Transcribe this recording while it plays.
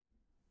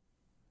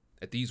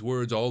At these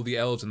words, all the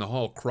elves in the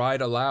hall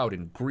cried aloud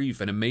in grief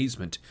and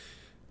amazement.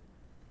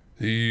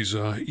 "These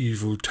are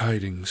evil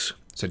tidings,"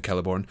 said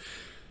Celeborn.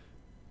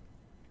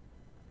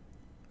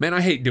 Man, I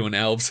hate doing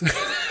elves.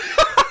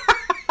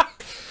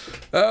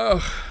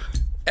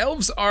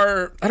 Elves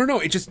are, I don't know,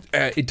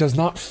 it does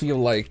not feel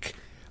like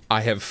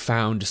I have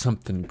found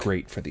something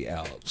great for the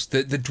elves.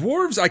 The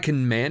dwarves I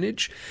can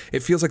manage.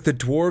 It feels like the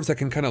dwarves I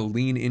can kind of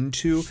lean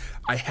into.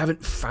 I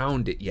haven't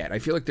found it yet. I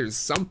feel like there's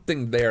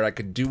something there I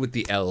could do with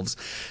the elves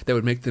that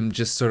would make them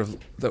just sort of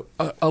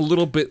a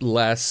little bit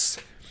less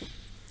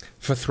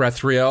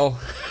Fathrethriel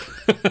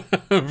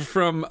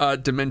from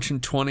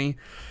Dimension 20,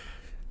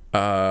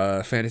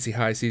 Fantasy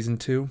High Season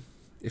 2.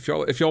 If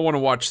y'all want to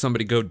watch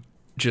somebody go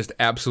just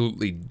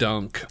absolutely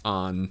dunk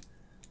on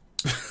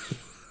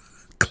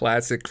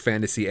classic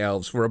fantasy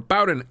elves for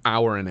about an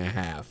hour and a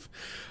half,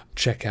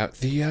 check out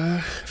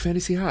the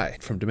Fantasy High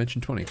from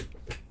Dimension 20.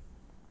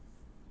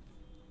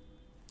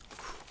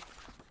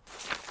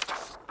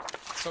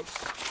 Folks,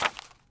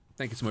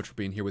 thank you so much for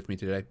being here with me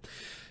today.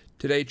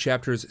 Today,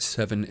 chapters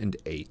 7 and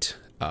 8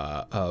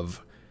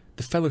 of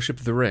The Fellowship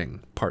of the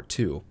Ring, Part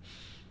 2.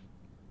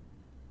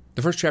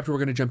 The first chapter we're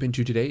going to jump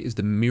into today is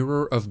The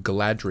Mirror of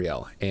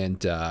Galadriel,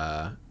 and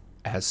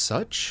as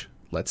such,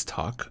 let's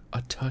talk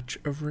a touch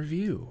of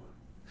review.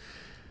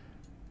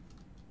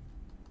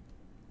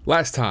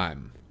 Last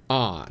time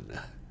on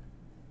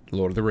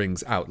Lord of the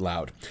Rings Out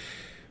Loud,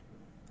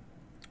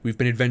 we've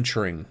been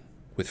adventuring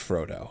with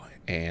Frodo,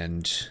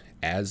 and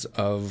as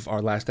of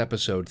our last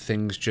episode,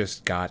 things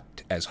just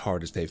got as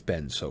hard as they've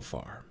been so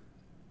far.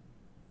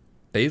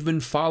 They've been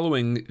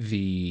following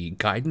the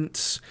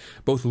guidance,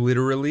 both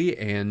literally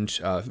and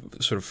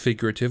sort of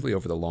figuratively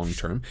over the long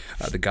term,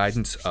 the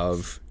guidance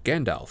of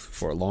Gandalf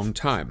for a long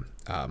time.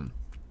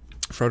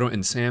 Frodo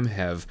and Sam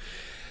have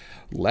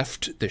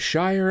left the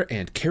Shire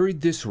and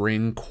carried this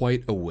ring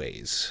quite a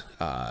ways.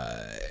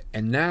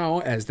 And now,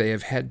 as they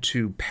have had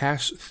to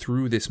pass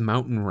through this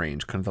mountain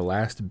range, kind of the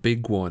last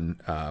big one,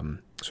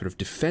 sort of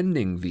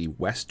defending the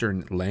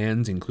western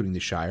lands, including the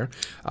Shire,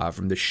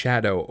 from the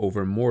shadow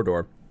over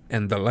Mordor,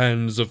 and the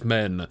lands of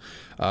men,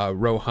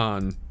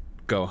 Rohan,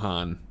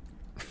 Gohan,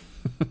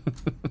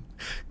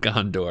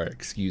 Gondor,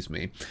 excuse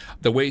me.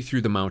 The way through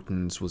the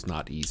mountains was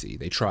not easy.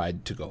 They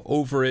tried to go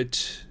over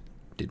it,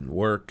 didn't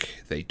work.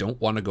 They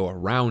don't want to go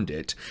around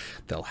it.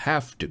 They'll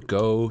have to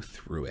go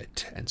through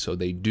it, and so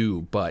they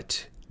do,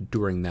 but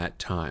during that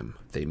time,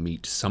 they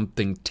meet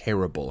something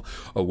terrible,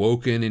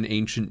 awoken in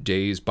ancient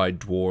days by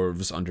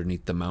dwarves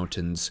underneath the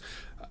mountains,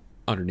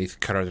 underneath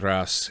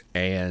Caradhras,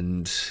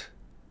 and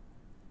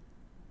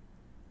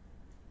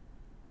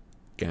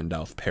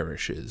Gandalf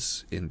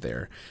perishes in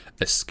their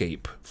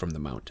escape from the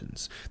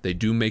mountains. They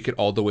do make it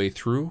all the way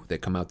through. They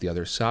come out the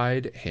other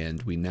side,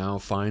 and we now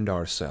find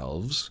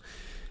ourselves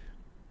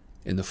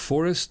in the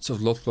forests of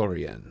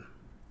Lothlorien,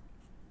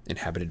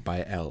 inhabited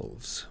by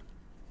elves.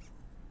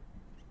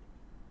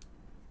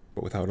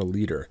 But without a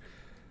leader,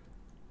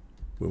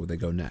 where will they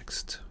go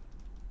next?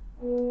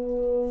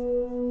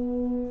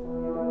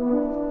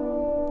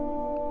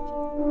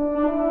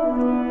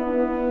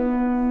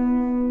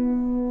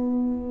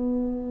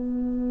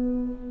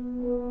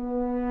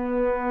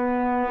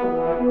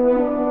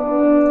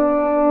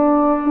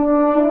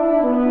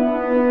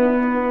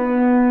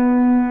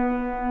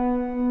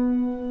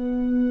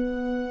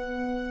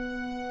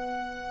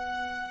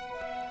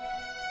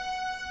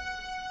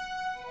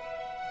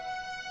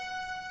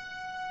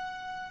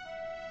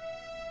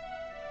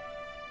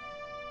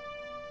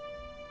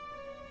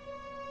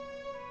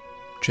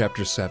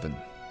 Chapter 7.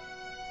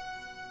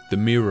 The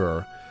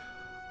Mirror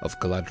of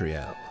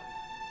Galadriel.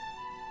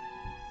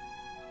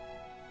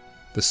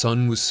 The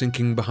sun was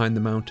sinking behind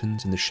the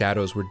mountains, and the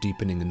shadows were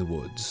deepening in the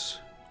woods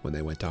when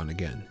they went on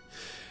again.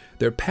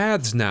 Their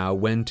paths now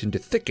went into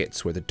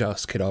thickets where the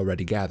dusk had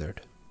already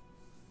gathered.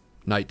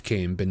 Night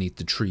came beneath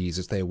the trees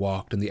as they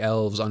walked, and the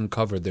elves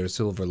uncovered their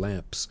silver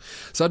lamps.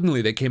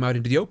 Suddenly they came out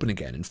into the open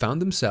again and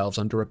found themselves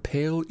under a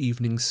pale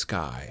evening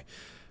sky,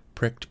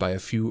 pricked by a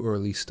few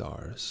early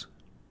stars.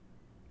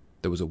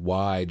 There was a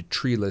wide,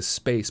 treeless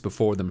space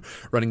before them,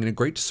 running in a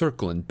great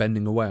circle and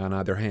bending away on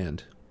either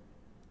hand.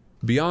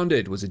 Beyond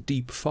it was a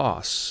deep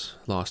foss,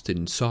 lost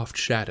in soft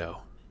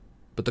shadow,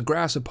 but the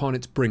grass upon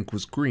its brink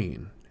was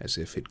green, as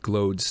if it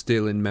glowed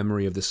still in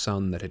memory of the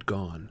sun that had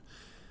gone.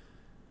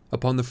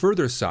 Upon the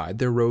further side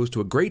there rose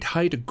to a great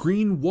height a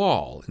green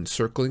wall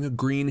encircling a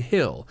green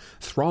hill,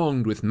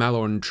 thronged with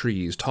malorn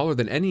trees, taller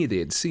than any they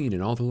had seen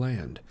in all the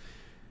land.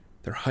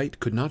 Their height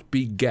could not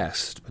be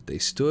guessed, but they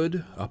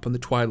stood up in the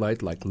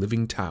twilight like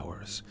living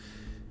towers.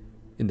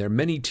 In their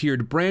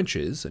many-tiered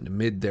branches, and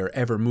amid their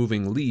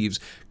ever-moving leaves,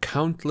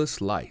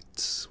 countless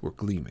lights were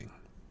gleaming,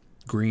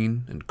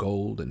 green and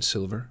gold and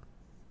silver.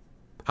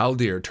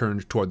 Haldir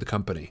turned toward the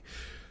company.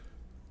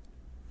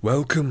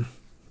 "Welcome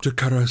to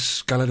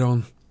Caras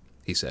Galadon,"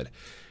 he said.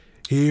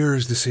 "Here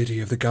is the city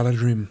of the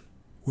Galadrim,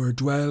 where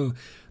dwell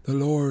the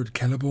Lord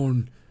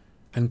Celeborn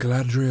and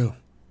Galadriel,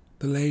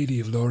 the Lady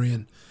of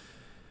Lorien.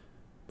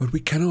 But we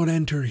cannot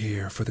enter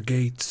here, for the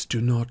gates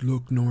do not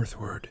look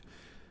northward.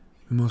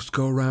 We must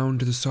go round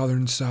to the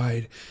southern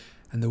side,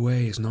 and the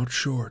way is not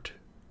short,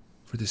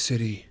 for the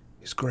city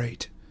is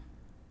great.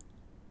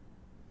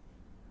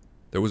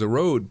 There was a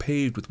road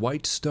paved with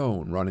white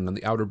stone running on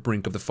the outer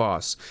brink of the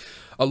fosse.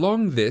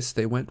 Along this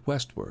they went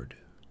westward,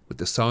 with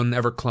the sun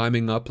ever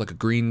climbing up like a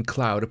green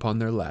cloud upon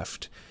their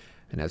left,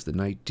 and as the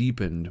night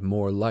deepened,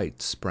 more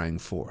lights sprang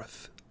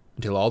forth,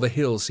 until all the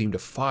hills seemed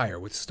afire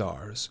with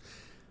stars.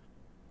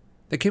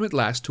 They came at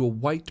last to a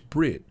white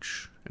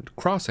bridge, and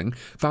crossing,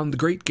 found the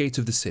great gates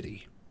of the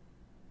city.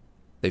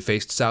 They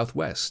faced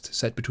southwest,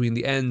 set between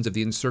the ends of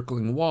the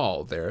encircling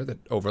wall there that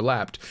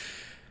overlapped,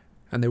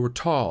 and they were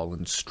tall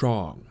and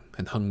strong,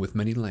 and hung with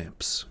many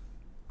lamps.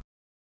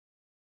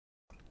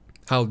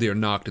 Haldir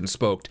knocked and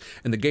spoke,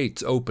 and the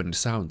gates opened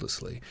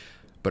soundlessly,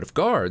 but of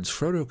guards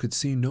Frodo could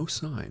see no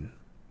sign.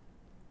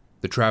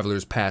 The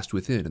travelers passed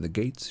within, and the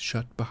gates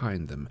shut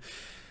behind them.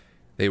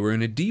 They were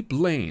in a deep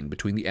lane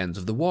between the ends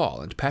of the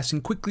wall, and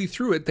passing quickly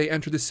through it, they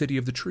entered the city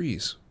of the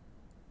trees.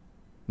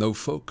 No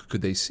folk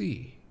could they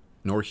see,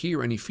 nor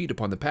hear any feet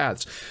upon the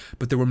paths,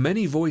 but there were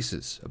many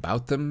voices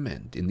about them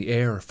and in the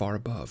air far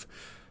above.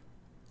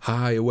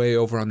 High away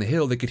over on the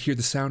hill they could hear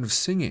the sound of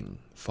singing,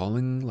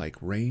 falling like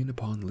rain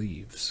upon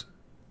leaves.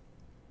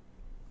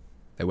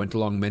 They went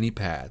along many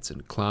paths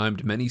and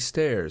climbed many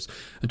stairs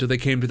until they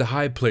came to the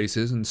high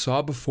places and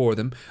saw before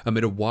them,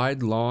 amid a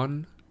wide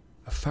lawn,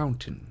 a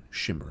fountain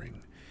shimmering.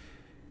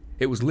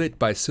 It was lit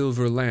by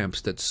silver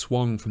lamps that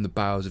swung from the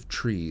boughs of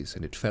trees,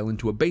 and it fell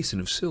into a basin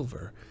of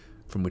silver,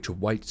 from which a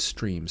white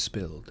stream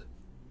spilled.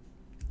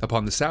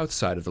 Upon the south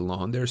side of the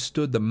lawn there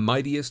stood the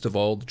mightiest of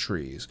all the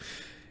trees.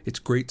 Its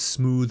great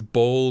smooth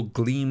bole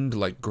gleamed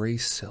like grey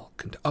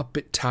silk, and up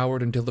it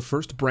towered until the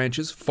first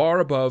branches, far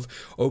above,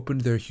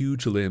 opened their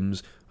huge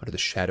limbs under the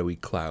shadowy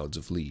clouds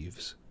of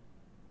leaves.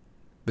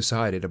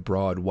 Beside it a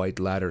broad white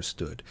ladder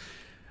stood,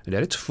 and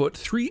at its foot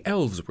 3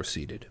 elves were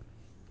seated.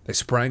 They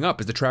sprang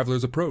up as the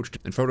travelers approached,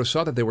 and Frodo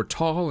saw that they were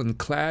tall and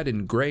clad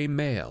in grey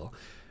mail,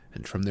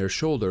 and from their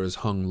shoulders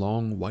hung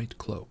long white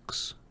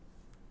cloaks.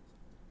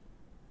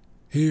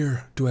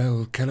 "Here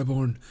dwell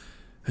Celeborn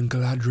and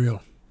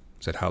Galadriel,"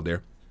 said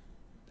Haldir.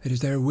 "It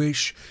is their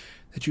wish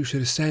that you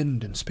should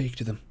ascend and speak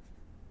to them."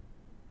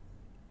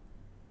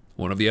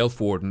 One of the elf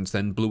wardens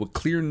then blew a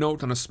clear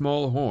note on a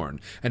small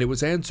horn, and it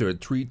was answered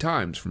 3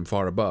 times from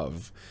far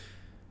above.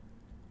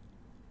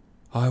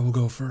 "I will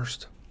go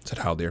first," said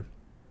Haldir.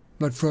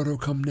 "Let Frodo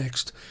come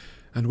next,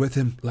 and with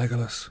him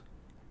Legolas.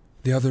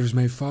 The others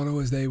may follow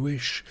as they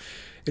wish.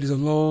 It is a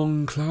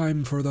long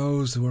climb for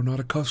those who are not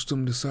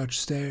accustomed to such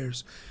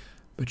stairs,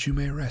 but you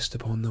may rest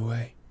upon the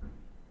way."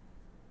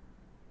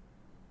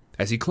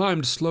 As he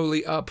climbed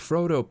slowly up,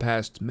 Frodo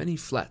passed many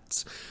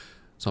flets,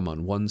 some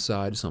on one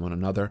side, some on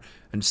another,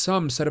 and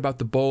some set about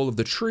the bole of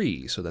the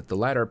tree, so that the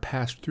ladder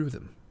passed through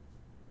them.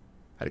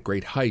 At a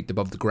great height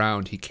above the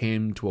ground he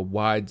came to a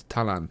wide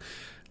talan,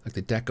 like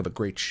the deck of a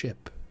great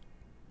ship.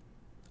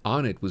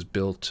 On it was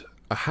built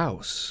a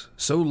house,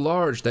 so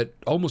large that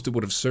almost it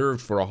would have served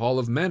for a hall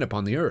of men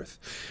upon the earth.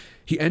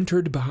 He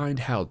entered behind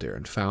Haldir,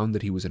 and found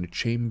that he was in a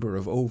chamber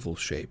of oval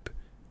shape,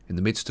 in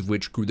the midst of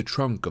which grew the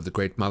trunk of the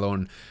great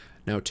Malon,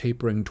 now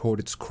tapering toward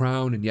its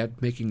crown, and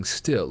yet making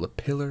still a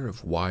pillar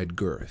of wide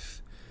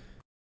girth.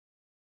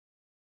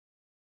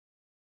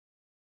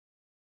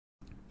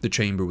 The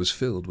chamber was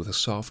filled with a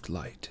soft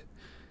light.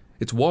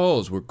 Its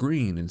walls were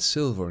green and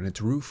silver, and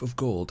its roof of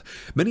gold.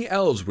 Many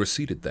elves were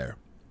seated there.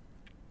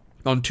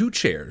 On 2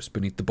 chairs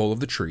beneath the bole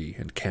of the tree,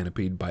 and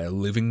canopied by a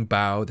living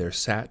bough, there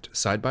sat,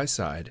 side by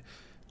side,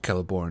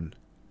 Celeborn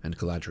and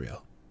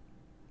Galadriel.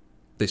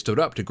 They stood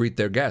up to greet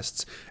their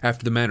guests,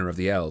 after the manner of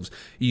the elves,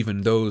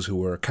 even those who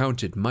were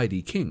accounted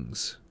mighty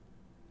kings.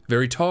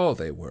 Very tall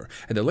they were,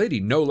 and the lady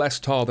no less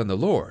tall than the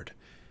lord,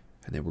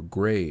 and they were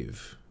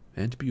grave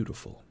and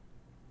beautiful.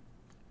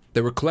 They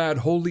were clad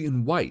wholly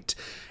in white,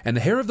 and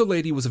the hair of the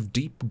lady was of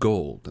deep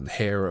gold, and the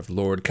hair of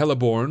Lord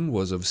Celeborn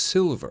was of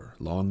silver,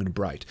 long and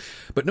bright,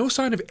 but no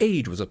sign of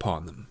age was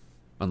upon them,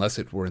 unless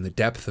it were in the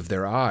depth of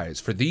their eyes,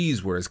 for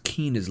these were as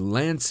keen as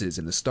lances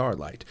in the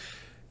starlight,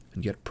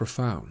 and yet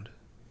profound,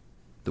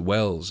 the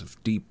wells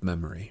of deep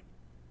memory.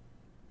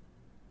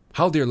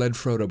 Haldir led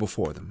Frodo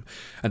before them,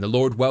 and the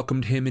Lord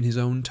welcomed him in his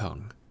own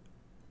tongue.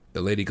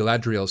 The Lady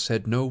Galadriel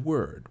said no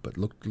word, but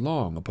looked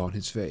long upon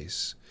his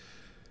face.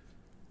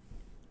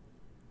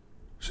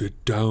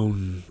 "Sit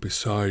down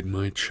beside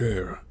my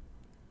chair,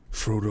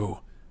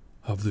 Frodo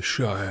of the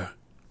Shire,"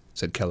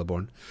 said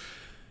Celeborn.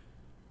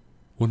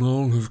 "When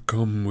all have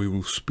come, we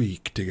will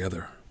speak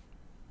together."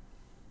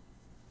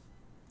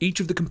 Each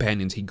of the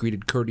companions he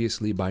greeted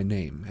courteously by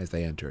name as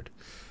they entered.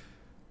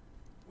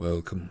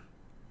 "Welcome,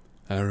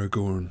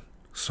 Aragorn,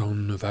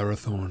 son of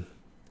Arathorn,"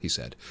 he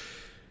said.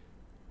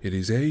 "It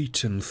is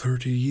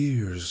 38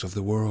 years of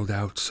the world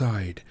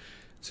outside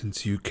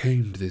since you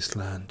came to this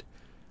land,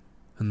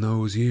 and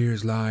those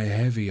years lie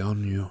heavy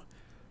on you.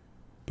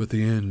 But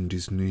the end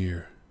is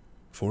near,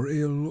 for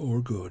ill or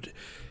good.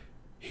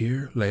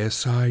 Here lay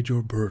aside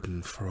your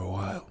burden for a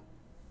while.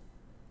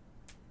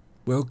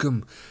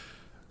 Welcome,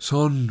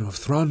 son of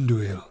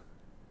Thranduil.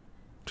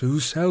 Too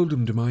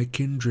seldom do my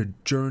kindred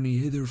journey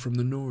hither from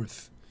the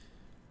north.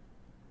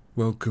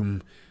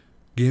 Welcome,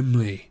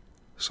 Gimli,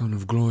 son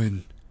of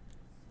Gloin.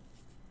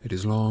 It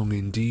is long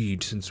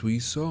indeed since we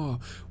saw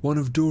one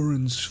of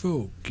Durin's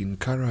folk in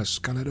Caras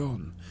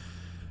Galadon.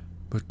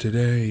 But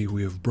today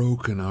we have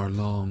broken our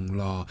long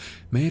law.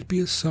 May it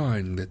be a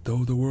sign that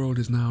though the world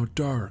is now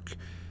dark,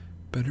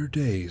 better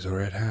days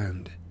are at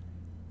hand,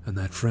 and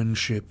that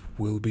friendship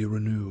will be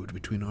renewed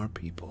between our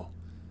people.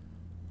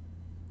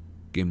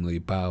 Gimli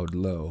bowed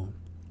low.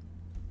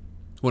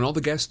 When all the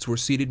guests were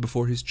seated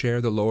before his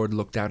chair, the Lord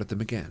looked out at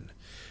them again.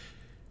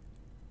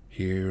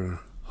 Here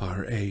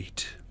are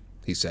 8,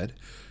 he said.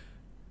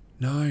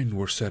 9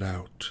 were set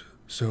out,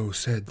 so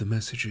said the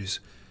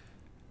messages.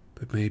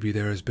 But maybe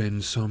there has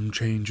been some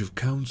change of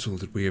counsel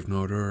that we have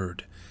not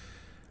heard.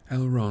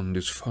 Elrond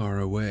is far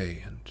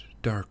away, and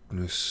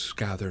darkness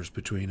gathers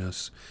between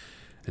us,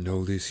 and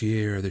all this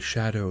year the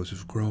shadows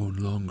have grown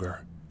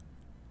longer.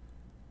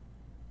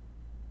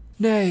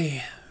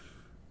 Nay,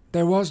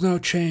 there was no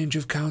change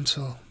of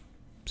counsel,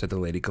 said the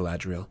Lady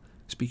Galadriel,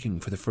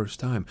 speaking for the first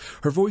time.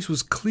 Her voice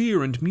was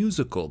clear and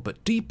musical,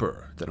 but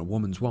deeper than a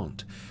woman's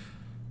wont.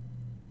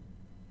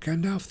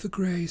 Gandalf the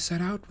Grey set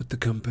out with the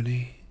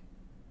company,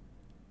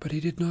 but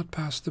he did not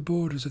pass the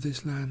borders of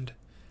this land.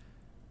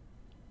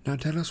 Now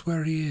tell us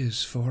where he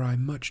is, for I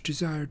much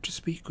desired to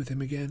speak with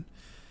him again.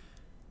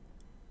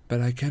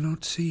 But I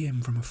cannot see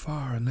him from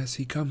afar unless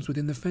he comes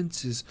within the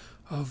fences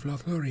of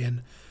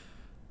Lothlorien.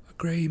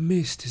 A grey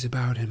mist is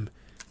about him,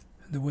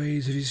 and the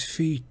ways of his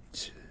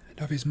feet and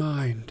of his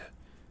mind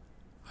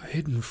are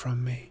hidden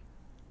from me.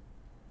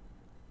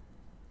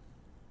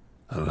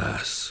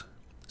 Alas,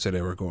 said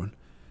Aragorn,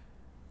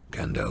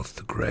 Gandalf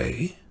the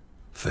Grey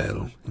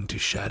fell into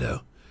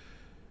shadow.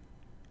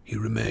 He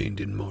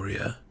remained in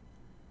Moria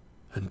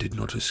and did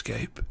not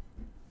escape.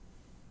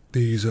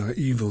 These are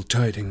evil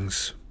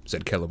tidings,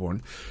 said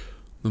Celeborn,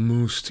 the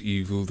most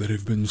evil that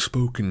have been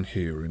spoken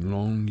here in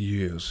long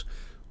years,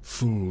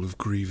 full of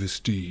grievous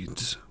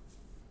deeds.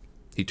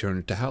 He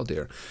turned to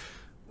Haldir.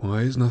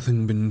 Why has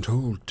nothing been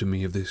told to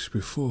me of this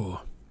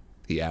before?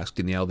 He asked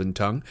in the Elven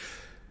tongue.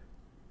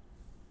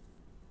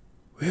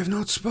 We have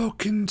not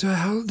spoken to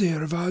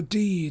Haldir of our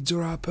deeds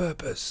or our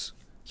purpose,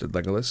 said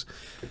Legolas.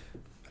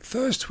 At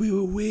first we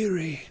were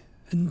weary,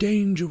 and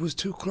danger was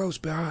too close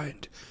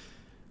behind,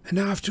 and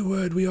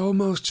afterward we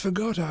almost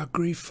forgot our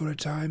grief for a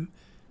time,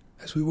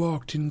 as we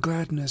walked in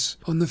gladness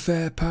on the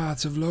fair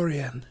paths of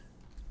Lorien.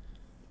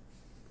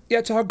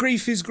 Yet our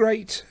grief is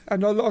great,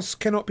 and our loss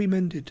cannot be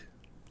mended,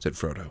 said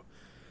Frodo.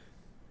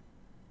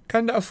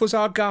 Gandalf was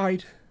our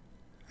guide,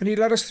 and he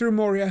led us through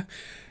Moria,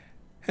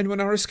 and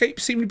when our escape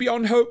seemed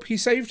beyond hope, he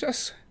saved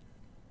us.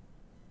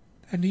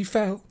 And he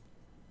fell.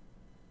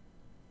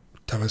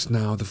 Tell us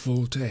now the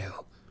full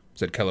tale,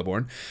 said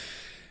Celeborn.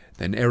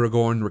 Then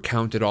Aragorn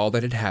recounted all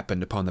that had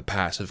happened upon the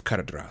pass of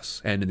Caradhras,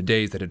 and in the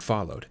days that had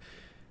followed.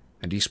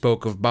 And he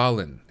spoke of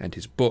Balin and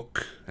his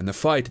book, and the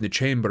fight in the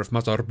chamber of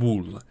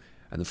Mazarbul,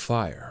 and the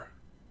fire,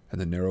 and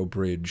the narrow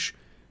bridge,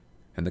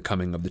 and the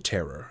coming of the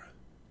terror.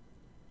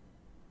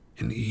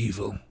 An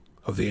evil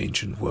of the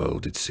ancient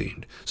world, it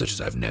seemed, such as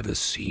I've never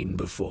seen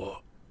before,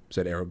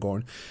 said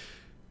Aragorn.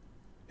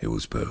 It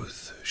was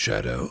both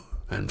shadow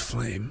and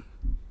flame,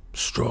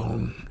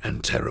 strong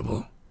and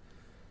terrible.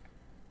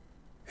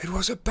 It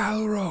was a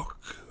Balrog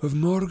of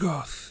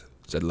Morgoth,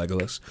 said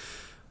Legolas.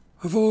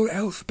 Of all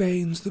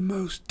Elfbanes the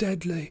most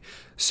deadly,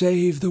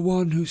 save the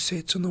one who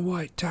sits on the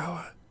White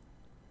Tower.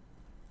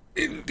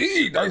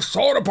 Indeed, I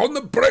saw upon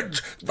the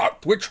bridge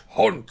that which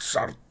haunts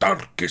our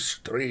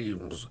darkest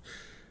dreams.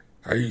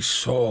 I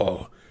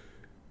saw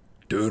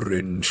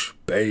Durin's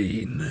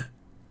Bane,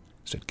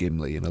 said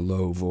Gimli in a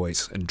low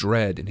voice, and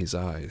dread in his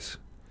eyes.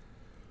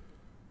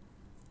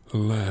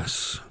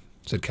 Alas,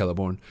 said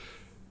Celeborn,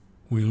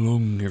 we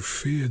long have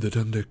feared that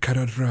under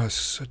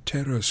Caradhras a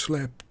terror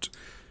slept.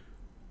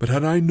 But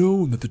had I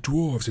known that the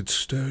dwarves had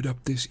stirred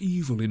up this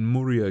evil in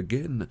Moria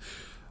again,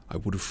 I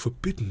would have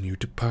forbidden you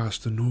to pass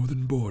the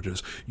northern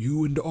borders,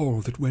 you and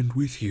all that went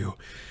with you.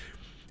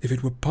 If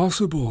it were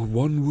possible,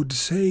 one would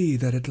say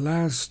that at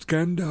last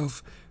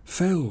Gandalf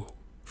fell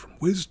from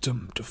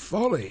wisdom to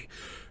folly,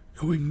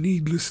 going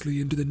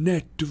needlessly into the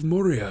net of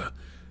Moria.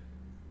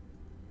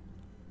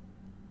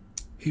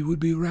 He would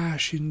be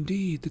rash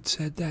indeed that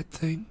said that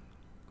thing,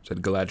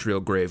 said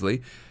Galadriel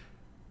gravely.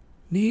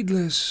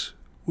 Needless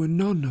were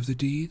none of the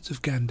deeds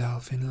of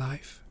Gandalf in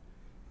life.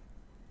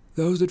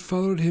 Those that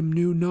followed him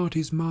knew not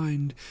his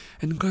mind,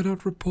 and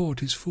cannot report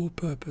his full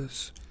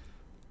purpose.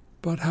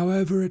 But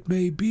however it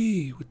may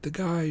be with the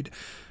guide,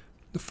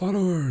 the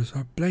followers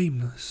are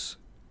blameless.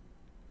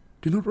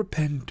 Do not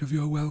repent of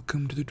your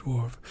welcome to the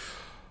dwarf.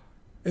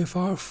 If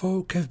our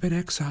folk have been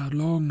exiled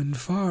long and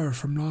far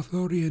from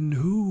Lothlorien,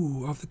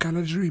 who of the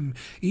Galadrim,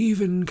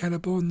 even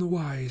Celeborn the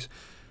Wise,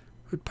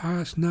 would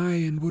pass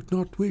nigh and would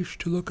not wish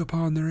to look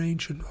upon their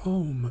ancient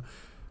home,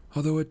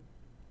 although it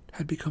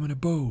had become an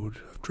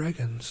abode of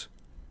dragons?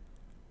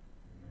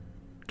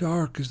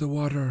 Dark is the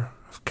water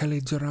of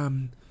Khalid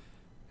Zaram,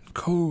 and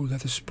cold are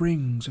the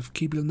springs of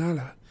Kibul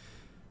Nala,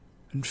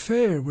 and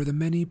fair were the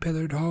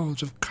many-pillared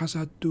halls of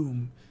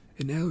Khazad-dûm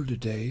in elder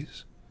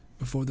days,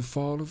 before the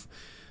fall of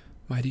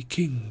mighty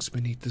kings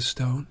beneath the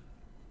stone.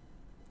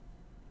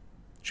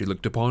 She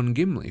looked upon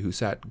Gimli, who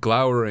sat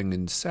glowering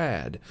and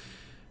sad,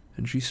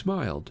 and she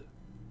smiled.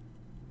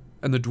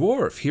 And the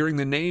dwarf, hearing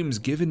the names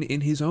given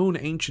in his own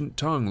ancient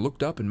tongue,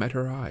 looked up and met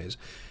her eyes,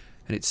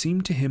 and it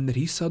seemed to him that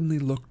he suddenly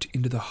looked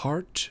into the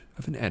heart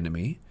of an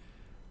enemy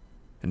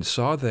and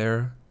saw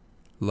there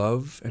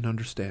love and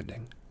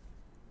understanding.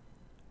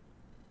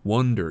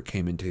 Wonder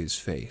came into his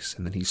face,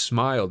 and then he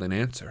smiled in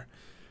answer.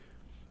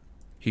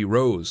 He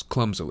rose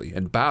clumsily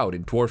and bowed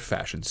in dwarf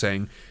fashion,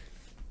 saying,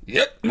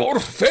 Yet more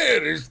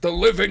fair is the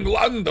living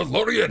land of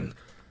Lorien,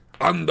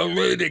 and the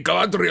Lady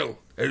Galadriel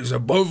is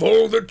above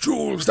all the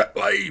jewels that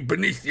lie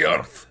beneath the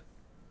earth.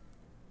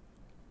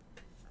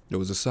 There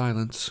was a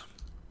silence.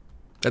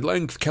 At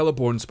length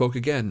Celeborn spoke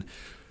again.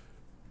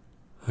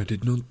 I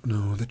did not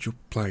know that your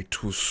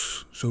plight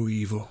was so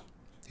evil,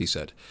 he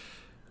said.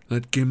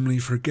 Let Gimli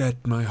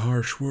forget my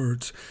harsh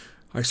words.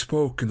 I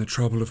spoke in the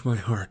trouble of my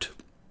heart.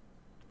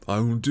 I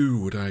will do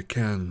what I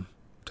can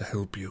to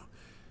help you,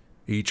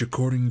 each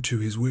according to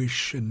his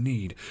wish and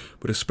need,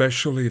 but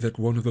especially that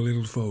one of the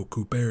little folk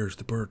who bears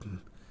the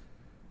burden.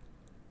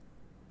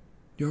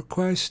 Your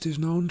quest is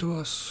known to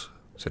us,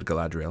 said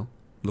Galadriel,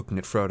 looking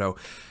at Frodo,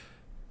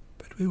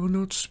 but we will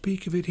not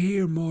speak of it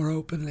here more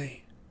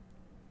openly.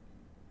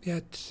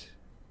 Yet,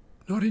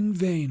 not in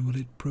vain will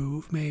it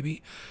prove,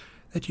 maybe,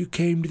 that you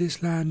came to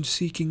this land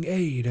seeking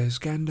aid, as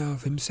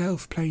Gandalf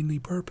himself plainly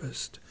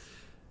purposed.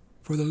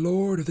 For the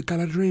Lord of the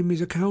Galadrim is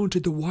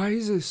accounted the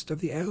wisest of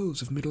the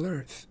elves of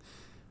Middle-earth,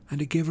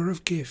 and a giver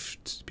of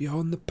gifts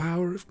beyond the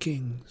power of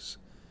kings.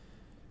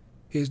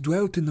 He has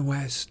dwelt in the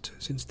West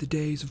since the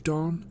days of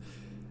dawn,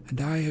 and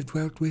I have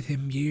dwelt with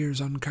him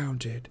years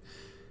uncounted.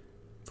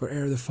 For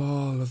ere the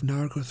fall of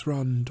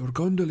Nargothrond or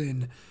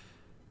Gondolin,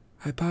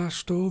 I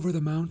passed over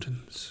the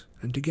mountains,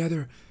 and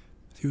together,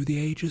 through the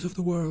ages of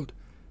the world,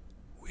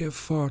 we have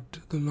fought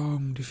the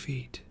long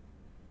defeat.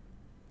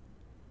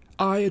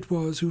 I it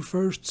was who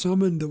first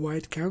summoned the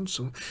White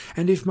Council,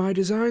 and if my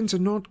designs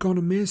had not gone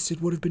amiss,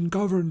 it would have been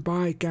governed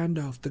by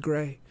Gandalf the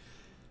Grey.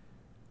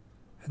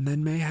 And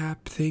then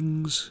mayhap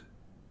things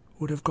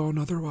would have gone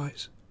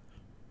otherwise.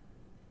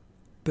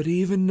 But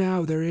even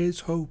now there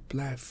is hope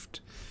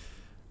left.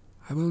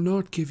 I will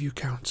not give you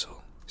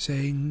counsel,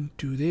 saying,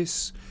 do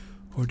this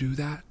or do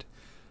that,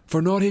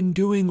 for not in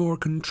doing or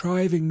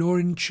contriving, nor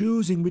in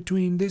choosing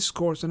between this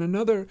course and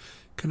another,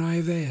 can I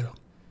avail,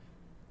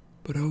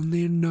 but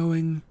only in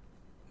knowing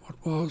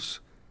what was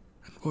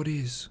and what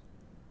is,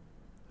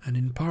 and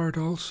in part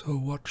also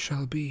what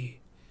shall be.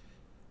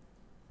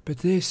 But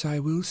this I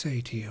will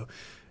say to you,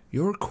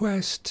 your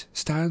quest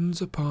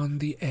stands upon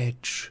the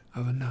edge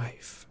of a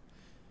knife.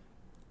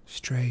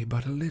 Stray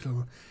but a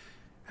little,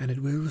 and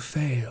it will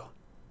fail,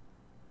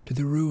 to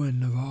the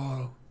ruin of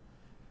all.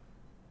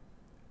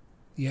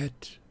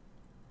 Yet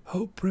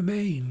hope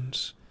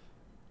remains,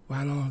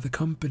 while all the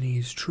company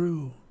is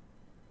true.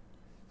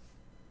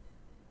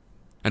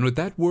 And with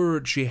that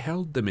word she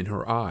held them in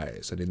her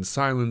eyes, and in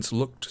silence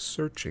looked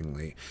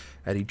searchingly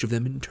at each of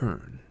them in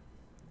turn.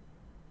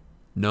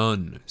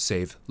 None,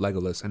 save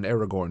Legolas and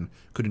Aragorn,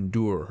 could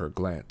endure her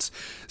glance.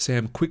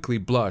 Sam quickly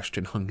blushed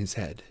and hung his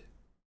head.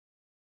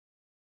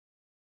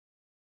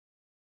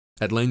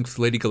 At length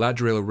Lady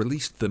Galadriel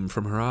released them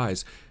from her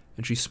eyes,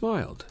 and she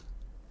smiled.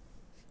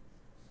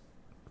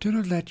 Do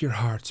not let your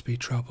hearts be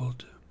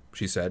troubled,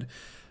 she said.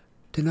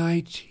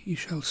 Tonight you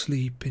shall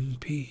sleep in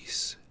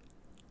peace.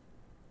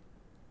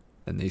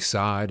 Then they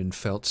sighed and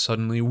felt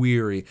suddenly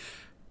weary,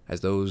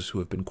 as those who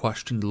have been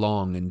questioned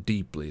long and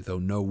deeply, though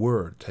no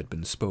word had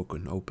been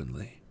spoken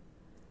openly.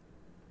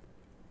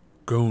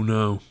 Go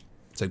now,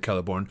 said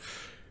Celeborn.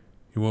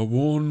 You are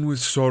worn with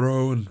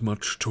sorrow and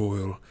much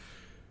toil.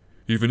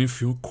 Even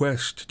if your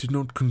quest did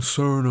not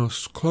concern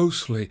us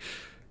closely,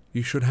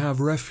 you should have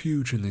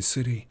refuge in this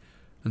city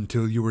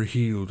until you are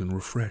healed and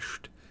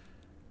refreshed.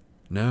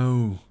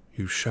 Now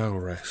you shall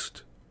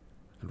rest,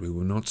 and we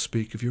will not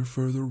speak of your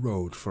further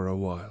road for a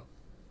while.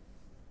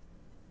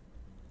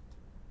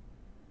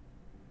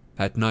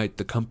 At night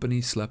the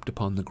company slept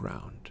upon the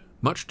ground,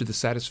 much to the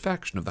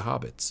satisfaction of the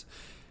hobbits.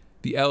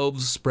 The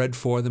elves spread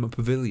for them a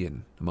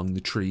pavilion among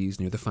the trees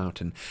near the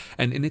fountain,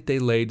 and in it they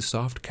laid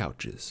soft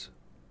couches.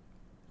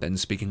 Then,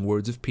 speaking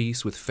words of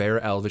peace with fair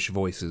elvish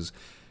voices,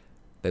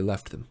 they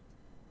left them.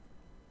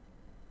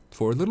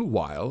 For a little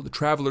while the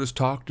travelers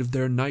talked of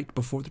their night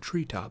before the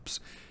treetops,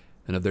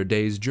 and of their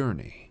day's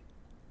journey,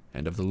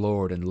 and of the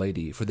lord and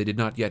lady, for they did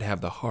not yet have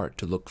the heart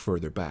to look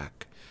further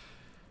back.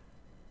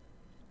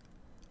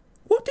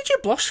 "What did you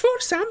blush for,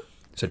 Sam?"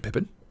 said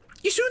Pippin.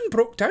 "You soon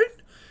broke down.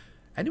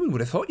 Anyone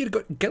would have thought you'd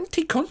got a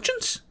guilty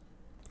conscience.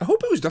 I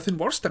hope it was nothing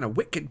worse than a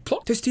wicked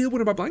plot to steal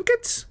one of my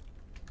blankets."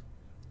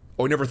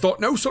 "I never thought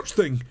no such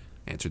thing,"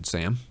 answered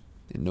Sam,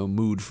 in no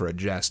mood for a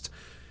jest.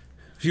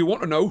 "If you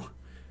want to know,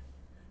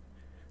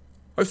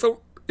 I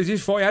felt as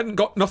if I hadn't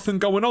got nothing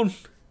going on,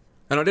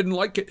 and I didn't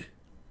like it.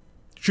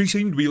 She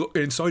seemed to be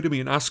looking inside of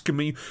me and asking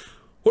me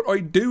what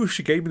I'd do if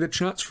she gave me the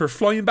chance for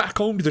flying back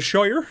home to the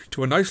Shire,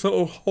 to a nice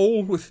little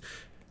hole with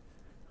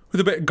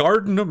a bit of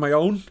garden of my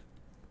own.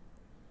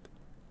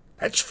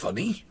 That's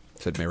funny,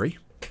 said Mary.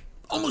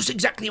 almost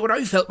exactly what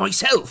I felt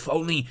myself,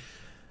 only,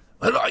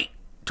 well, I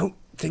don't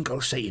think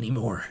I'll say any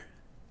more.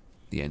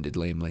 He ended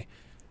lamely.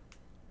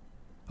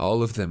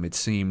 All of them, it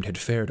seemed, had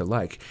fared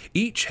alike.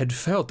 Each had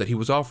felt that he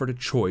was offered a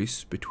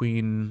choice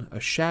between a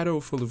shadow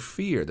full of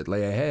fear that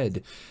lay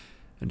ahead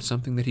and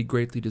something that he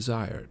greatly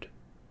desired.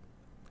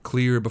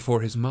 Clear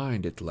before his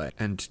mind it lay,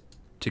 and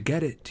to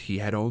get it he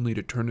had only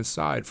to turn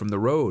aside from the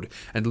road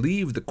and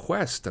leave the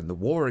quest and the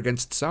war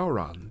against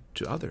Sauron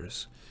to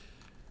others.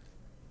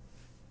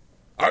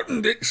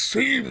 And it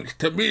seemed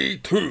to me,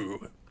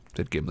 too,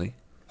 said Gimli,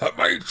 that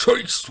my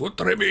choice would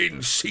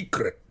remain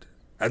secret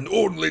and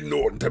only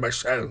known to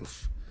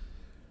myself.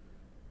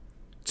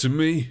 To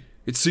me,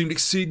 it seemed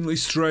exceedingly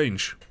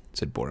strange,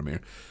 said Boromir.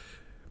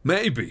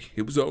 Maybe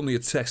it was only a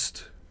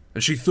test,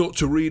 and she thought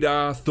to read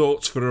our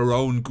thoughts for her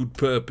own good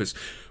purpose,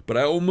 but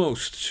I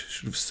almost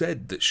should have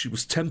said that she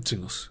was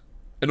tempting us,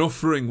 and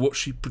offering what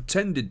she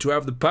pretended to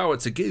have the power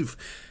to give.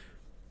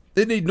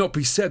 It need not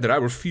be said that I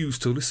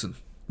refused to listen.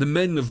 The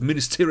men of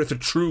Minas Tirith are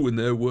true in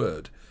their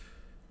word.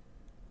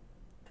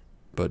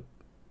 But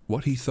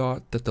what he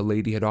thought that the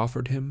lady had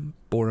offered him,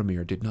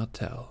 Boromir did not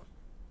tell.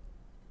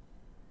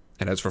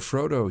 And as for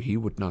Frodo, he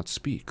would not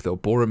speak, though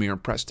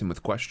Boromir pressed him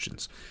with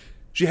questions.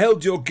 She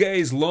held your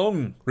gaze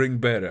long,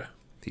 Ring-bearer,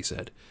 he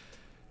said.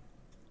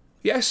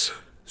 Yes,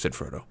 said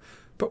Frodo,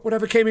 but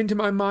whatever came into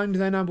my mind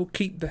then I will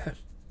keep there.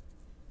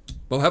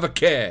 Well, have a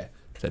care,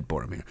 said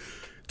Boromir.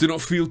 Do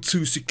not feel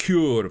too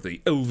secure of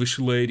the elvish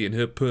lady and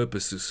her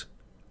purposes.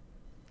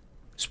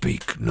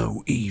 Speak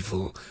no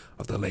evil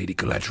of the Lady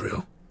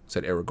Galadriel,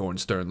 said Aragorn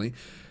sternly.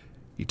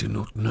 You do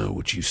not know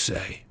what you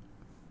say.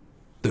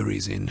 There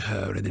is in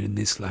her and in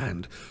this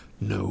land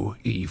no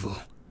evil.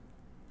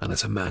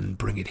 Unless a man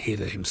bring it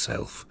hither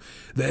himself,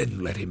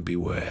 then let him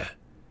beware.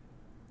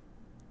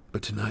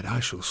 But tonight I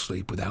shall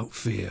sleep without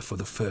fear for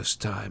the first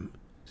time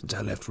since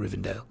I left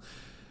Rivendell.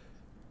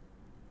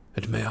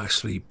 And may I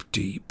sleep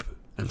deep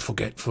and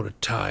forget for a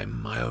time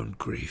my own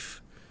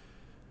grief.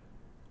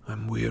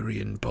 I'm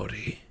weary in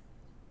body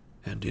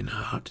and in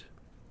heart.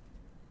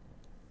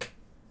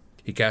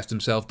 He cast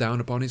himself down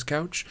upon his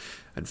couch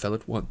and fell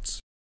at once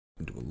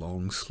into a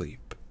long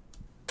sleep.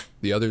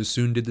 The others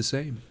soon did the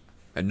same,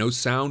 and no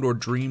sound or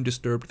dream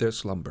disturbed their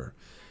slumber.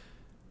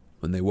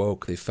 When they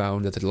woke, they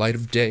found that the light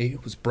of day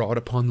was brought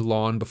upon the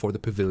lawn before the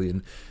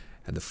pavilion,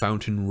 and the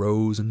fountain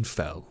rose and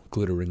fell,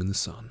 glittering in the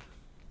sun.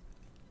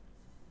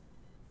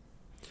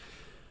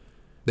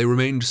 They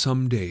remained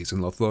some days in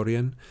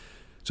Lothlorien,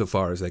 so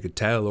far as they could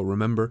tell or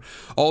remember.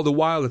 All the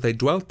while that they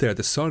dwelt there,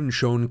 the sun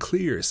shone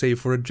clear, save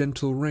for a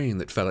gentle rain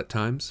that fell at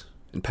times,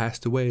 and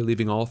passed away,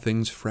 leaving all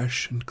things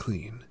fresh and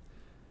clean.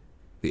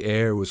 The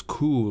air was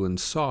cool and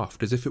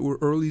soft, as if it were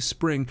early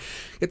spring,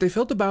 yet they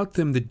felt about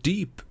them the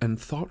deep and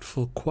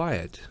thoughtful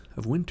quiet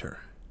of winter.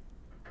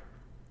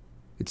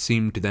 It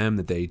seemed to them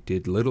that they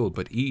did little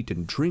but eat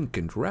and drink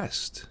and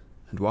rest,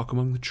 and walk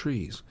among the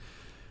trees.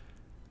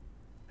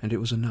 And it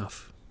was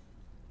enough.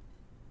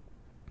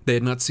 They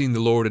had not seen the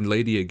Lord and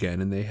Lady again,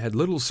 and they had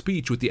little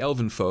speech with the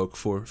elven folk,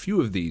 for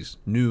few of these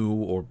knew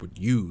or would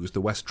use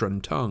the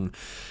Westron tongue.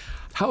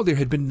 How there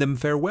had bidden them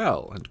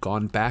farewell, and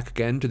gone back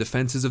again to the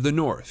fences of the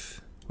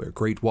north, where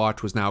great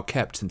watch was now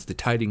kept since the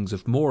tidings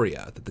of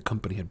Moria that the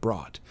company had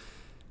brought.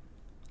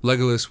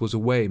 Legolas was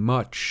away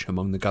much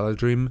among the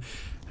Galadrim,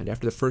 and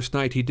after the first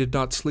night he did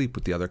not sleep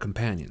with the other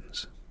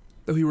companions,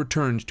 though he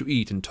returned to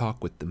eat and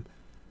talk with them.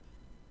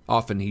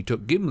 Often he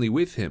took Gimli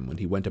with him when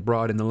he went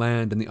abroad in the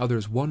land, and the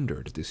others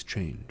wondered at this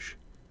change.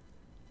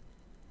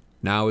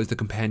 Now as the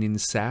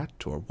companions sat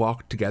or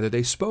walked together,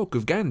 they spoke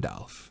of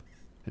Gandalf,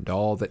 and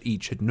all that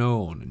each had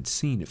known and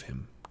seen of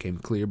him came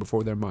clear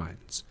before their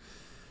minds.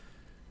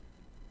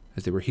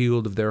 As they were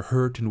healed of their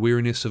hurt and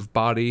weariness of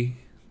body,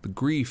 the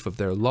grief of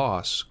their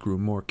loss grew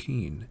more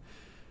keen.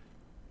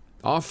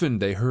 Often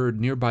they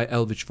heard nearby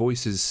elvish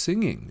voices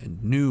singing,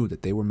 and knew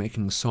that they were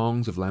making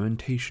songs of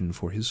lamentation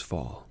for his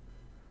fall,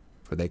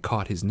 for they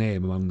caught his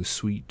name among the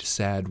sweet,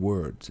 sad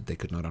words that they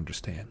could not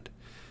understand.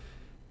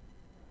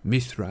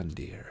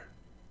 Mithrandir,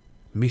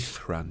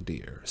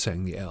 Mithrandir,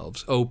 sang the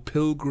elves, O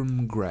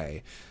pilgrim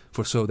grey,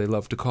 for so they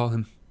loved to call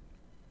him.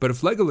 But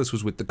if Legolas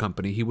was with the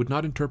company, he would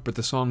not interpret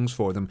the songs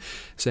for them,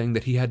 saying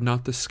that he had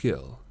not the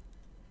skill,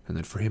 and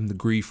that for him the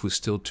grief was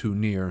still too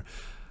near,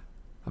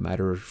 a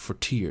matter for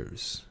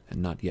tears, and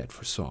not yet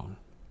for song.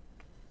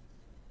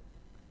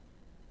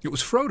 It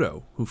was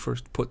Frodo who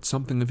first put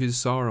something of his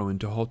sorrow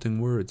into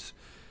halting words.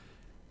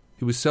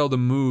 He was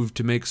seldom moved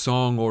to make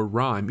song or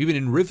rhyme. Even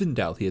in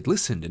Rivendell he had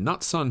listened and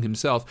not sung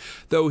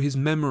himself, though his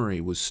memory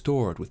was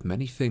stored with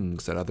many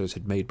things that others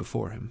had made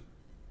before him.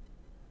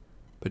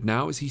 But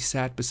now as he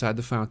sat beside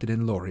the fountain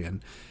in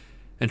Lorien,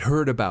 and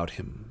heard about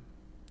him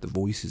the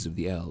voices of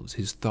the elves,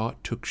 his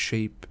thought took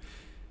shape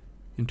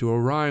into a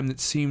rhyme that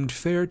seemed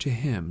fair to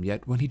him,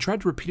 yet when he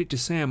tried to repeat it to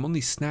Sam,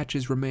 only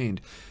snatches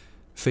remained,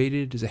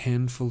 faded as a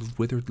handful of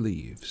withered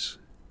leaves.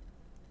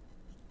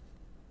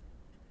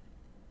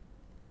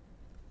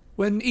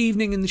 When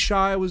evening in the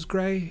Shire was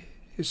grey,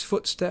 his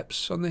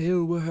footsteps on the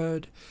hill were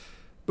heard.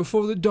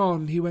 Before the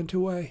dawn he went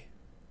away,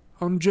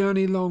 on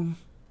journey long,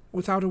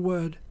 without a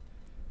word.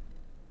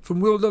 From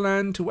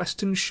wilderland to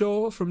western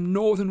shore, from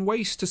northern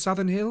waste to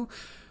southern hill,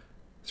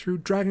 through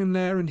dragon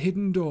lair and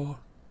hidden door,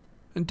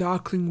 and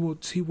darkling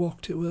woods he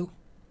walked at will.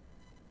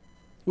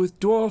 With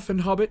dwarf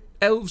and hobbit,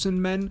 elves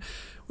and men,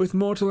 with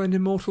mortal and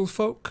immortal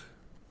folk,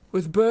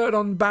 with bird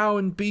on bough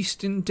and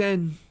beast in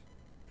den,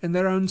 in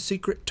their own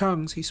secret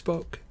tongues he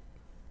spoke.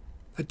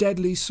 A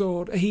deadly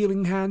sword, a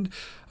healing hand,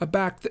 a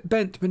back that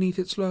bent beneath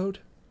its load,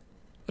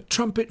 a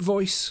trumpet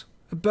voice,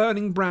 a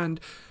burning brand,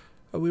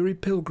 a weary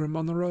pilgrim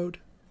on the road.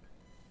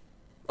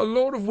 A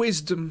lord of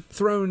wisdom,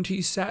 throned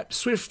he sat,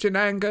 swift in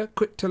anger,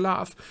 quick to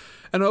laugh,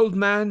 an old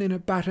man in a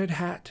battered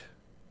hat,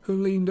 who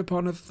leaned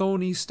upon a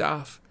thorny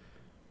staff.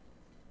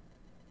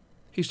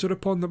 He stood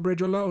upon the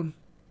bridge alone,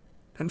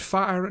 and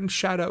fire and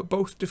shadow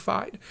both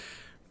defied.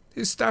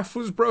 His staff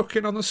was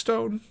broken on the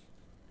stone.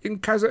 In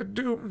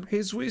Khazad-dûm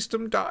his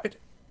wisdom died.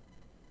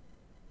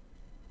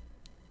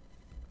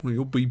 "Well,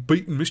 you'll be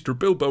beating Mr.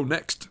 Bilbo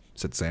next,"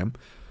 said Sam.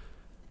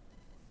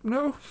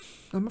 "No,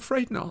 I'm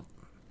afraid not,"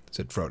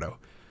 said Frodo.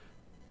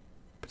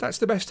 "but that's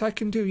the best I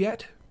can do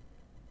yet."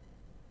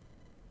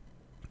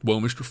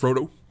 "Well, Mr.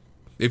 Frodo,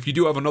 if you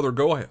do have another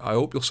go, I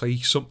hope you'll say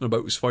something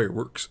about his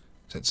fireworks,"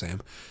 said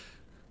Sam.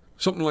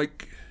 "Something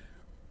like,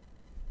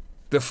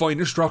 the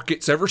finest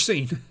rockets ever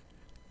seen.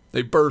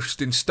 They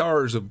burst in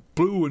stars of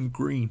blue and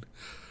green.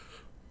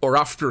 Or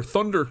after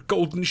thunder,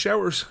 golden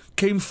showers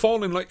came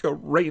falling like a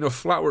rain of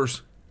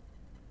flowers.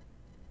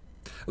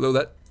 Although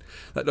that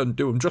doesn't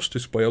do him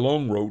justice by a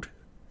long road."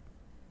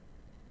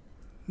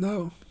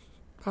 "No,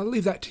 I'll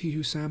leave that to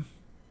you, Sam.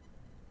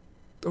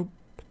 Or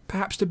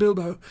perhaps to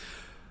Bilbo.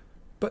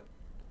 But,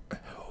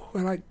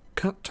 well, I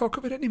can't talk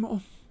of it any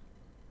more.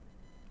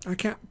 I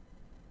can't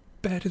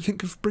bear to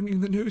think of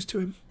bringing the news to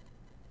him."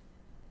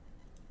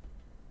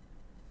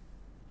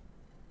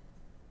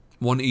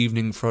 One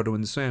evening, Frodo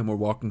and Sam were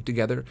walking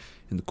together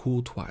in the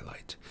cool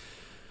twilight.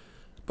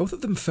 Both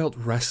of them felt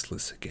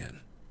restless again.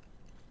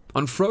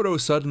 On Frodo,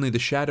 suddenly the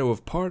shadow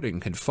of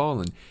parting had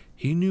fallen.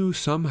 He knew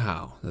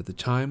somehow that the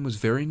time was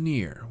very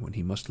near when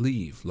he must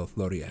leave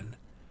Lothlorien.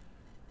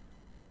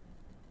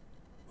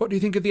 "What do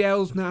you think of the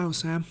elves now,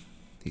 Sam?"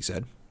 he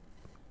said.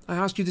 "I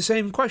asked you the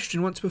same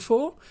question once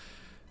before.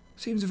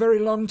 Seems a very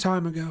long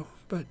time ago,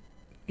 but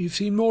you've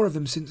seen more of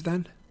them since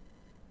then."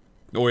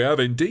 "Oh, I have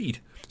indeed,"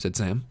 said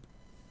Sam.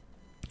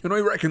 "And I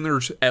reckon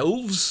there's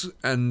elves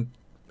and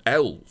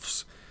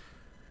elves.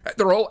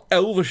 They're all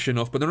elvish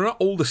enough, but they're not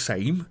all the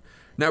same.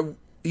 Now,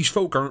 these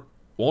folk aren't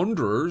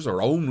wanderers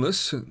or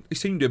homeless. They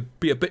seem to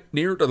be a bit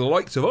nearer to the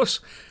likes of us.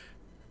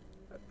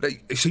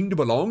 They seem to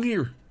belong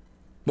here,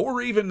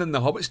 more even than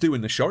the hobbits do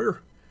in the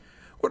Shire.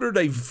 Whether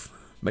they've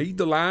made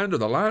the land or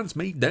the land's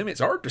made them,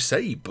 it's hard to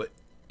say, but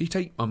you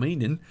take my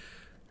meaning.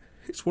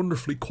 It's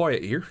wonderfully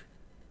quiet here.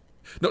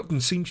 Nothing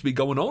seems to be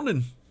going on,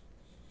 and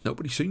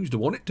nobody seems to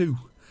want it to.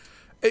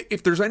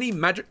 If there's any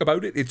magic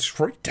about it, it's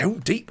right down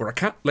deep where I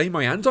can't lay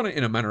my hands on it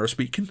in a manner of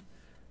speaking."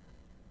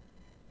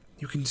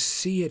 "You can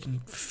see it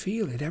and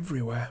feel it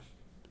everywhere,"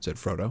 said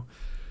Frodo.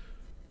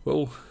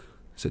 "Well,"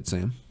 said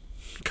Sam,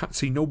 "can't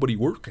see nobody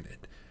working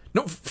it.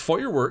 No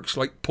fireworks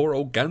like poor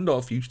old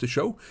Gandalf used to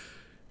show.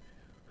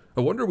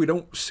 I wonder we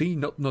don't see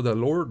nothing of the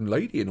Lord and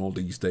Lady in all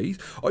these days.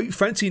 I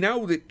fancy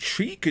now that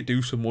she could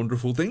do some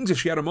wonderful things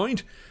if she had a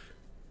mind.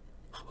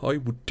 I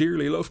would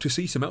dearly love to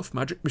see some elf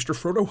magic, Mr.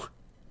 Frodo."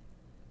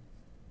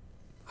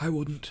 "I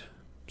wouldn't,"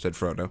 said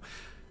Frodo.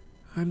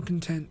 "I'm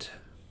content.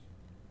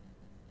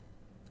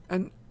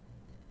 And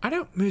I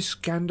don't miss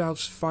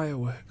Gandalf's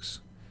fireworks,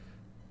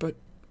 but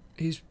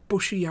his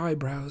bushy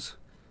eyebrows,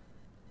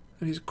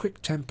 and his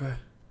quick temper,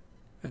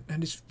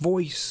 and his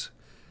voice."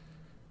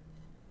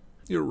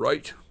 "You're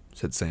right,"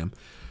 said Sam.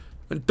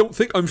 "And don't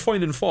think I'm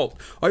finding fault.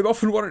 I've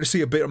often wanted to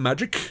see a bit of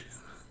magic,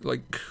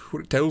 like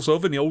what it tells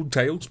of in the old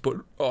tales,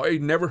 but I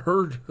never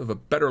heard of a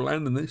better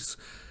land than this.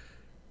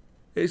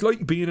 It's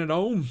like being at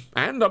home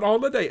and on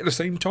holiday at the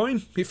same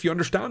time, if you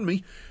understand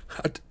me.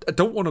 I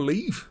don't want to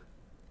leave.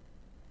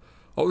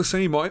 All the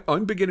same,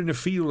 I'm beginning to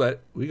feel that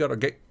we got to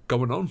get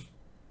going on.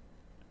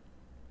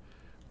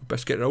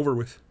 Best get it over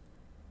with.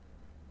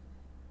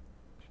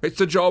 It's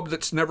the job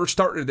that's never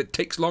started that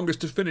takes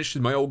longest to finish,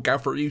 as my old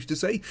gaffer used to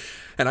say,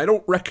 and I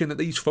don't reckon that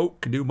these folk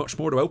can do much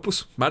more to help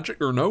us,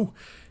 magic or no.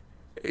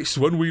 It's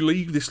when we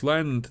leave this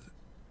land,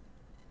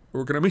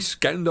 we're going to miss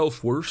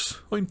Gandalf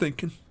worse, I'm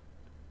thinking."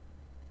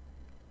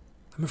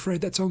 "I'm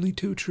afraid that's only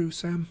too true,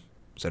 Sam,"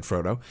 said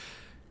Frodo.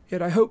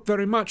 "Yet I hope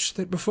very much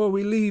that before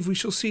we leave we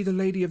shall see the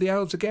Lady of the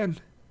Elves again."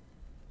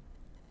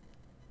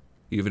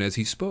 Even as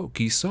he spoke,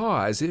 he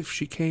saw, as if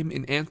she came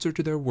in answer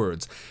to their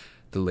words,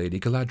 the Lady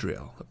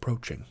Galadriel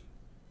approaching.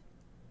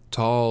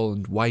 Tall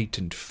and white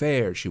and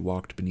fair, she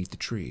walked beneath the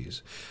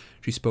trees.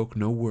 She spoke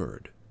no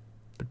word,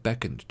 but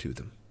beckoned to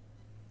them.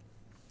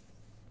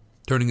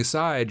 Turning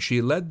aside,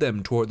 she led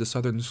them toward the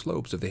southern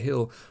slopes of the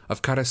hill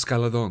of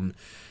Carrascaladon,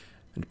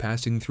 and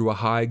passing through a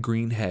high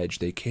green hedge,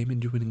 they came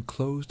into an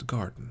enclosed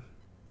garden.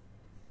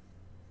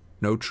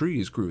 No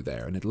trees grew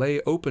there, and it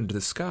lay open to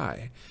the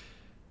sky.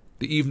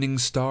 The evening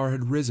star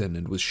had risen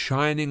and was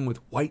shining with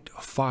white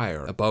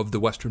fire above the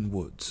western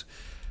woods.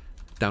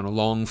 Down a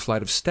long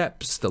flight of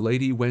steps, the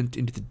lady went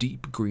into the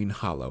deep green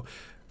hollow,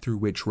 through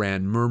which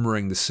ran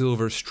murmuring the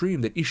silver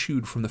stream that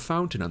issued from the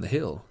fountain on the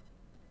hill.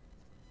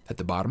 At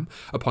the bottom,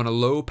 upon a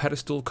low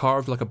pedestal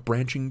carved like a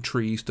branching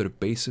tree, stood a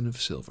basin of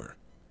silver,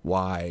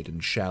 wide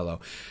and shallow,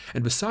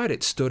 and beside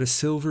it stood a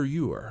silver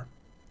ewer.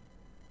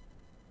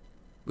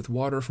 With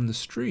water from the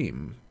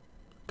stream,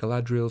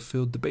 Galadriel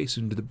filled the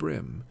basin to the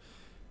brim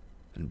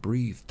and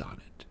breathed on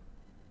it.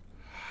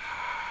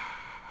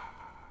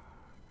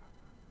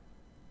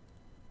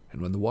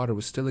 And when the water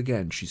was still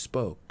again, she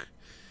spoke.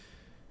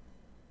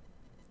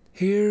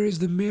 "Here is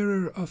the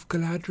mirror of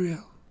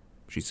Galadriel,"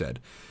 she said.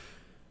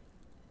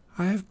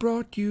 "I have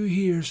brought you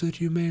here so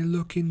that you may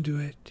look into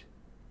it,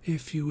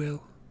 if you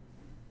will."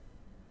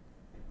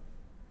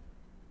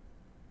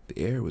 The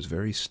air was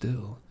very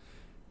still,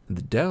 and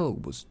the dell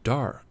was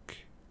dark,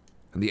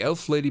 and the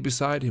elf lady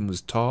beside him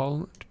was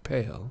tall and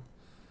pale.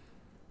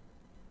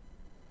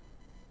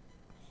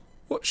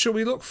 "What shall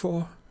we look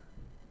for?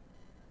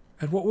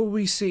 And what will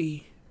we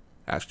see?"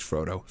 asked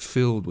Frodo,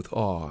 filled with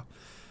awe.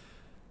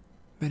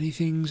 "Many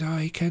things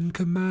I can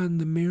command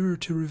the mirror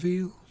to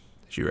reveal,"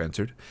 she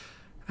answered.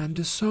 "and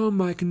to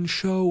some I can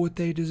show what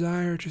they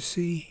desire to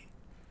see.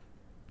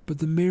 But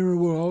the mirror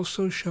will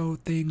also show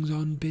things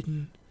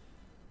unbidden,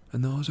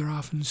 and those are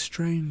often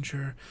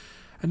stranger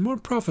and more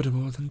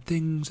profitable than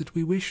things that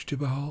we wish to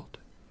behold.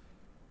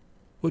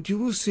 What you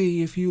will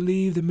see if you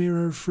leave the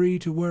mirror free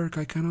to work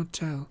I cannot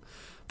tell,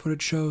 for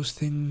it shows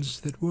things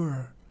that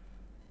were,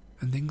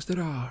 and things that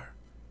are,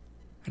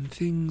 and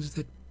things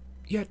that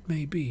yet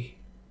may be.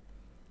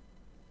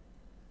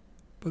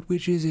 But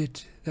which is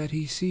it that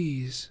he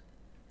sees?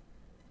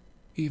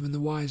 Even the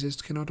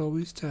wisest cannot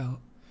always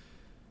tell.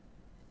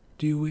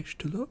 Do you wish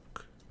to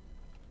look?"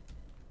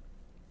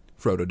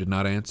 Frodo did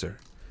not answer.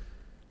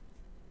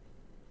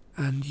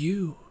 "And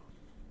you,"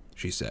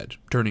 she said,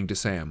 turning to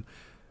Sam.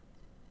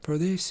 "For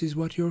this is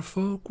what your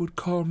folk would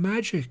call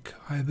magic,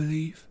 I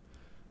believe,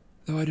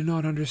 though I do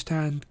not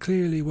understand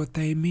clearly what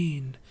they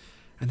mean,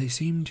 and they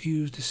seem to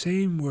use the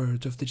same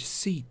words of the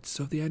deceits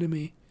of the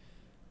enemy.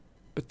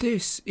 But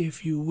this,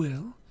 if you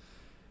will,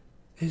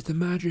 is the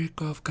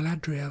magic of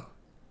Galadriel.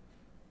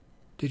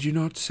 Did you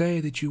not say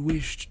that you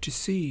wished to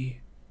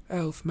see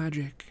elf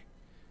magic?"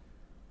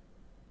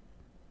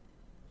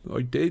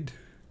 "I did,"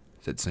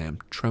 said Sam,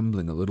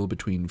 trembling a little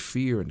between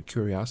fear and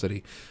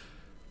curiosity.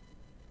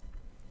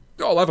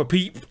 "I'll have a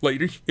peep,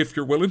 lady, if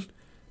you're willing.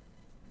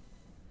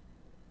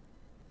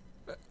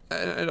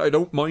 And I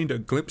don't mind a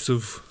glimpse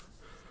of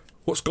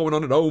what's going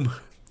on at home,"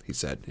 he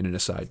said in an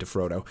aside to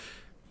Frodo.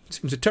 "It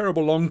seems a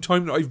terrible long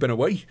time that I've been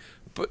away,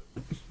 but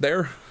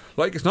there,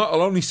 like as not,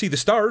 I'll only see the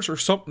stars or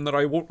something that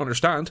I won't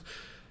understand."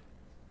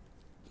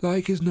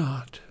 "Like as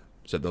not,"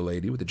 said the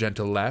lady with a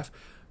gentle laugh.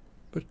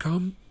 "But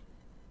come,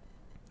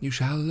 you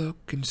shall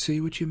look and see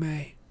what you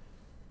may.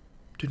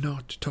 Do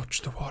not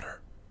touch the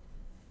water."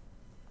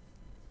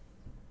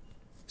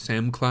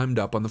 Sam climbed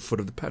up on the foot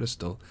of the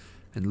pedestal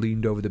and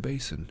leaned over the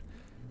basin.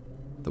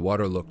 The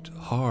water looked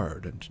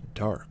hard and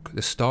dark.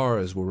 The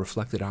stars were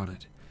reflected on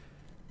it.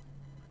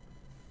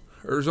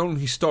 "There's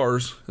only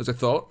stars, as I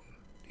thought,"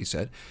 he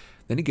said.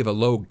 Then he gave a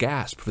low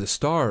gasp, for the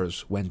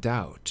stars went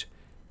out.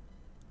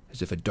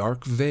 As if a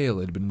dark veil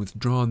had been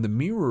withdrawn, the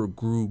mirror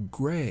grew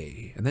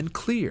gray and then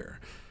clear.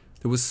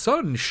 There was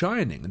sun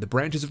shining, and the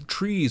branches of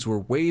trees were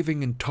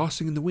waving and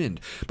tossing in the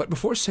wind. But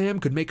before Sam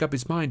could make up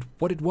his mind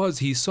what it was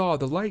he saw,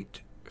 the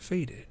light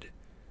faded.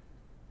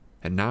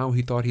 And now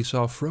he thought he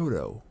saw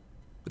Frodo,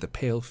 with a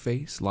pale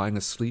face, lying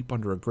asleep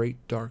under a great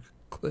dark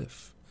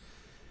cliff.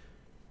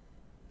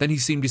 Then he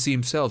seemed to see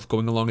himself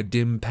going along a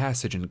dim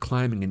passage and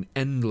climbing an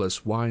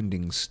endless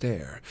winding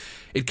stair.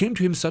 It came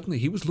to him suddenly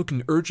he was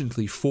looking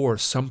urgently for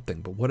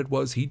something, but what it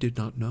was he did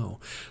not know.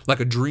 Like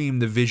a dream,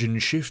 the vision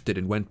shifted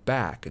and went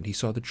back, and he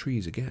saw the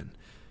trees again.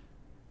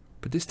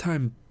 But this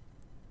time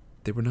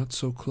they were not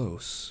so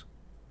close,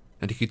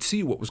 and he could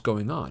see what was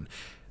going on.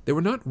 They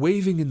were not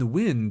waving in the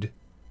wind,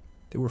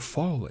 they were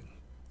falling,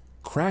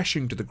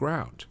 crashing to the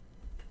ground.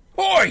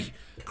 "Oi!"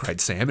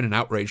 cried Sam in an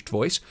outraged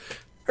voice.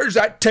 "There's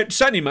that Ted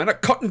Sandyman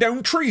a-cutting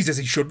down trees as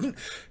he shouldn't.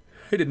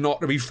 He didn't ought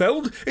to be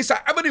felled. It's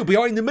that avenue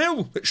behind the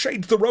mill that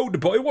shades the road to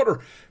Bywater.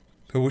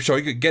 I wish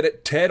I could get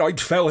at Ted, I'd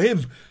fell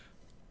him."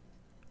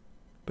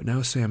 But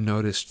now Sam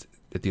noticed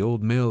that the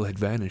old mill had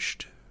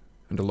vanished,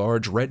 and a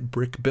large red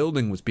brick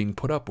building was being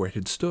put up where it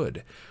had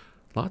stood.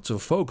 Lots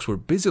of folks were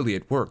busily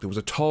at work. There was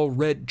a tall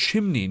red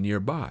chimney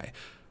nearby.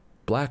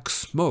 Black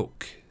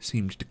smoke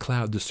seemed to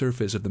cloud the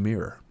surface of the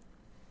mirror.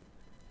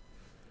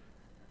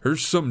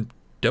 "There's some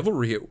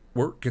devilry at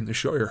work in the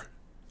Shire,"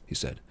 he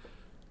said.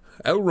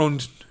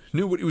 "Elrond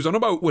knew what he was on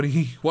about when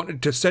he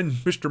wanted to send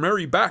Mr.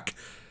 Merry back."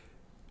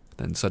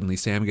 Then suddenly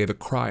Sam gave a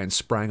cry and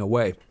sprang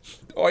away.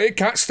 "I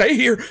can't stay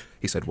here,"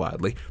 he said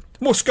wildly.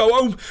 "Must go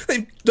home.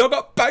 They've dug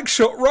up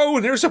Bagshot Row,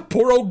 and there's a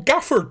poor old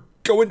gaffer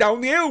going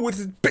down the hill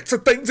with bits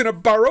of things in a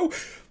barrow.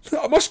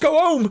 I must go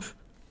home."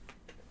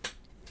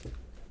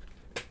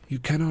 You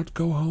cannot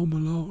go home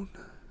alone,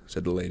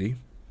 said the lady.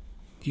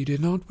 You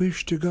did not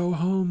wish to go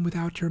home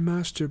without your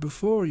master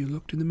before you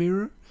looked in the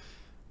mirror,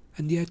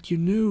 and yet you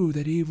knew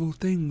that evil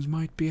things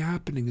might be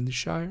happening in the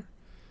Shire.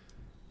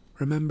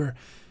 Remember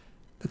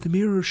that the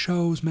mirror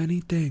shows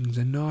many things,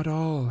 and not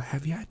all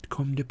have yet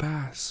come to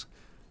pass.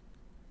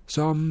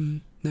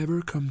 Some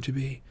never come to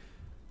be,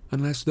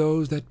 unless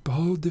those that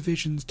behold the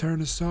visions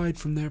turn aside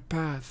from their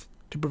path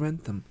to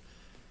prevent them.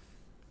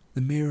 The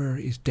mirror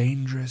is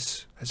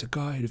dangerous as a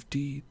guide of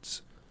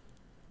deeds.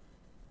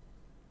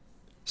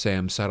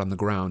 Sam sat on the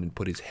ground and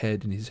put his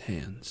head in his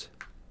hands.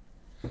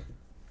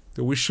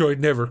 I wish I'd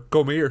never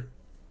come here.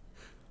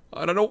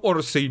 And I don't want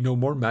to see no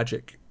more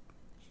magic,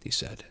 he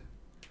said,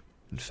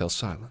 and fell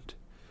silent.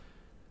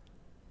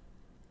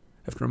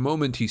 After a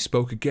moment he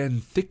spoke again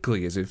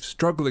thickly, as if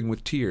struggling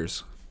with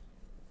tears.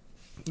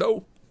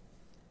 No,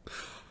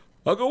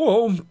 I'll go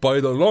home by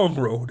the long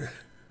road,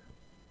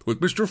 with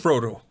Mr.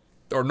 Frodo,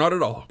 or not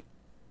at all,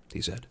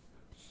 he said.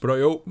 But I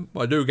hope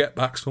I do get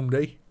back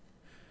someday.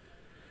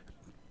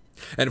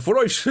 And if what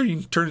I've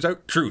seen turns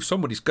out true,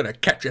 somebody's gonna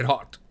catch it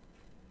hot.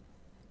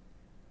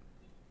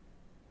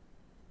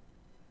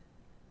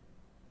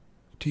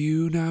 Do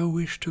you now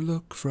wish to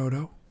look,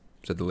 Frodo?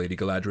 Said the Lady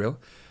Galadriel.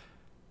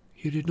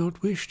 You did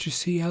not wish to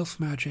see elf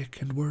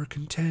magic and were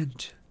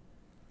content.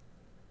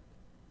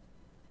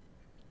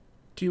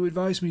 Do you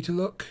advise me to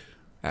look?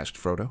 Asked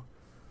Frodo.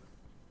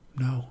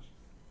 No,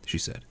 she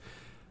said.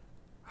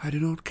 I do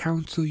not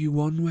counsel you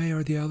one way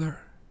or the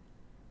other.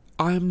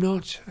 I am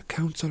not a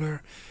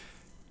counselor.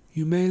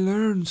 You may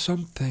learn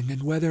something,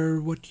 and whether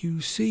what you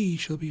see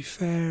shall be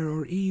fair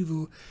or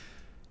evil,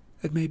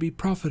 it may be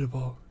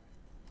profitable,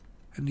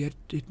 and yet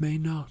it may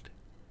not.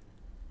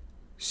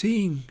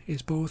 Seeing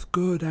is both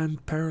good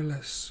and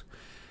perilous.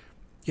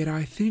 Yet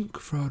I think,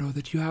 Frodo,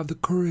 that you have the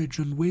courage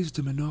and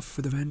wisdom enough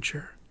for the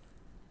venture,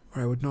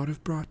 or I would not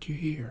have brought you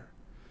here.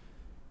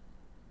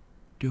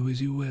 Do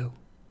as you will.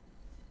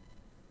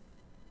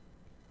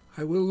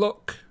 I will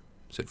look,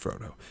 said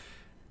Frodo,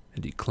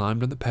 and he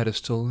climbed on the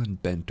pedestal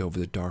and bent over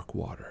the dark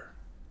water.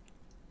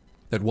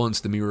 At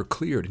once the mirror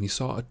cleared, and he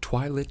saw a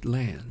twilit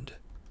land.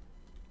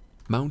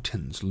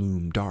 Mountains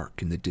loomed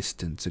dark in the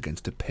distance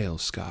against a pale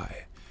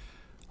sky.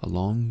 A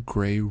long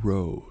grey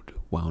road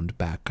wound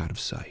back out of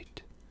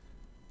sight.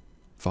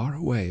 Far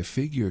away, a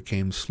figure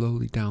came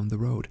slowly down the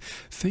road,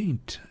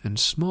 faint and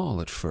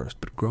small at first,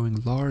 but growing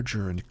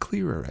larger and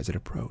clearer as it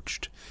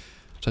approached.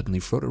 Suddenly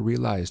Frodo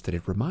realized that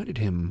it reminded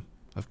him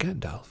of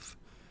Gandalf.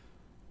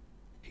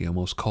 He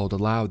almost called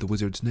aloud the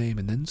wizard's name,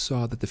 and then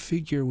saw that the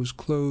figure was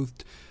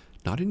clothed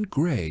not in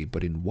grey,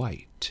 but in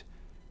white.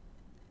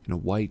 In a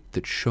white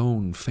that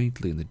shone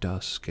faintly in the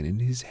dusk, and in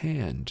his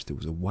hand there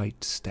was a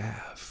white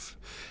staff.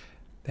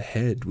 The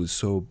head was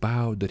so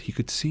bowed that he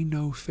could see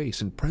no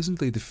face, and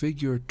presently the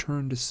figure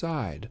turned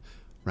aside,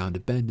 round a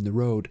bend in the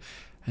road,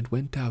 and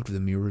went out of the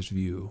mirror's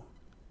view.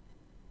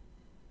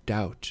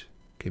 Doubt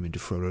came into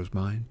Frodo's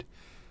mind.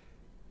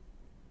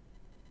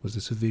 Was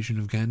this a vision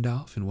of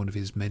Gandalf in one of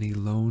his many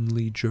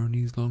lonely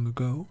journeys long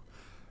ago?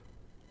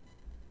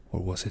 Or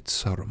was it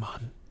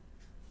Saruman?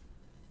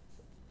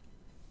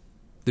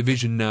 The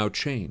vision now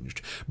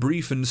changed.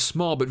 Brief and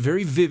small, but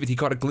very vivid, he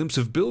caught a glimpse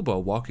of Bilbo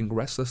walking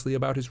restlessly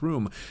about his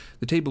room.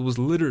 The table was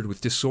littered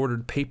with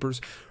disordered papers.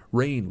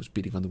 Rain was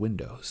beating on the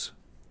windows.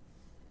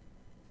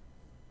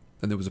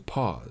 Then there was a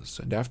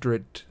pause, and after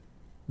it,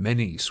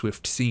 many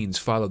swift scenes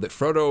followed that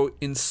Frodo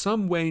in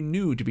some way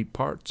knew to be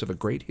parts of a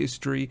great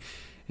history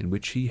in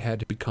which he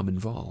had become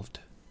involved.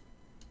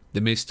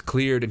 The mist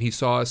cleared, and he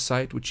saw a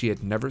sight which he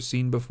had never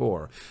seen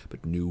before,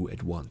 but knew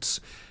at once.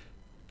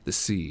 The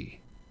sea.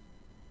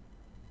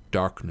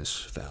 Darkness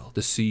fell.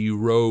 The sea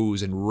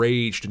rose and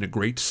raged in a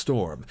great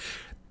storm.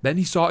 Then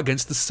he saw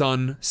against the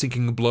sun,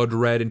 sinking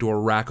blood-red into a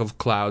rack of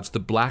clouds, the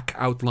black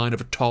outline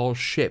of a tall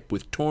ship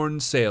with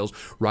torn sails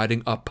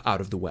riding up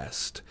out of the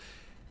west.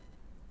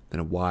 Then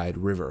a wide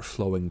river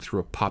flowing through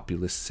a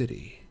populous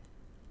city.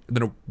 And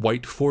then a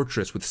white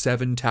fortress with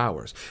 7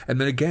 towers. And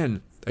then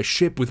again a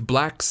ship with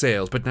black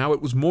sails, but now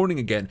it was morning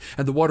again,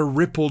 and the water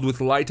rippled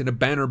with light, and a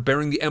banner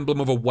bearing the emblem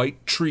of a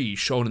white tree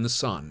shone in the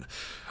sun.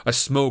 A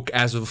smoke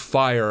as of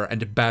fire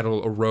and a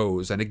battle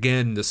arose, and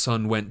again the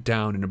sun went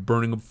down in a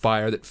burning of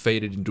fire that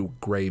faded into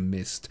a grey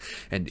mist,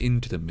 and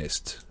into the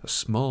mist a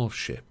small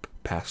ship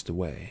passed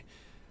away,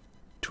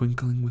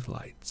 twinkling with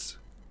lights.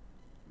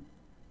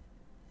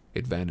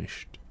 It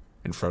vanished,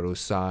 and Frodo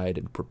sighed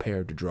and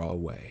prepared to draw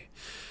away.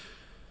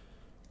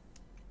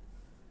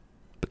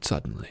 But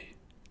suddenly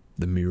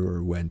the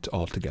mirror went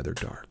altogether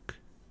dark,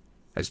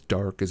 as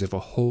if a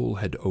hole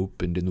had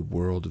opened in the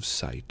world of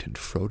sight, and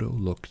Frodo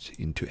looked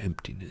into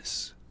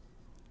emptiness.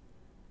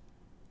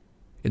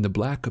 In the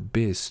black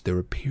abyss there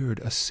appeared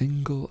a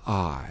single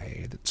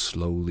eye that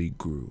slowly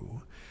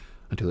grew,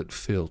 until it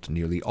filled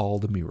nearly all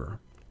the mirror.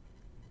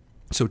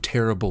 So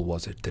terrible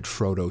was it that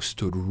Frodo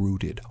stood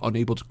rooted,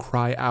 unable to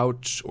cry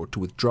out or to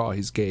withdraw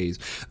his gaze.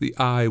 The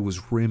eye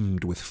was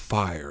rimmed with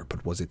fire,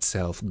 but was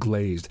itself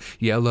glazed,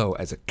 yellow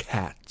as a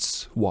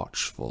cat's,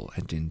 watchful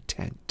and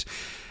intent.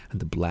 and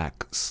the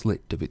black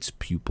slit of its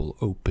pupil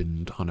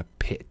opened on a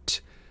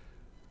pit,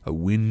 a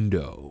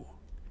window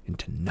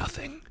into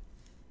nothing.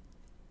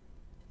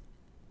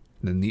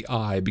 Then the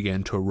eye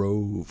began to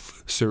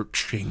rove,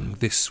 searching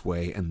this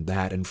way and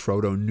that, and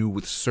Frodo knew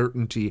with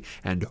certainty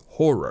and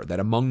horror that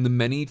among the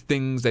many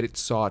things that it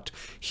sought,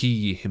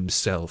 he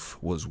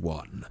himself was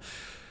one.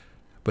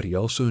 But he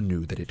also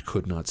knew that it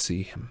could not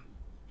see him.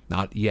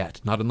 Not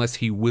yet, not unless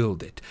he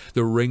willed it.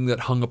 The ring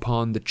that hung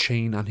upon the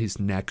chain on his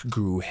neck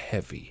grew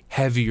heavy,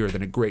 heavier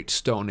than a great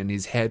stone, and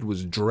his head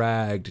was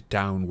dragged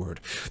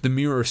downward. The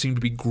mirror seemed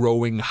to be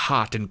growing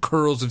hot, and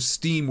curls of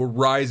steam were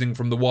rising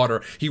from the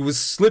water. He was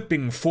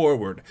slipping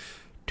forward.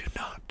 "Do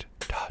not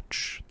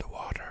touch the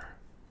water,"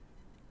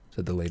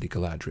 said the Lady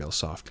Galadriel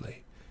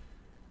softly.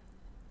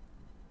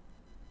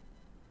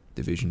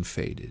 The vision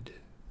faded,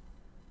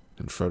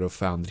 and Frodo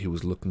found that he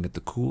was looking at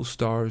the cool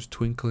stars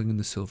twinkling in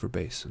the silver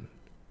basin.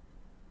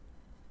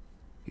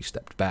 He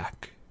stepped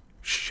back,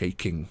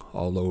 shaking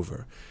all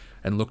over,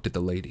 and looked at the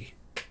lady.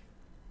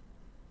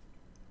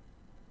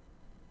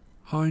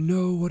 "I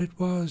know what it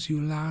was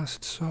you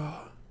last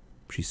saw,"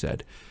 she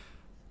said,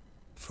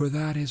 "for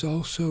that is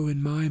also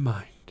in my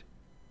mind.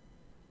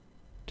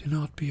 Do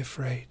not be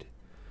afraid.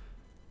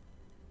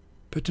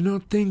 But do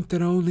not think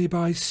that only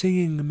by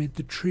singing amid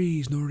the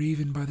trees, nor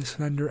even by the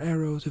slender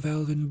arrows of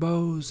elven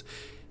bows,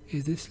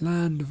 is this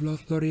land of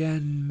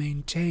Lothlorien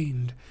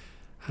maintained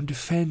and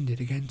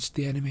defended against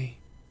the enemy.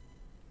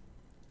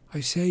 I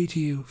say to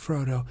you,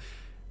 Frodo,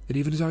 that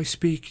even as I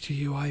speak to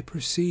you, I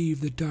perceive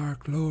the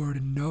Dark Lord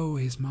and know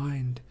his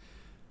mind,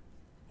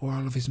 or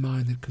all of his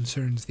mind that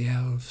concerns the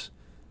elves.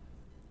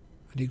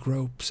 And he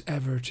gropes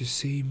ever to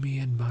see me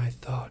and my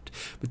thought,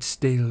 but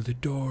still the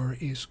door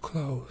is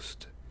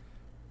closed."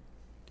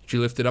 She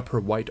lifted up her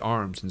white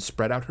arms and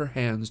spread out her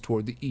hands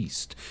toward the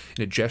east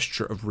in a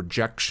gesture of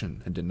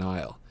rejection and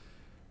denial.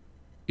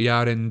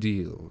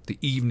 Yarendil, the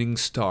evening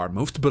star,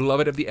 most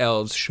beloved of the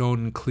elves,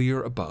 shone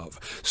clear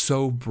above.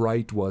 So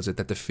bright was it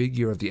that the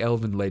figure of the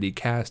elven lady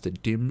cast a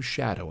dim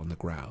shadow on the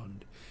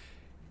ground.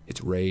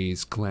 Its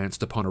rays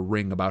glanced upon a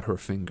ring about her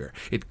finger.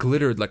 It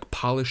glittered like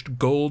polished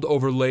gold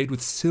overlaid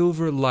with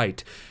silver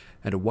light,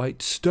 and a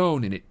white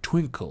stone in it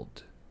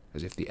twinkled,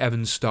 as if the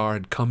even star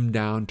had come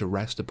down to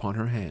rest upon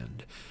her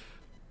hand.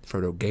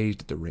 Frodo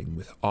gazed at the ring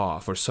with awe,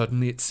 for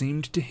suddenly it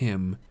seemed to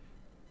him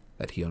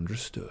that he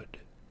understood.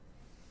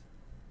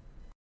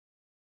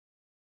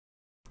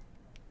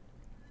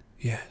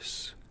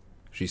 "Yes,"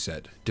 she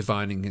said,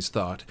 divining his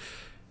thought.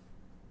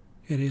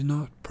 "It is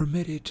not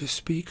permitted to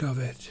speak of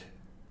it,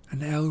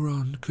 and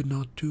Elrond could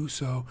not do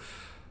so,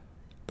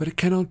 but it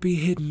cannot be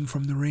hidden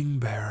from the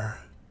ring-bearer,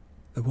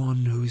 the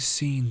one who has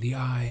seen the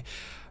eye.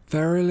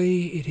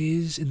 Verily it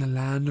is in the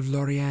land of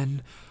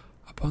Lorien,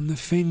 upon the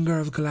finger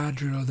of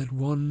Galadriel, that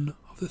one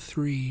of the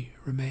three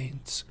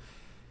remains.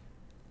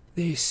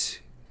 This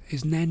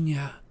is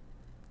Nenya,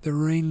 the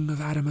ring of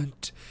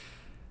adamant,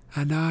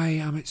 and I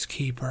am its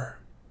keeper.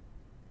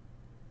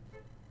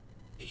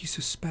 He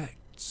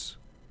suspects,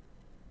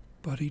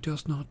 but he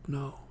does not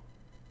know.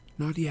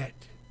 Not yet.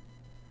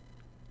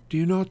 Do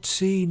you not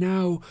see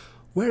now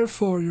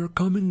wherefore your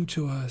coming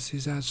to us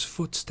is as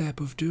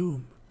footstep of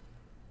doom?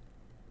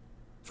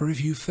 For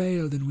if you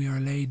fail, then we are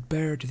laid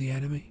bare to the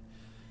enemy.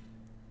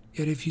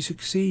 Yet if you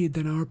succeed,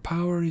 then our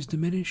power is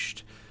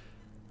diminished,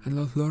 and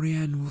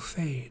Lothlorien will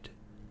fade,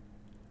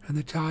 and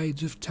the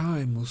tides of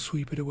time will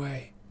sweep it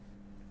away.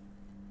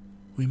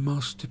 We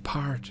must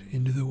depart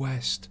into the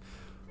west,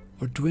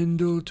 or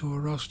dwindle to a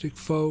rustic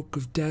folk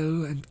of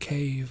dell and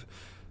cave,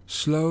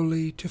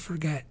 slowly to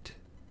forget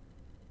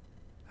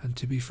and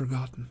to be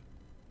forgotten."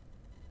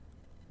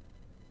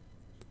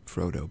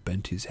 Frodo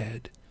bent his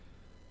head.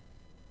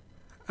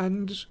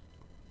 "And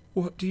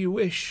what do you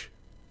wish?"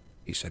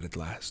 he said at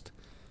last.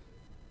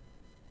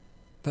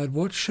 "That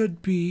what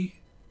should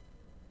be,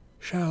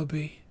 shall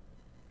be,"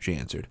 she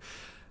answered.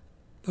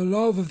 "The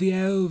love of the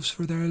elves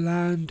for their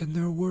land and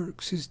their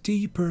works is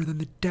deeper than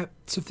the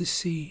depths of the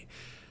sea,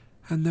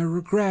 and their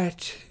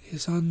regret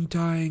is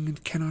undying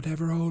and cannot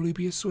ever wholly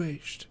be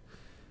assuaged.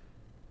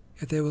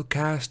 Yet they will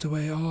cast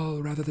away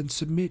all rather than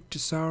submit to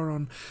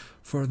Sauron,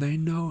 for they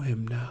know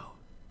him now.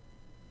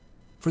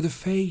 For the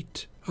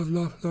fate of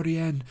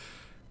Lothlorien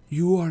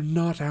you are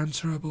not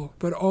answerable,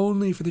 but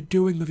only for the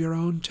doing of your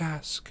own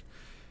task.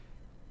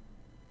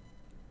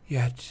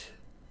 Yet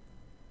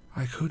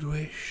I could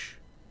wish,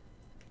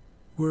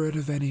 were it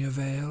of any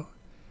avail,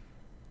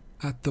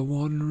 that the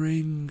One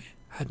Ring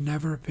had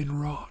never been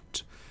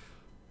wrought,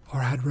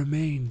 or had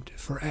remained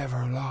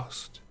forever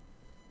lost."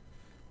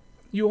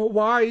 "You are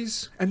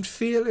wise and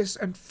fearless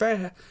and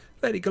fair,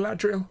 Lady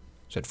Galadriel,"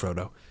 said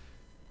Frodo.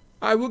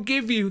 "I will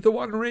give you the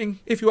One Ring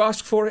if you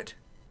ask for it.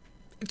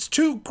 It's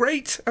too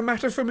great a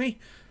matter for me."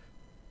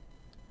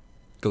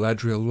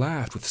 Galadriel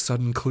laughed with a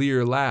sudden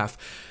clear laugh.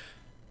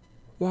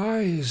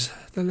 "Wise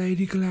the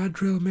Lady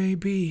Galadriel may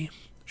be,"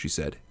 she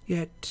said,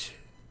 "yet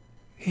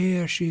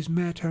here she has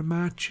met her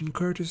match in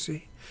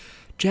courtesy.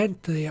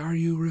 Gently are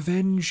you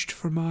revenged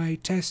for my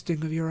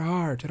testing of your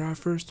heart at our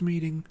first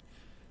meeting.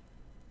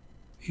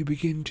 You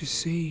begin to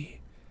see,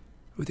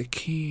 with a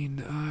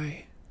keen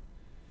eye.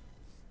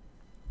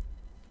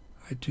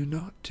 I do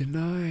not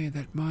deny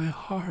that my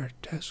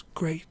heart has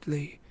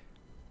greatly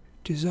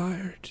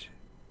desired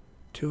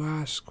to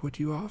ask what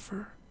you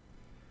offer.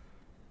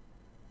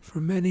 For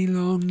many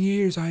long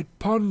years I had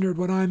pondered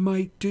what I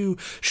might do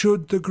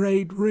should the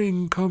great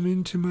ring come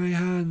into my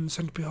hands,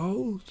 and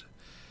behold,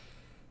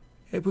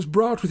 it was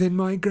brought within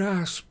my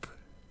grasp.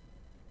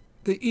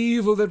 The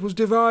evil that was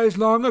devised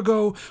long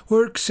ago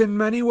works in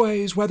many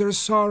ways, whether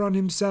Sauron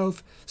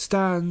himself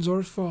stands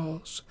or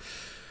falls.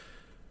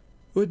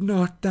 Would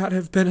not that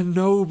have been a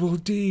noble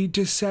deed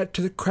to set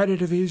to the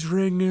credit of his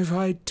ring if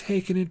I had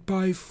taken it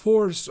by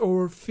force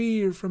or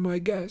fear from my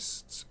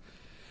guests?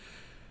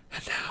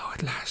 And now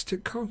at last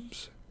it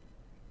comes.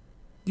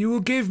 You will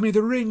give me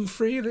the ring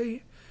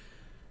freely.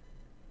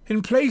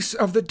 In place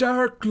of the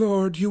Dark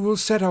Lord you will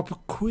set up a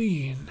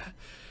queen.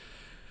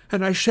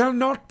 And I shall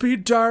not be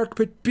dark,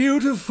 but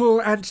beautiful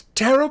and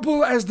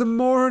terrible as the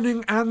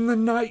morning and the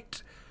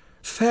night,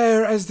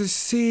 fair as the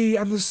sea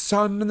and the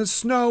sun and the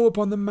snow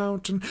upon the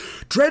mountain,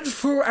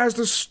 dreadful as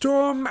the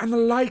storm and the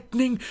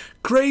lightning,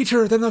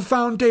 greater than the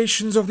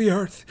foundations of the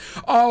earth.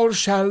 All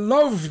shall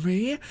love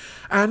me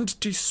and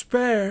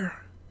despair.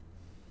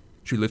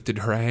 She lifted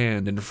her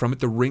hand, and from it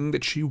the ring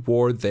that she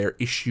wore there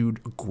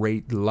issued a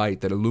great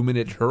light that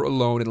illuminated her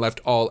alone and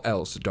left all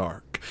else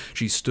dark.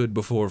 She stood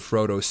before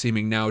Frodo,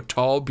 seeming now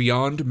tall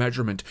beyond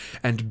measurement,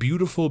 and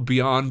beautiful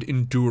beyond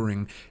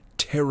enduring,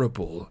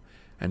 terrible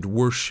and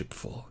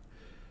worshipful.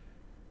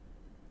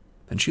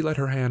 Then she let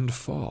her hand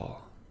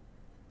fall,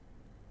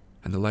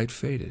 and the light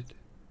faded.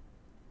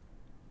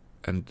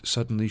 And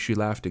suddenly she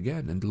laughed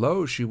again, and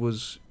lo, she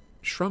was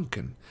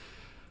shrunken,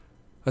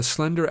 a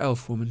slender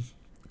elf woman,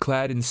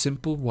 clad in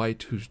simple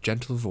white, whose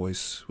gentle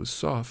voice was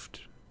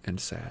soft and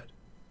sad.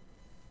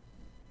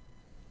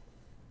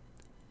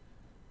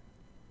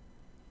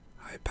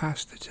 I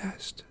passed the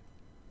test,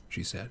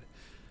 she said.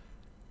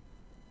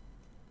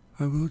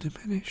 I will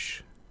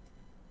diminish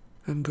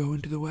and go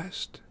into the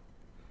west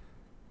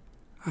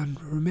and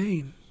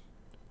remain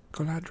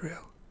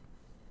Galadriel.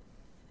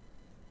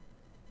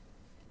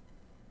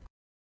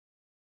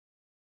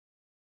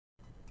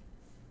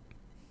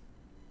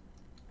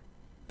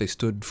 They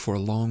stood for a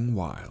long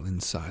while in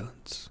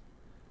silence.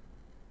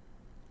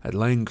 At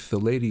length the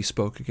lady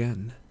spoke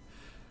again.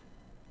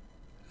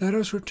 Let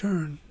us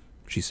return,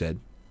 she said.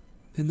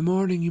 In the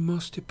morning you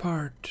must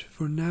depart,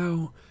 for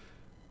now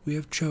we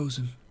have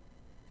chosen,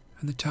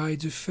 and the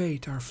tides of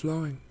fate are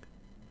flowing.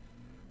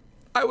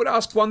 I would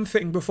ask one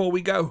thing before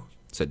we go,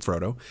 said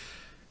Frodo.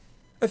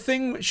 A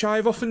thing which I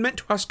have often meant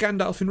to ask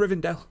Gandalf in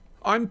Rivendell.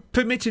 I'm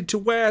permitted to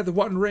wear the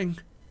One Ring.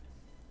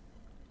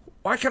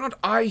 Why cannot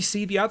I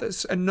see the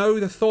others and know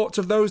the thoughts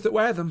of those that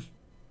wear them?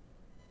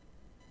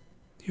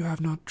 You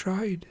have not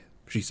tried,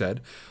 she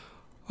said.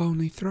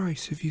 Only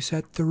thrice have you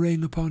set the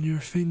ring upon your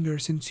finger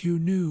since you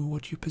knew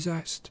what you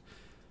possessed.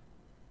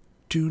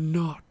 Do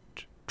not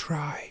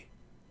try.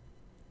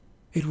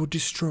 It would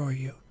destroy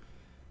you.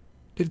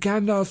 Did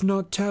Gandalf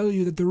not tell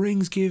you that the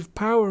rings give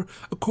power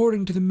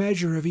according to the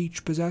measure of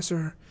each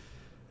possessor?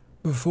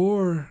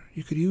 Before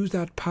you could use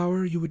that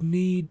power, you would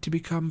need to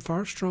become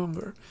far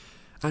stronger,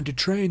 and to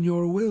train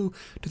your will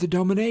to the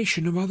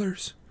domination of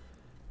others.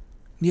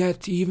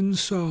 Yet even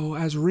so,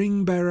 as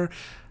ring-bearer,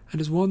 and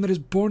as one that has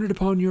borne it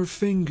upon your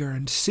finger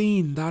and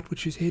seen that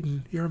which is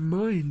hidden, your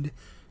mind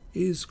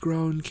is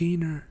grown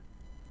keener.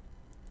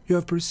 You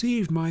have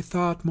perceived my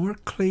thought more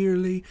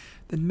clearly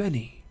than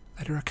many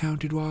that are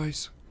accounted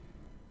wise.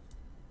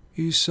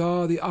 You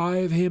saw the eye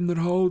of him that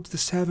holds the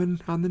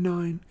 7 and the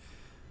 9.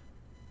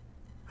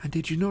 And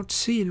did you not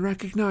see and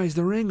recognize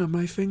the ring on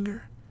my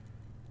finger?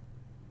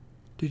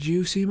 Did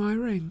you see my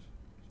ring?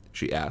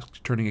 She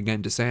asked, turning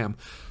again to Sam.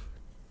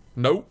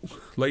 No,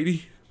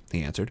 lady,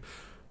 he answered.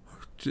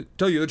 To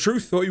tell you the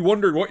truth, I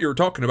wondered what you were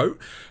talking about.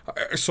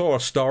 I saw a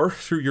star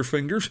through your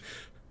fingers,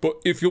 but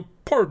if you'll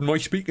pardon my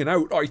speaking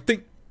out, I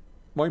think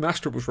my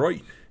master was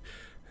right.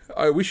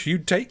 I wish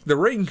you'd take the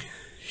ring.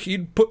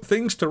 He'd put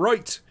things to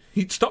rights.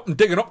 He'd stop him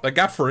digging up the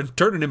gaffer and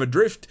turning him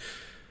adrift.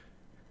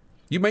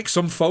 You make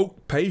some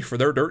folk pay for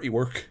their dirty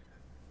work.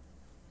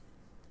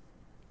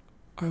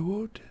 I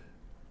would,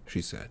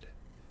 she said.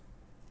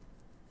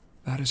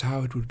 That is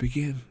how it would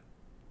begin.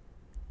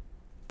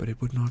 But it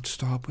would not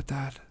stop with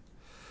that.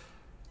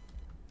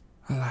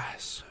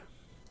 Alas,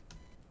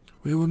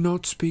 we will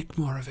not speak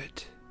more of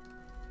it.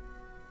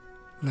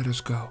 Let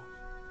us go.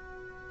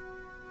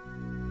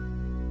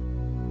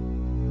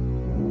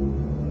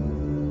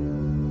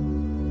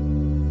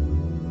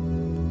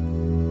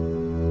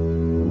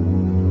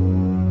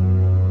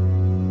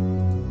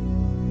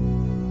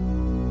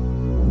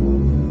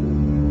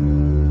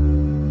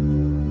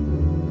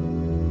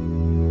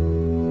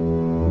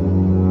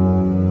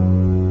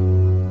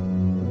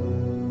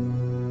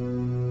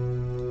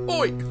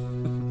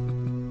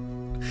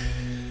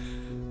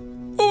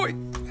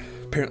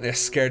 Apparently I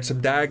scared some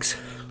dags.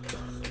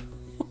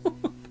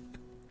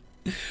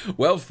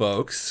 Well,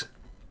 folks,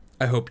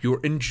 I hope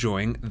you're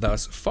enjoying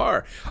thus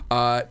far.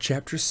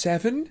 Chapter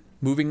 7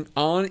 moving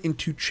on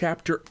into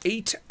Chapter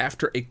 8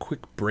 after a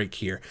quick break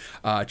here.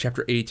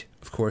 Chapter 8,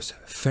 of course,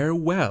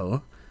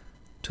 Farewell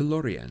to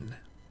Lorien.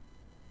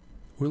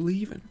 We're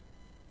leaving.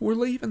 We're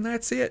leaving,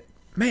 that's it.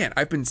 Man,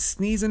 I've been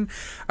sneezing.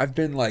 I've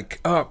been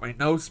like, oh, my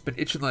nose has been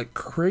itching like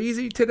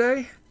crazy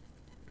today.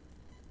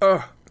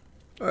 Yeah.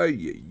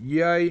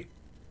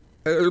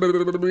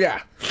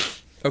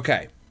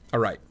 Okay. All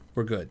right.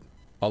 We're good.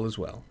 All is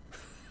well.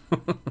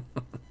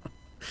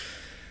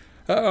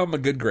 Oh, my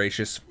good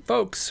gracious.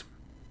 Folks,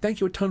 thank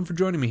you a ton for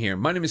joining me here.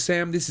 My name is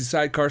Sam. This is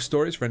Sidecar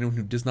Stories for anyone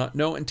who does not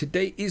know. And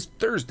today is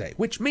Thursday,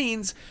 which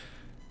means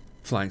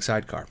Flying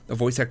Sidecar, a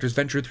voice actor's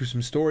venture through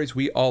some stories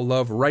we all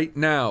love right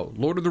now.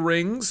 Lord of the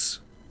Rings,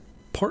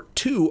 Part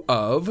 2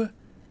 of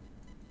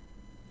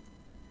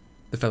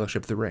The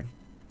Fellowship of the Ring.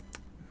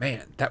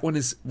 Man, that one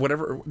is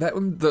whatever. That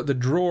one, the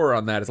drawer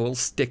on that is a little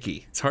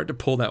sticky. It's hard to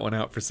pull that one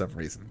out for some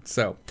reason.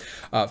 So,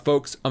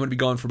 folks, I'm going to be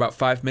gone for about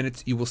 5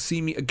 minutes. You will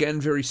see me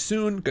again very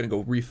soon. Going to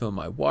go refill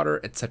my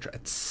water, etc.,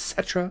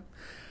 etc.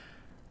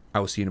 I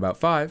will see you in about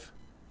 5.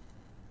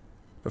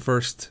 But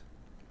first,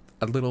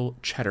 a little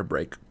chatter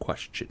break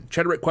question.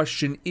 Chatter break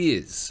question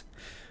is,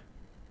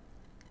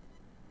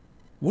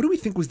 what do we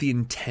think was the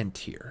intent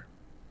here?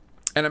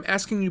 And I'm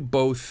asking you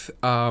both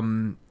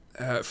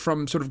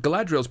from sort of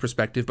Galadriel's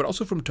perspective, but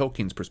also from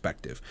Tolkien's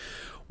perspective.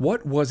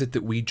 What was it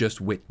that we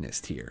just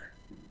witnessed here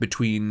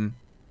between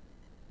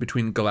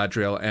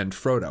Galadriel and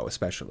Frodo,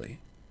 especially?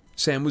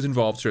 Sam was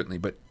involved, certainly,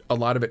 but a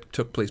lot of it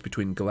took place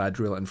between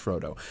Galadriel and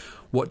Frodo.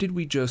 What did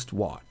we just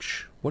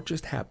watch? What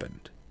just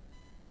happened?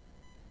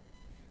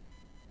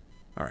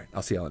 All right,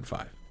 I'll see y'all in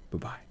 5.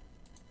 Bye-bye.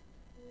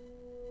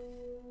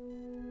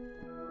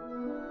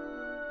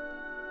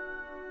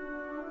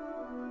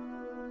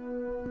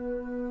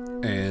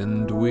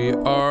 And we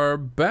are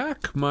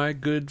back, my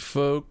good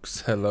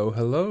folks. Hello,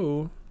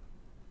 hello.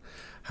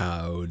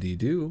 Howdy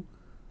do.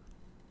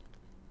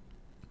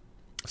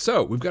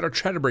 So, we've got our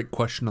chatter break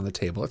question on the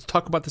table. Let's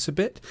talk about this a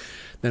bit.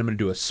 Then I'm going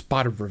to do a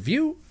spot of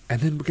review,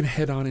 and then we're going to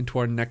head on into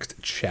our next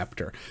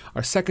chapter,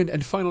 our second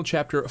and final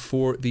chapter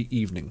for the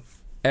evening.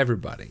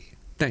 Everybody,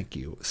 thank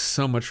you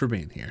so much for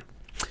being here.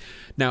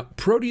 Now,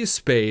 Proteus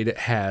Spade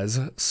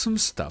has some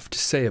stuff to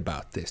say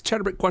about this.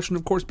 Chatterbreak question,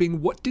 of course,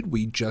 being, what did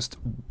we just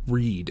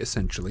read,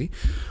 essentially?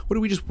 What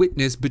did we just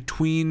witness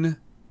between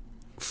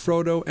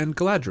Frodo and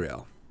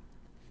Galadriel?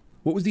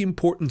 What was the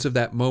importance of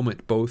that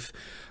moment, both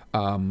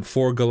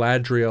for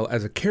Galadriel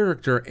as a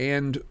character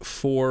and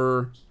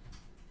for...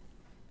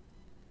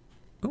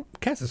 Oh,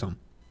 Cass is home.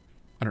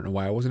 I don't know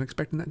why I wasn't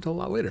expecting that until a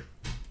lot later.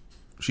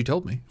 She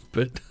told me,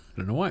 but I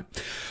don't know why.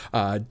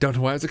 Don't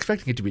know why I was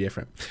expecting it to be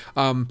different.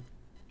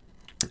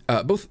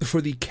 Both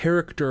for the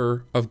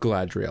character of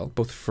Galadriel,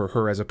 both for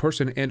her as a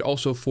person and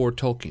also for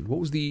Tolkien. What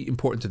was the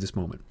importance of this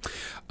moment?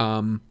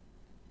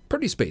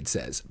 Pretty Spade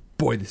says,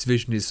 boy, this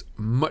vision is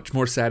much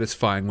more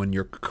satisfying when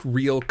you're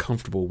real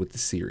comfortable with the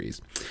series.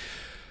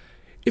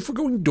 If we're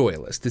going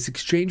Doyleist, this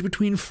exchange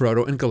between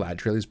Frodo and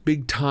Galadriel is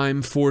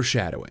big-time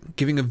foreshadowing,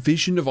 giving a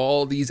vision of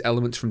all these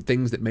elements from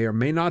things that may or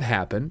may not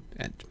happen,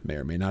 and may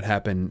or may not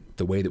happen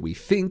the way that we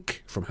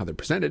think from how they're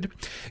presented,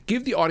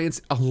 give the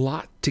audience a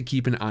lot to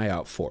keep an eye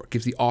out for,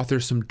 gives the author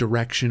some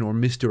direction or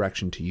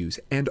misdirection to use,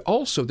 and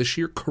also the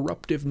sheer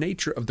corruptive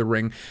nature of the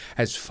ring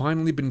has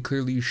finally been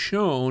clearly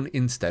shown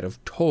instead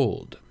of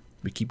told.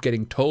 We keep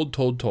getting told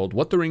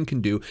what the ring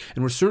can do,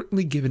 and we're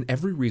certainly given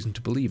every reason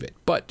to believe it.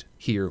 But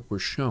here we're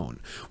shown.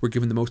 We're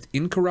given the most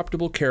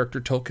incorruptible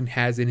character Tolkien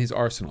has in his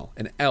arsenal.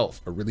 An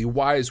elf, a really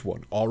wise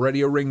one,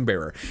 already a ring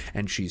bearer,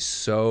 and she's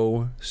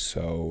so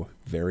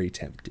very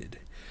tempted.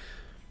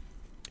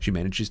 She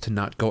manages to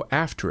not go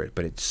after it,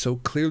 but it's so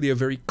clearly a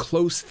very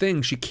close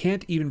thing. She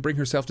can't even bring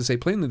herself to say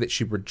plainly that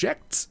she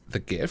rejects the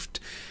gift.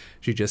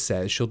 She just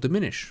says she'll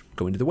diminish,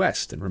 go into the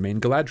west, and remain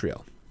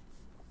Galadriel.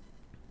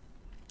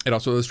 It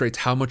also illustrates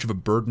how much of a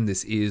burden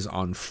this is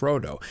on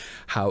Frodo.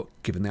 How,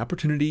 given the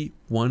opportunity,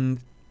 one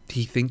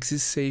he thinks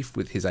is safe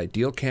with his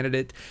ideal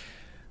candidate,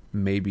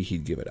 maybe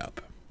he'd give it up.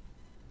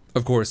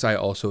 Of course, I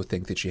also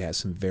think that she has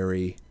some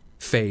very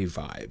Fae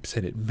vibes,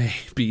 and it may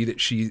be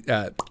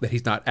that that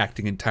he's not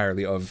acting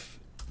entirely of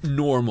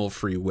normal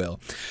free will.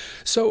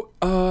 So,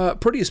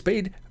 Proteus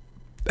Spade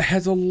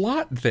has a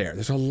lot there.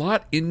 There's a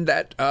lot in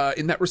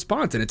that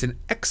response, and it's an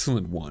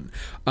excellent one.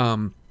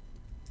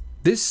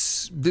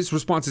 This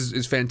response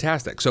is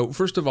fantastic. So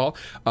first of all,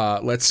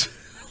 let's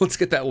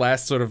get that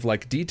last sort of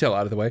like detail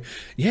out of the way.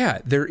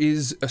 Yeah, there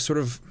is a sort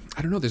of,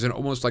 I don't know, there's an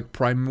almost like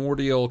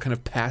primordial kind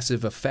of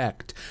passive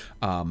effect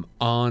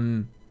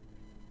on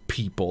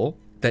people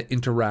that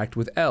interact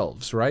with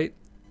elves, right?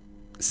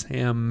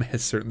 Sam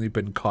has certainly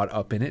been caught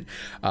up in it.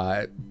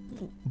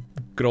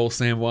 Good old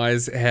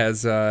Samwise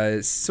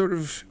has sort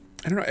of,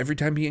 I don't know, every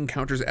time he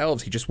encounters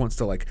elves, he just wants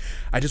to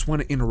I just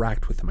want to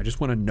interact with them. I just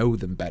want to know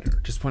them better.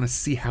 Just want to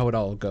see how it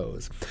all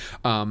goes.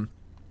 Grim,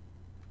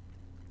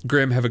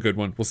 have a good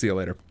one. We'll see you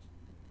later.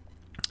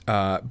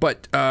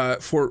 But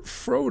for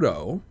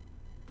Frodo,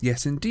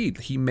 yes,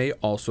 indeed, he may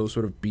also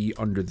sort of be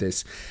under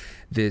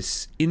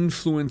this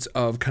influence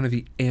of kind of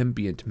the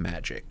ambient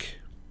magic.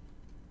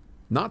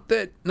 Not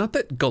that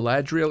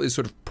Galadriel is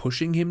sort of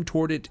pushing him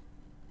toward it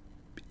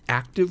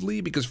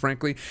actively, because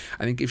frankly,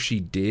 I think if she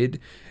did,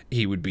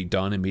 he would be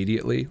done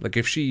immediately. Like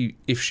if she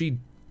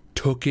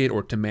took it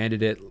or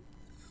demanded it,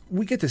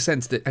 we get the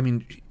sense that, I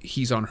mean,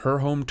 he's on her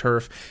home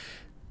turf.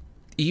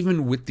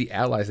 Even with the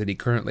allies that he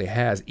currently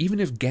has, even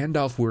if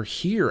Gandalf were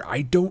here,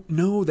 I don't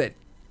know that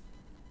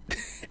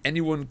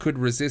anyone could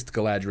resist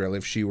Galadriel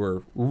if she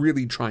were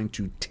really trying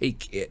to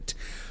take it.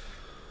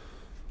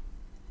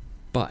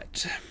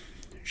 But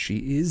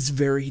she is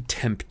very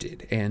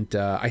tempted, and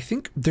I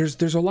think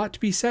there's a lot to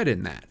be said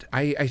in that.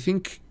 I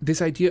think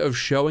this idea of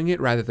showing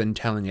it rather than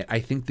telling it, I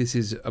think this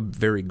is a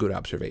very good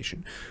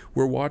observation.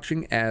 We're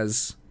watching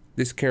as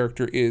this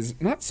character is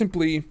not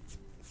simply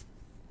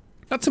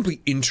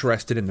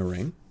interested in the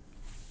ring,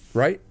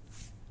 right?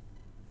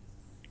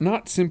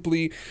 Not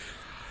simply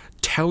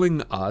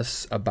telling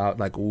us about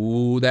like,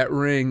 ooh, that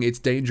ring, it's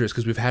dangerous,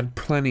 because we've had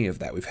plenty of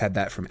that. We've had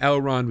that from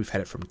Elrond, we've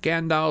had it from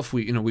Gandalf.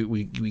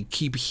 We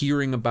keep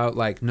hearing about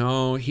like,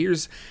 no,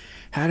 here's,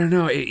 I don't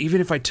know,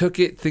 even if I took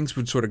it, things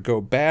would sort of go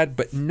bad.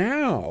 But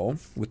now,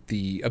 with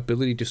the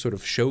ability to sort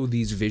of show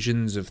these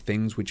visions of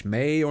things which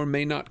may or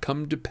may not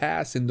come to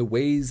pass in the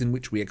ways in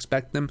which we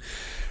expect them,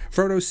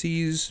 Frodo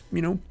sees,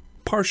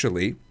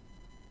 partially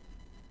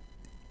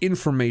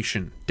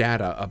information,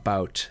 data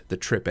about the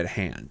trip at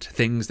hand,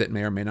 things that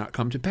may or may not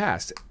come to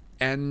pass.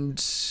 And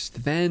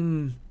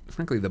then,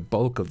 frankly, the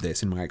bulk of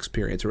this, in my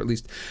experience, or at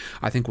least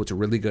I think what's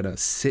really going to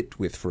sit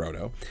with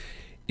Frodo,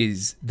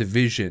 is the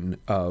vision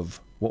of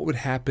what would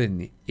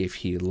happen if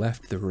he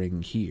left the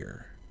ring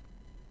here.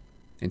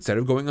 Instead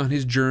of going on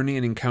his journey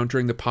and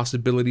encountering the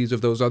possibilities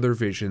of those other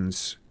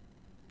visions,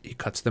 he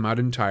cuts them out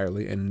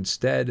entirely and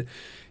instead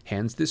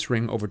hands this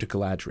ring over to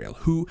Galadriel,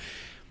 who,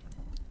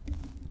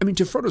 I mean,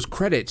 to Frodo's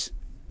credit,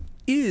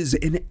 is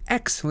an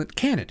excellent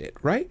candidate,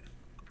 right?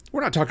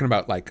 We're not talking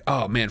about like,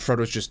 oh man,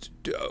 Frodo's just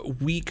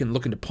weak and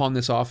looking to pawn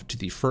this off to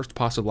the first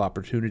possible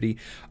opportunity.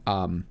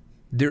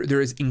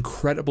 There is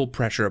incredible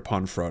pressure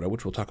upon Frodo,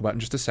 which we'll talk about in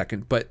just a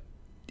second, but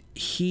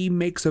he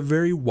makes a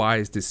very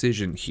wise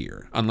decision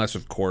here, unless,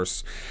 of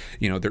course,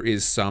 there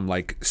is some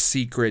like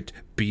secret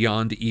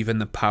beyond even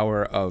the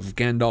power of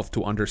Gandalf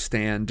to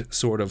understand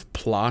sort of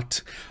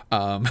plot,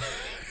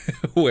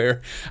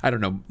 where, I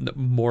don't know,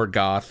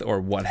 Morgoth or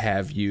what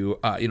have you,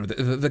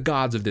 the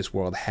gods of this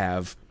world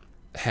have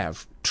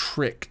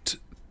tricked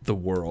the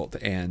world,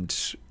 and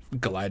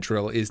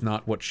Galadriel is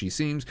not what she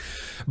seems.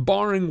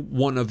 Barring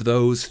one of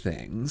those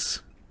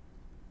things,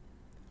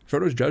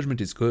 Frodo's judgment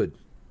is good.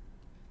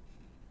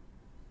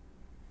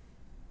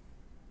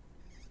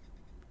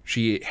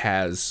 She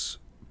has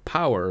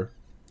power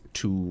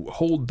to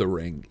hold the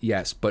ring,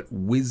 yes, but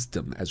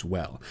wisdom as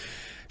well.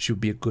 She would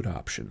be a good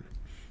option.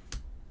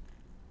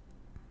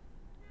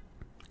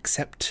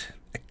 Except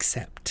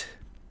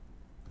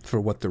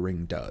for what the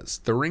ring does.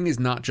 The ring is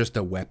not just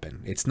a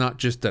weapon. It's not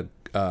just a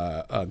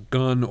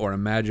gun or a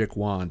magic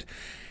wand.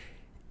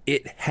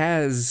 It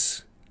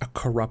has a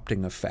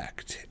corrupting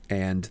effect,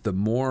 and the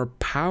more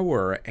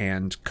power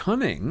and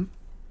cunning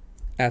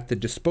at the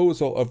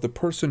disposal of the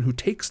person who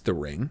takes the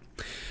ring,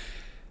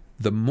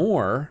 the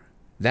more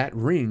that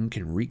ring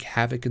can wreak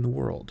havoc in the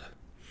world.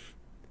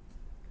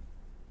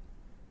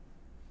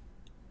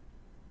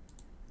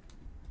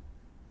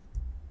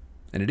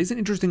 And it is an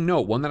interesting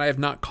note, one that I have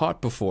not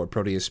caught before,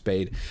 Proteus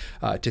Spade,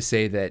 to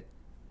say that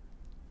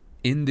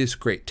in this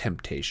great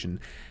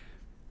temptation,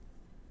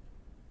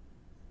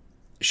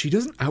 she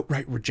doesn't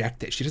outright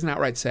reject it. She doesn't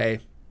outright say,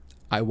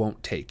 I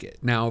won't take it.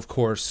 Now, of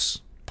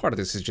course, part of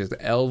this is just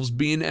elves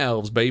being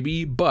elves,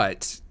 baby.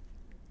 But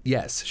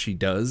yes, she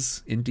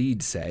does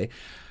indeed say,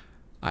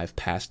 I've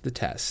passed the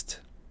test.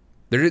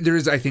 There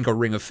is, I think, a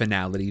ring of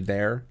finality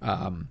there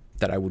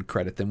that I would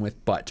credit them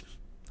with. But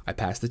I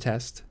passed the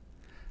test.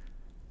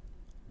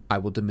 I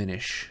will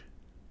diminish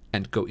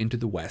and go into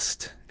the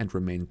west and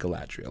remain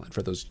Galadriel. And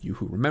for those of you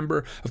who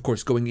remember, of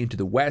course, going into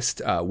the west,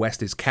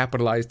 west is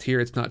capitalized here.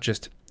 It's not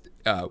just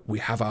we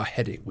have our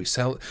heading. We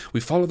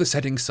follow the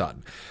setting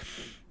sun.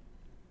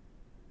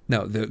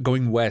 No, the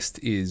going west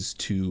is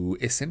to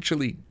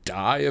essentially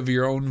die of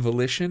your own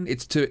volition.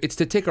 It's to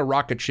take a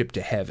rocket ship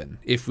to heaven,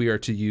 if we are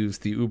to use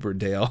the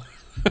Uberdale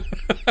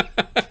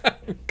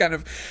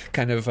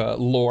kind of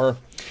lore.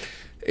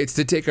 It's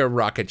to take a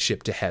rocket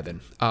ship to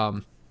heaven.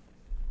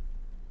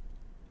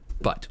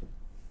 But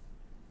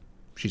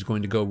she's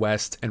going to go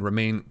west and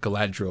remain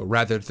Galadriel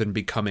rather than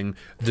becoming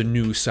the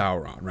new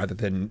Sauron, rather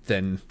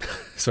than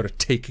sort of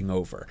taking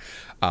over.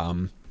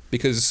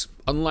 Because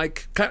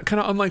unlike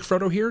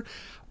Frodo here,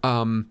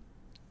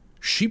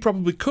 she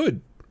probably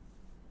could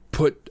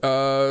put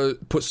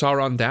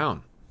Sauron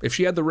down. If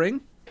she had the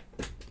ring,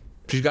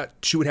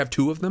 she would have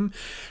two of them.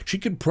 She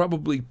could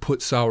probably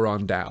put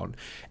Sauron down,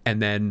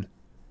 and then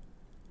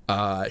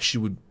she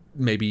would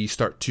maybe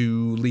start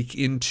to leak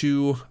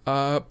into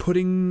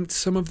putting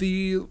some of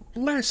the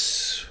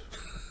less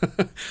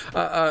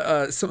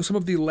some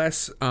of the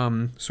less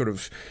sort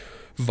of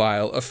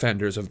vile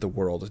offenders of the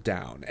world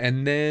down,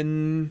 and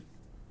then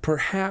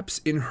perhaps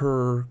in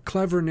her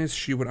cleverness,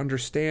 she would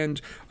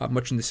understand,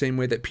 much in the same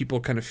way that people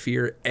kind of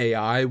fear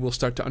AI will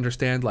start to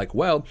understand, like,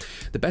 well,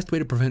 the best way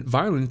to prevent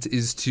violence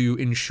is to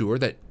ensure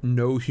that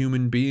no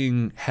human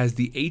being has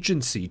the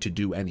agency to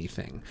do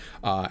anything.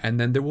 And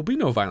then there will be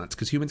no violence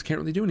because humans can't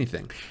really do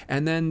anything.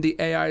 And then the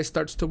AI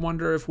starts to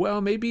wonder if,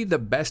 well, maybe the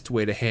best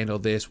way to handle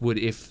this would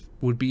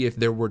be if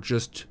there were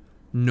just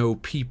no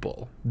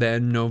people,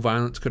 then no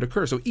violence could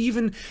occur. So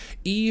even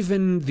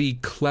the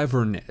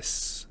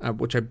cleverness,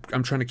 which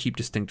I'm trying to keep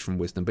distinct from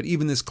wisdom, but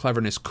even this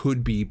cleverness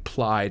could be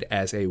applied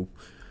as a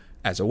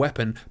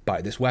weapon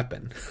by this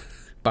weapon,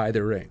 by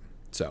the ring.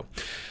 So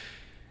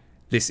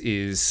this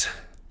is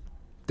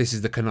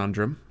the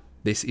conundrum.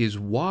 This is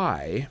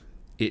why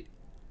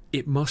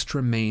it must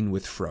remain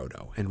with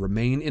Frodo and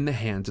remain in the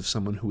hands of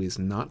someone who is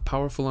not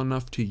powerful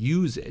enough to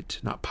use it,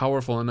 not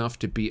powerful enough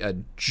to be a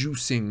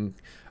juicy,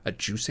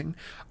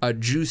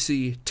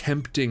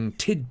 tempting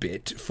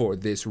tidbit for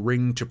this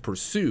ring to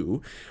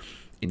pursue.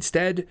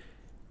 Instead,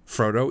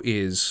 Frodo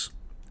is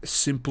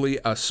simply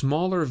a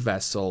smaller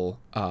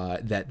vessel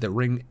that the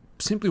ring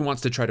simply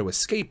wants to try to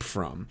escape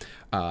from.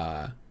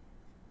 And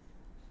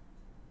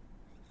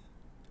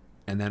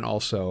then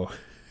also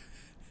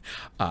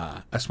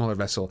a smaller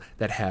vessel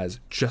that has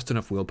just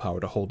enough willpower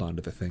to hold on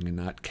to the thing and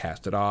not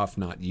cast it off,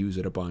 not use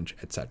it a bunch,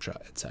 etc.,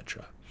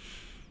 etc.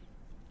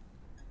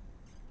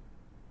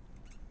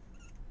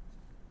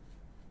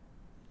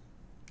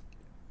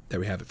 There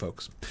we have it,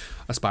 folks.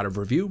 A spot of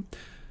review.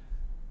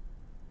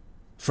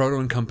 Frodo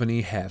and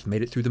company have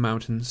made it through the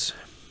mountains,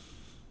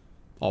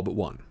 all but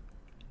one.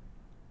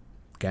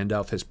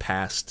 Gandalf has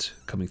passed,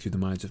 coming through the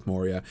mines of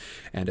Moria,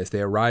 and as they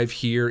arrive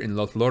here in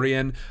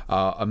Lothlorien,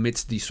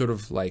 amidst the sort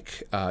of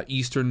like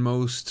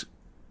easternmost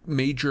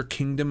major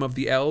kingdom of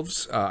the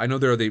elves. I know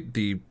there are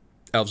the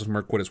elves of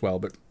Mirkwood as well,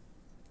 but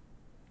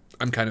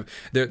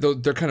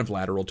they're kind of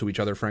lateral to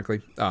each other,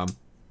 frankly.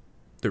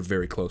 They're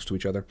very close to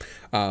each other.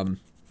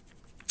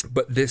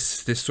 But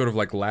this sort of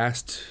like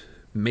last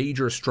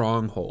major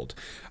stronghold,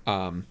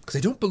 because I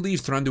don't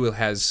believe Thranduil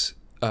has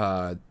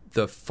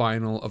the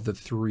final of the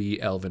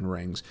 3 elven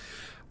rings.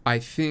 I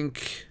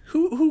think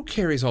who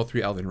carries all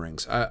 3 elven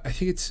rings? I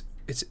think it's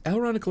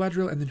Elrond,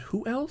 Galadriel, and then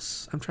who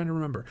else? I'm trying to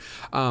remember.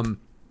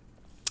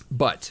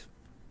 But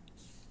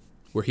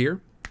we're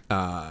here,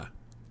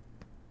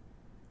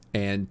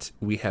 and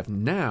we have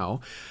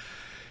now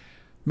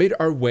made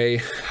our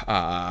way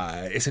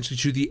essentially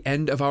to the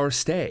end of our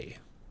stay.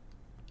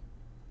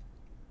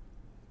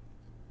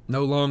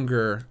 No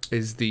longer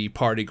is the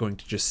party going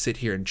to just sit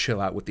here and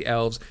chill out with the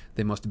elves.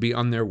 They must be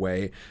on their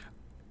way.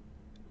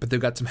 But they've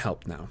got some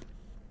help now.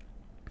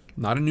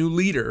 Not a new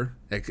leader,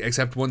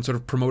 except one sort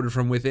of promoted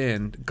from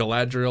within.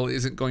 Galadriel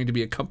isn't going to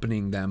be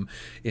accompanying them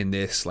in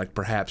this, like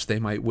perhaps they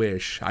might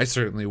wish. I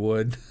certainly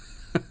would.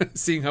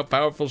 Seeing how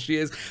powerful she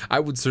is, I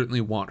would certainly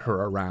want her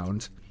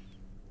around.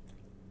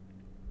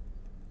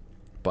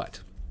 But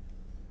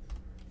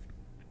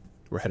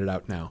we're headed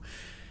out now.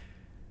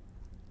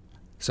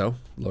 So,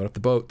 load up the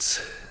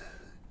boats.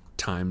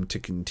 Time to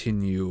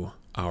continue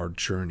our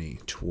journey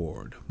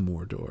toward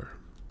Mordor.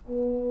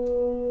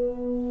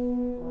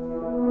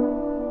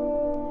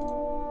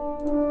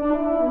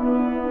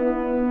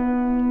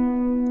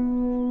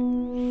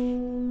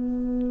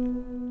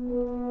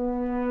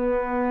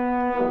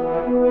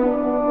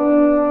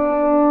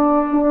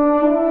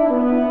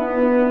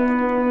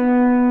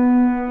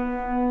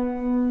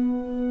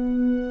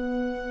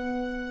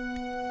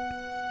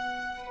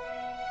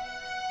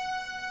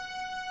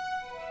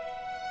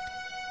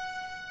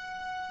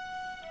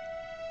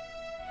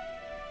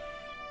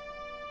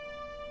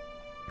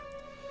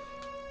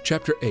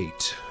 Chapter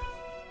 8.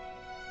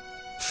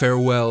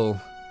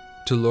 Farewell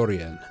to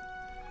Lorien.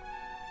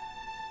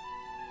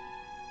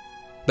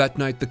 That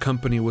night the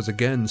company was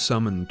again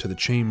summoned to the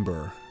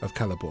chamber of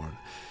Celeborn,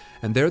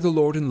 and there the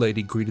lord and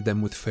lady greeted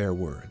them with fair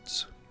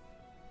words.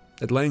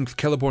 At length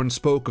Celeborn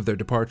spoke of their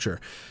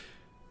departure.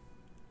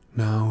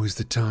 "Now is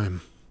the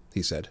time,"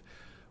 he said,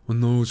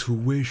 "when those who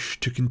wish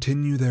to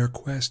continue their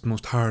quest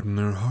must harden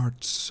their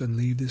hearts and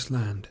leave this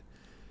land.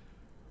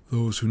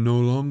 Those who no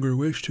longer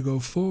wish to go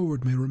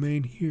forward may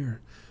remain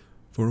here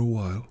for a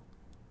while.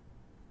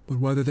 But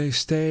whether they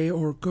stay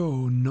or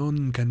go,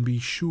 none can be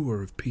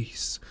sure of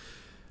peace.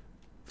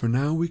 For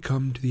now we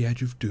come to the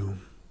edge of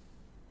doom.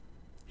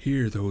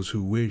 Here those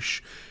who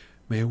wish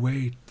may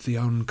await the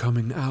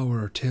oncoming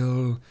hour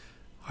till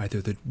either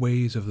the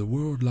ways of the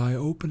world lie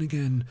open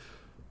again,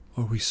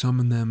 or we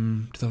summon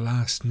them to the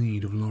last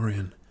need of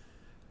Lorien.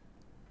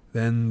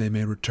 Then they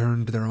may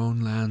return to their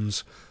own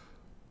lands,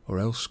 or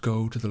else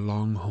go to the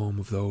long home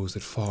of those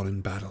that fall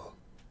in battle."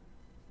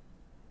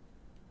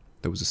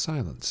 There was a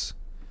silence.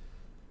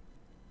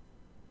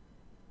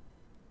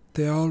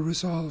 "They all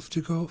resolve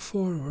to go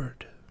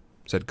forward,"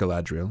 said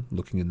Galadriel,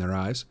 looking in their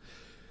eyes.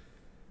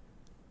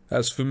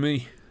 "As for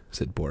me,"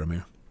 said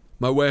Boromir,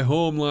 "my way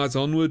home lies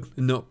onward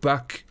and not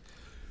back."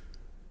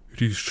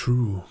 "It is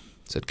true,"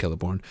 said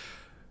Celeborn,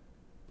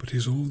 "but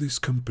is all this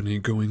company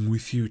going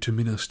with you to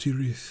Minas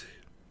Tirith?"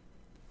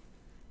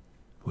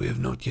 We have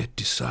not yet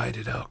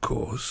decided our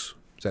course,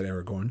 said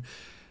Aragorn.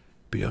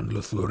 Beyond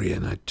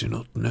Lothlorien, I do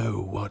not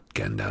know what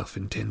Gandalf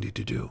intended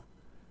to do.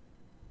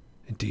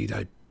 Indeed,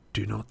 I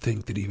do not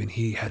think that even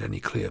he had any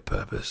clear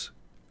purpose.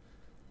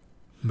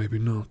 Maybe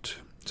not,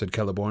 said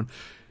Celeborn.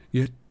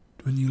 Yet,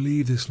 when you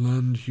leave this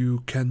land,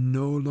 you can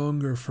no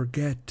longer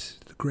forget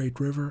the great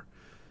river.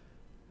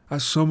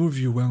 As some of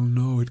you well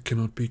know, it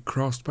cannot be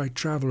crossed by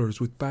travellers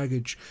with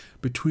baggage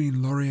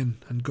between Lorien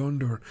and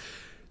Gondor,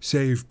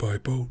 save by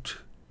boat.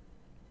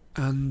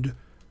 And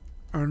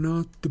are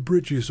not the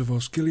bridges of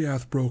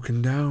Osgiliath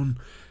broken down,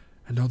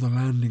 and all the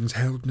landings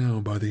held now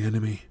by the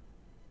enemy?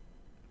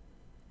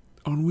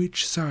 On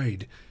which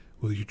side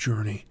will you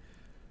journey?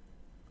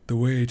 The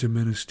way to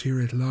Minas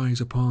Tirith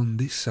lies upon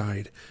this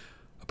side,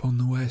 upon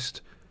the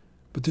west,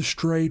 but the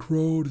straight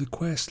road of the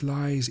quest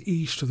lies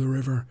east of the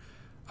river,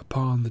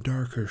 upon the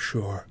darker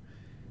shore.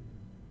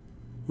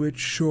 Which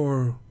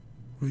shore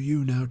will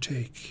you now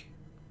take?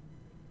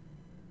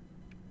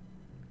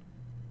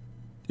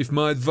 If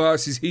my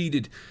advice is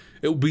heeded,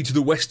 it will be to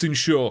the western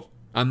shore,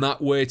 and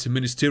that way to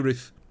Minas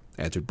Tirith,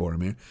 answered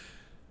Boromir.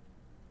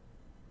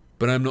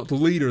 But I am not the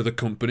leader of the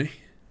company.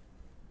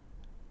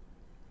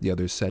 The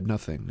others said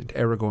nothing, and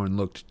Aragorn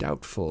looked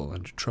doubtful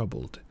and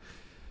troubled.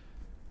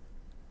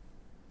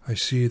 I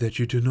see that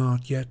you do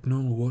not yet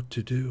know what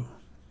to do,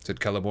 said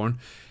Celeborn.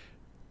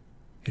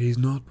 It is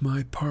not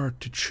my part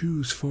to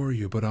choose for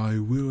you, but I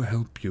will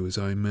help you as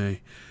I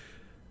may.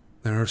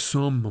 There are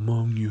some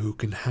among you who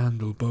can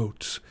handle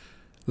boats.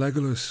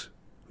 Legolas,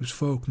 whose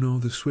folk know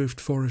the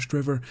swift forest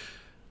river,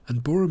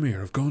 and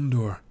Boromir of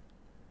Gondor,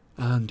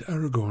 and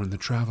Aragorn the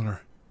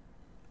traveller.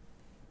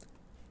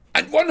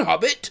 And one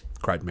hobbit,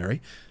 cried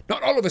Merry.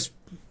 Not all of us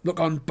look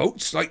on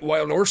boats like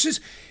wild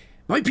horses.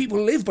 My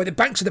people live by the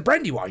banks of the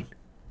Brandywine.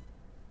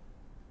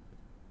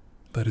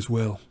 That is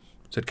well,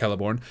 said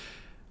Celeborn,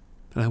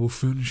 and I will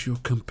furnish your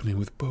company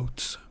with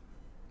boats.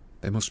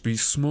 They must be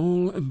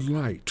small and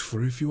light,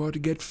 for if you are to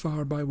get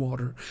far by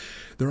water,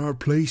 there are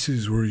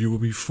places where you will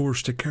be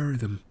forced to carry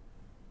them.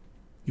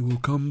 You will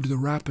come to the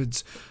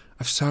rapids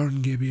of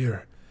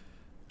Sarngibir,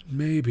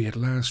 maybe at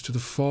last to the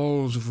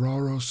falls of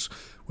Rhoros,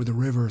 where the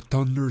river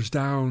thunders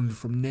down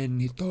from Nen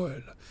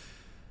Ithil.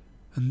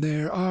 And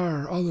there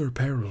are other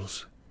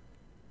perils.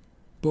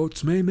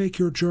 Boats may make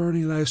your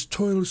journey less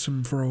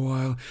toilsome for a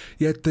while,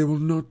 yet they will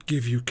not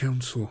give you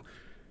counsel.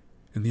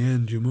 In the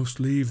end, you must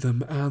leave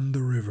them and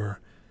the river,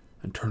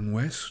 and turn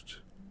west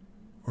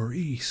or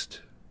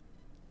east.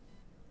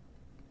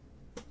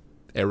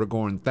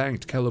 Aragorn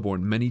thanked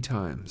Celeborn many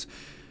times.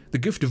 The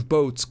gift of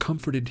boats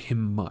comforted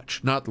him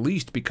much, not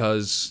least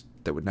because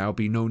there would now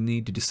be no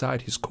need to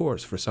decide his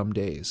course for some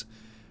days.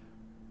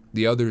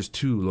 The others,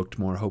 too, looked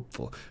more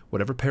hopeful.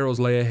 Whatever perils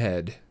lay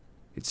ahead,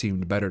 it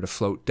seemed better to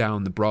float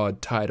down the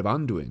broad tide of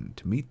Anduin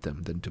to meet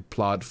them than to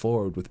plod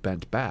forward with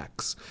bent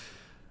backs.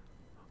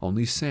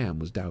 Only Sam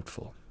was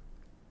doubtful.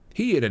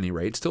 He, at any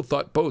rate, still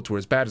thought boats were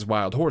as bad as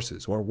wild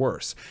horses, or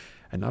worse,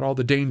 and not all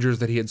the dangers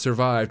that he had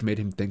survived made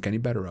him think any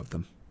better of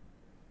them.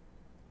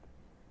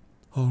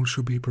 All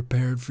shall be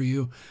prepared for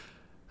you,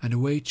 and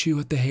await you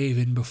at the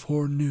haven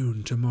before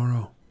noon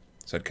tomorrow,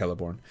 said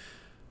Celeborn.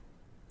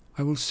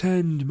 I will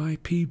send my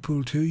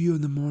people to you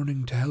in the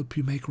morning to help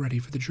you make ready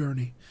for the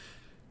journey.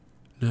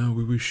 Now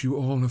we wish you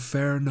all a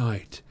fair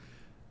night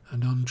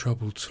and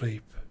untroubled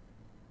sleep.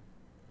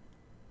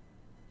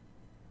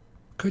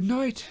 Good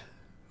night,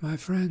 my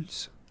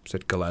friends,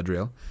 said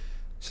Galadriel.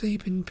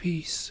 Sleep in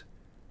peace.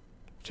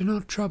 Do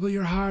not trouble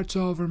your hearts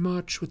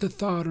overmuch with the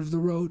thought of the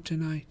road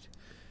tonight.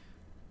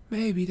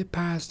 Maybe the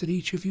paths that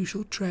each of you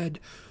shall tread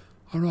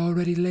are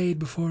already laid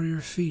before your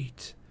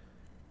feet,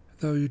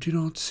 though you do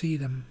not see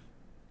them.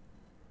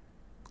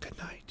 Good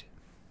night.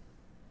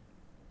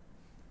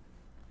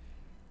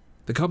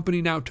 The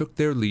company now took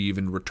their leave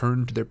and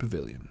returned to their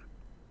pavilion.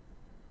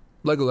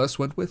 Legolas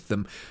went with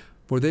them,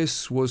 for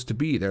this was to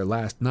be their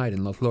last night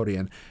in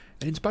Lothlorien,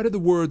 and in spite of the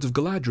words of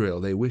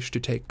Galadriel, they wished to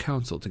take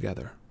counsel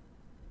together.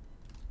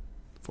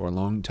 For a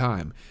long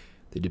time,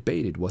 they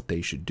debated what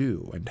they should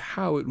do, and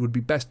how it would be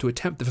best to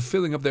attempt the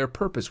fulfilling of their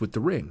purpose with the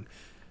ring,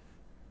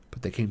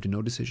 but they came to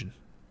no decision.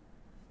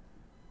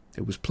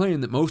 It was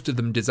plain that most of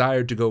them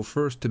desired to go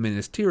first to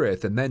Minas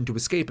Tirith, and then to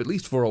escape at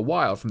least for a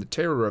while from the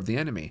terror of the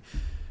enemy.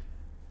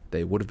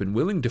 They would have been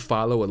willing to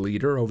follow a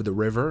leader over the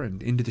river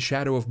and into the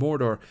shadow of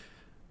Mordor,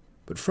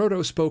 but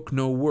Frodo spoke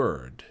no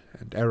word,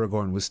 and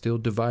Aragorn was still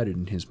divided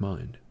in his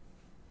mind.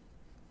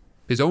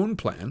 His own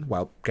plan,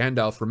 while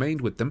Gandalf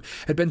remained with them,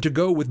 had been to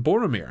go with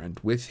Boromir and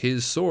with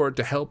his sword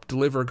to help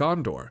deliver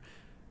Gondor,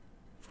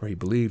 for he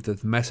believed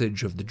that the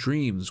message of the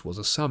dreams was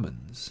a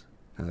summons,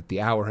 and that the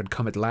hour had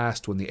come at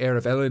last when the heir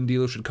of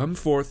Elendil should come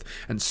forth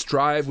and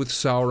strive with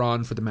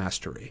Sauron for the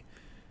mastery.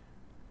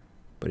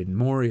 But in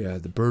Moria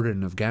the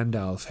burden of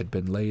Gandalf had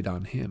been laid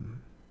on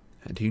him,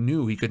 and he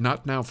knew he could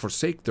not now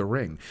forsake the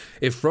ring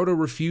if Frodo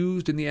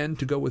refused in the end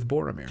to go with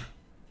Boromir.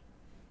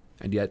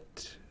 And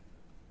yet,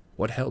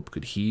 what help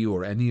could he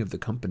or any of the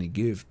company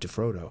give to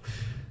Frodo,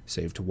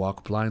 save to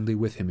walk blindly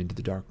with him into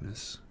the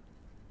darkness?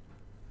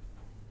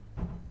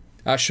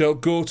 I shall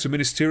go to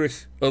Minas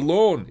Tirith,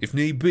 alone, if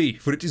need be,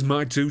 for it is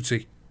my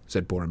duty,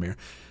 said Boromir.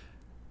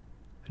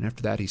 And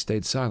after that he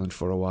stayed silent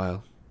for a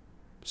while,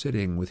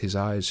 sitting with his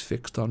eyes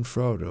fixed on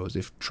Frodo as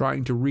if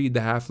trying to read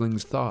the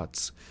halfling's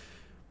thoughts.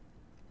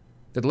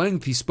 At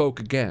length he spoke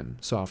again,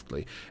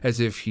 softly, as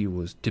if he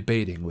was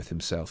debating with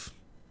himself.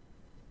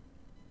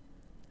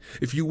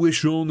 If you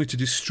wish only to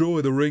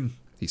destroy the ring,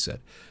 he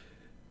said,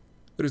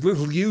 there is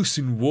little use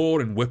in war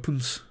and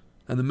weapons,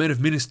 and the men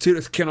of Minas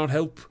Tirith cannot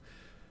help.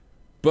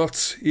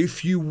 But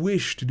if you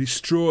wish to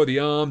destroy the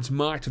armed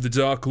might of the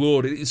Dark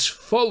Lord, it is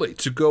folly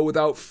to go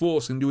without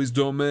force into his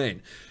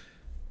domain,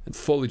 and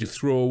folly to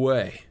throw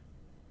away.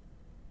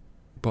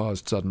 He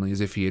paused suddenly,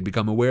 as if he had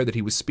become aware that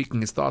he was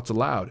speaking his thoughts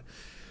aloud.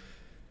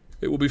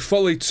 It will be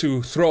folly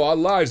to throw our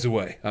lives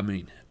away,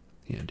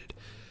 he ended.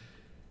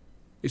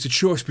 It's a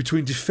choice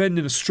between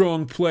defending a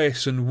strong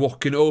place and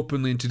walking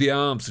openly into the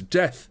arms of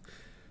death.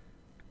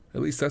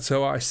 At least that's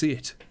how I see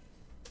it.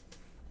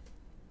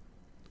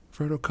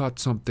 Frodo caught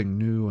something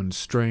new and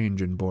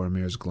strange in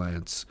Boromir's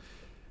glance,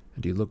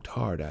 and he looked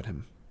hard at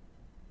him.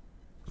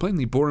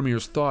 Plainly,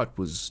 Boromir's thought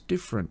was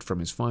different from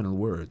his final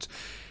words.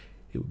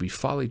 It would be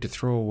folly to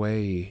throw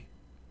away...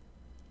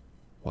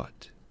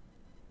 what?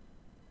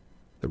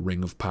 The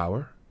Ring of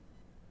Power?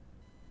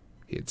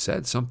 He had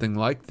said something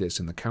like this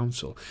in the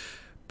council,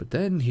 but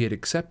then he had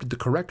accepted the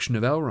correction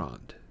of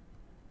Elrond.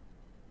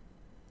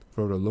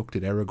 Frodo looked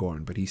at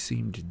Aragorn, but he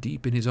seemed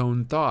deep in his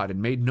own thought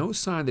and made no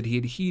sign that he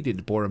had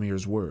heeded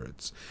Boromir's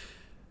words.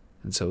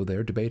 And so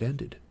their debate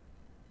ended.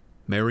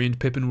 Merry and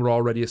Pippin were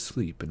already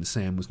asleep, and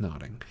Sam was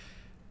nodding.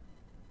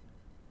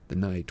 The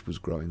night was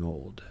growing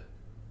old.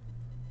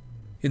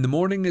 In the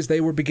morning, as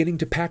they were beginning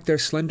to pack their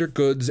slender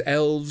goods,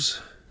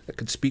 elves that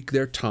could speak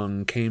their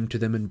tongue came to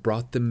them and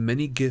brought them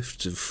many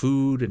gifts of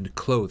food and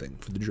clothing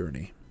for the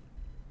journey.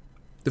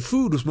 The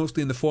food was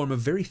mostly in the form of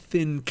very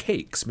thin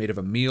cakes made of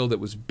a meal that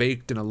was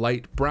baked in a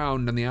light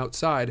brown on the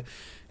outside,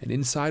 and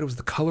inside was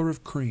the color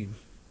of cream.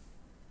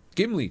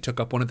 Gimli took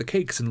up one of the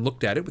cakes and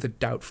looked at it with a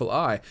doubtful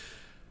eye.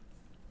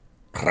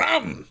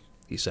 "Cram!"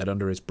 he said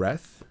under his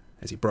breath,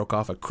 as he broke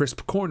off a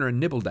crisp corner and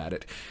nibbled at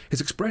it. His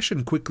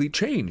expression quickly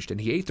changed, and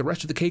he ate the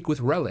rest of the cake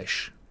with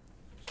relish.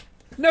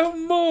 No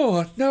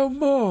more, no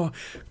more,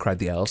 cried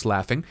the elves,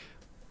 laughing.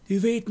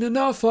 You've eaten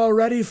enough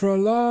already for a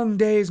long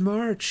day's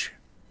march.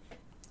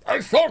 I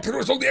thought it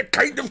was only a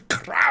kind of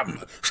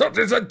cram, such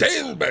as the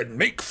Dalemen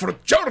make for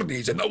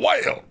journeys in the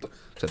wild,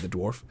 said the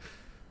dwarf.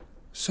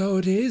 So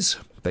it is,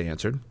 they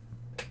answered.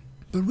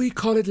 But we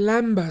call it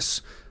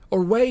lambas,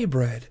 or whey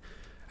bread,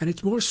 and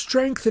it's more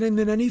strengthening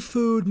than any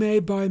food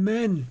made by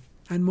men,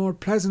 and more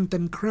pleasant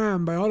than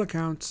cram by all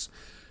accounts.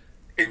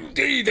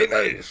 Indeed it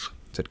is,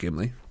 said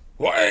Gimli.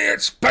 Why,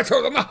 it's better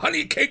than the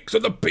honey cakes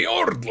of the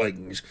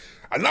Bjornlings,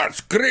 and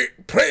that's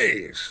great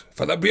praise,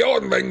 for the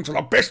Bjornlings are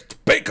the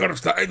best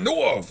bakers that I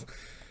know of,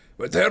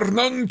 but they're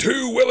none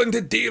too willing to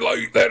deal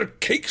out their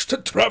cakes to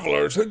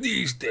travellers in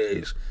these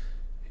days.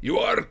 You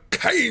are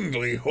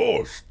kindly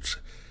hosts.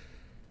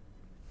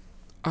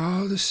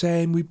 All the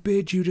same, we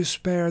bid you to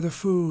spare the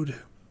food,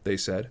 they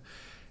said.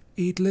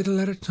 Eat little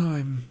at a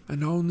time,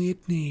 and only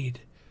at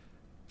need.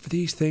 For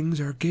these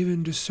things are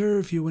given to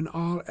serve you when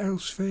all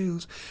else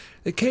fails.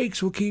 The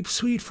cakes will keep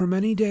sweet for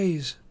many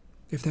days,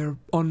 if they're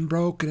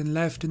unbroken and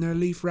left in their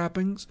leaf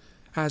wrappings,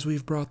 as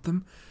we've brought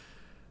them.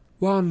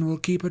 One will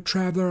keep a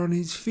traveller on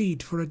his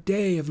feet for a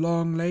day of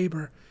long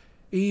labour,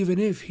 even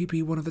if he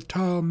be one of the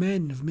tall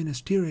men of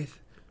Minas Tirith.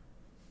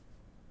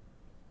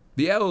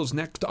 The elves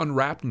next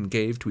unwrapped and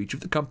gave to each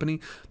of the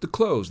company the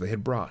clothes they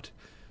had brought.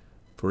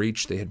 For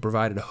each they had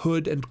provided a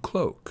hood and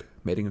cloak,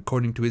 made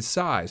according to his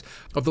size,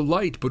 of the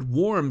light but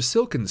warm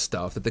silken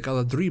stuff that the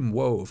Galadrim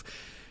wove.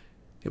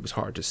 It was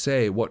hard to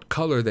say what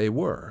color they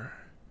were.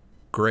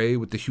 Grey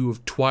with the hue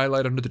of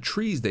twilight under the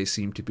trees they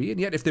seemed to be, and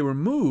yet if they were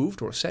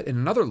moved or set in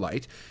another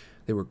light,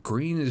 they were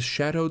green as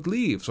shadowed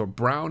leaves or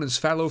brown as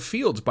fallow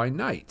fields by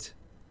night,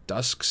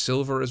 dusk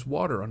silver as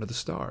water under the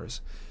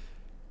stars.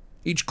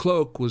 Each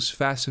cloak was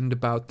fastened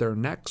about their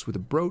necks with a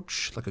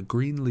brooch like a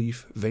green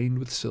leaf veined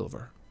with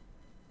silver.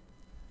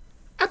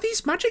 Are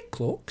these magic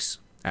cloaks?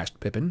 asked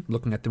Pippin,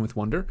 looking at them with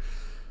wonder.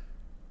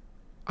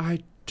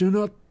 I do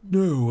not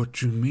know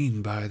what you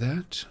mean by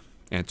that,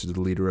 answered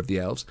the leader of the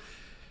elves.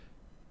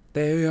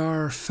 They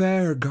are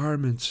fair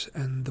garments,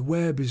 and the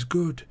web is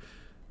good,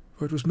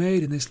 for it was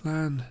made in this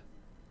land.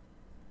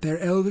 They're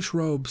elvish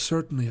robes,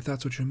 certainly, if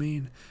that's what you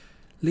mean.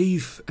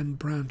 Leaf and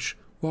branch,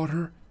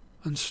 water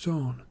and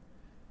stone.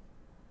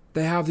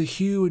 They have the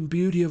hue and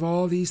beauty of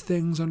all these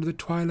things under the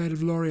twilight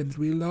of Lorien that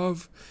we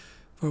love,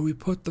 for we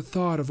put the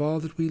thought of all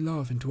that we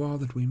love into all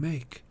that we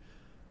make.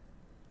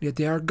 Yet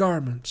they are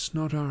garments,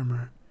 not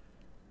armour.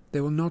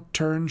 They will not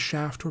turn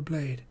shaft or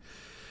blade.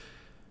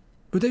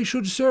 But they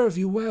should serve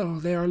you well.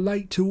 They are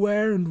light to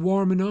wear and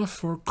warm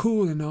enough or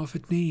cool enough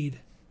at need.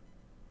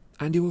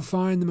 And you will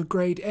find them a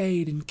great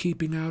aid in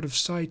keeping out of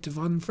sight of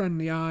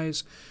unfriendly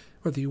eyes,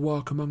 whether you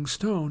walk among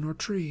stone or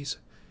trees.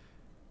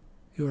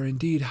 You are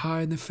indeed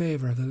high in the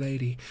favour of the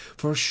lady,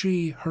 for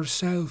she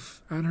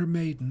herself and her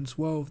maidens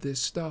wove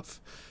this stuff.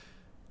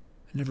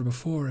 and never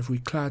before have we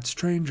clad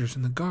strangers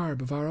in the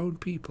garb of our own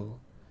people."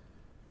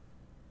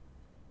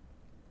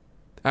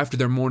 After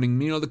their morning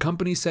meal, the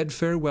company said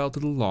farewell to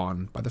the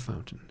lawn by the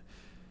fountain.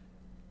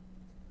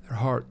 Their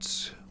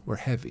hearts were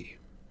heavy,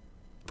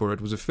 for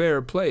it was a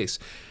fair place,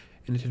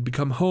 and it had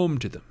become home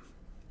to them,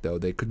 though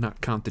they could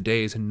not count the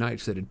days and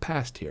nights that had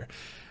passed here.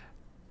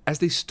 As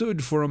they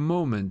stood for a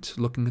moment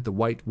looking at the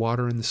white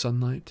water in the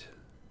sunlight,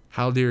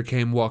 Haldir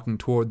came walking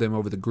toward them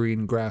over the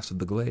green grass of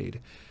the glade.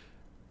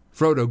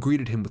 Frodo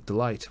greeted him with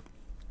delight.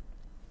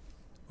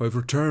 "I've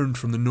returned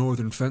from the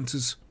northern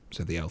fences,"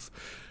 said the elf,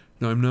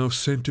 "and I am now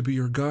sent to be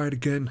your guide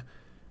again.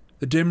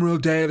 The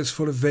Dimrill Dale is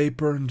full of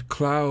vapour and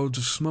clouds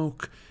of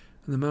smoke,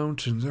 and the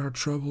mountains are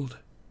troubled.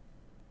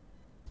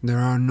 There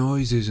are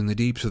noises in the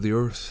deeps of the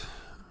earth,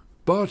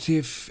 but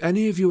if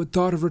any of you had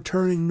thought of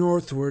returning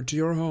northward to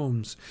your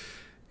homes,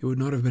 you would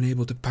not have been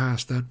able to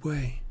pass that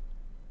way.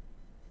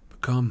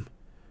 But come,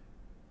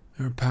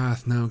 our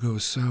path now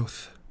goes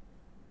south."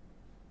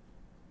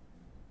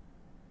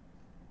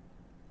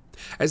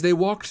 As they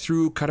walked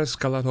through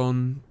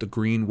Carascalaton, the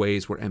green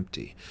ways were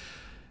empty,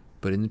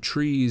 but in the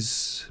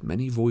trees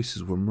many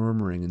voices were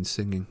murmuring and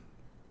singing.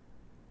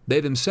 They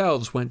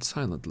themselves went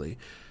silently.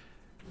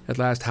 At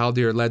last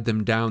Haldir led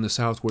them down the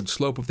southward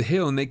slope of the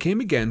hill, and they came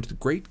again to the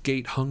great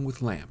gate hung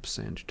with lamps,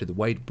 and to the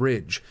white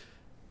bridge,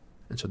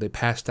 and so they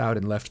passed out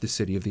and left the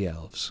city of the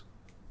elves.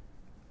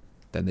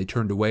 Then they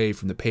turned away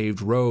from the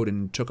paved road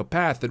and took a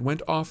path that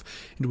went off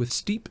into a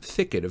steep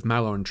thicket of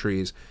malorn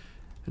trees,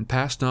 and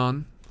passed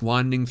on,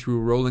 winding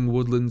through rolling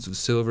woodlands of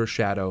silver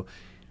shadow,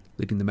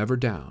 leading them ever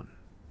down,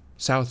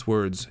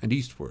 southwards and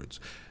eastwards,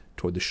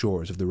 toward the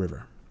shores of the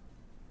river.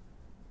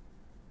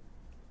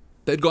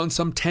 They had gone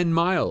some 10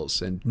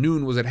 miles, and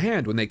noon was at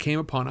hand when they came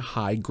upon a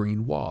high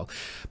green wall.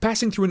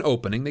 Passing through an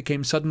opening, they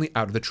came suddenly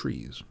out of the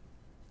trees.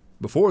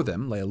 Before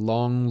them lay a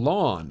long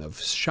lawn of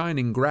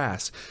shining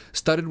grass,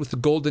 studded with the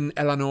golden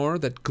Elanor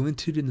that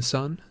glinted in the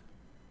sun.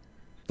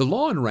 The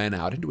lawn ran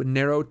out into a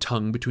narrow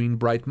tongue between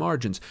bright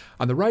margins.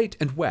 On the right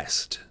and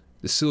west,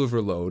 the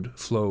silver lode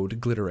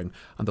flowed glittering.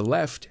 On the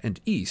left and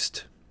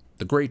east,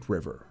 the great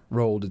river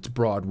rolled its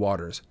broad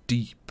waters,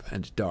 deep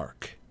and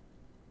dark.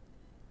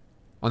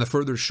 On the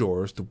further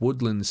shores, the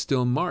woodlands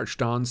still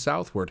marched on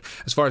southward,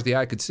 as far as the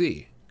eye could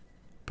see,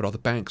 but all the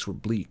banks were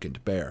bleak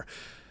and bare.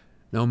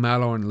 No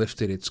Malorn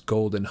lifted its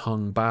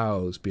golden-hung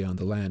boughs beyond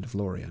the land of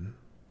Lorien.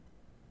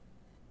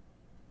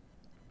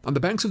 On the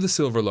banks of the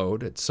Silver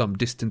Lode, at some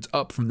distance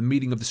up from the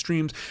meeting of the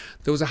streams,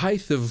 there was a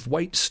height of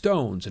white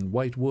stones and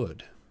white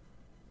wood.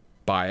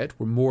 By it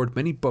were moored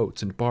many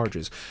boats and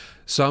barges.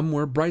 Some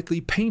were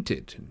brightly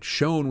painted and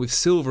shone with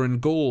silver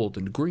and gold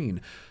and green,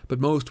 but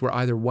most were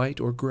either white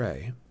or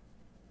grey.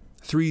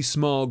 3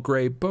 small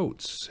grey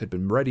boats had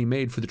been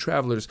ready-made for the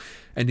travelers,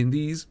 and in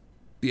these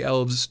the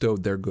elves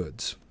stowed their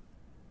goods.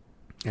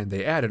 And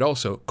they added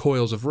also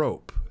coils of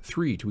rope,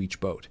 3 to each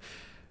boat.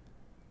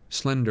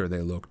 Slender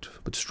they looked,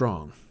 but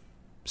strong,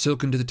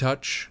 silken to the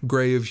touch,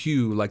 grey of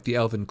hue like the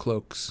elven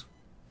cloaks.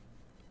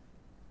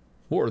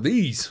 "What are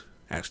these?"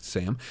 asked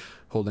Sam,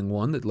 holding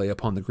one that lay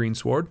upon the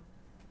greensward.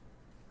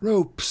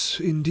 "Ropes,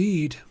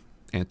 indeed,"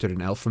 answered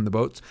an elf from the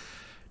boats.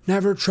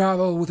 "Never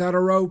travel without a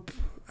rope,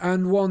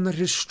 and one that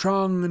is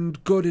strong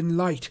and good in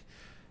light.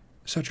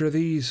 Such are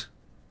these.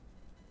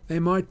 They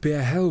might be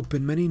a help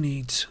in many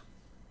needs."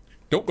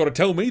 "Don't got to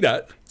tell me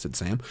that," said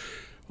Sam.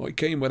 "I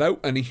came without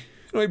any,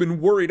 and I've been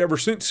worried ever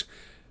since.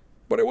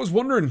 But I was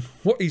wondering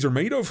what these are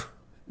made of.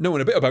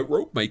 Knowing a bit about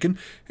rope making,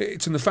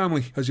 it's in the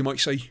family, as you might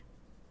say."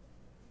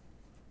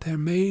 "They're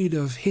made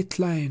of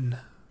hitlain,"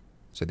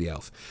 said the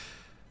elf.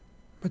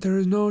 "but there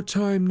is no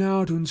time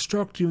now to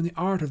instruct you in the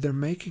art of their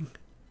making.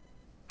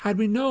 Had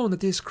we known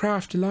that this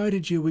craft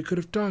delighted you, we could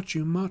have taught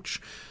you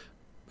much.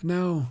 But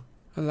now,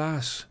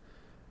 alas,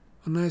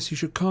 unless you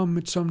should come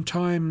at some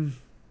time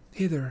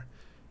hither,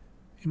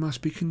 you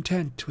must be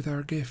content with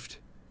our gift.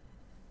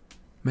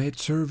 May it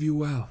serve you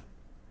well."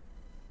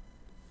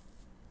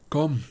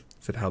 "Come,"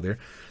 said Haldir.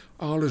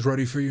 "All is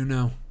ready for you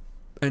now.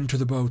 Enter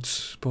the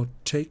boats, but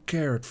take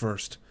care at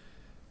first."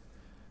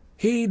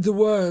 "Heed the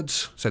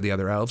words," said the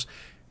other elves.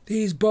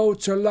 "These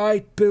boats are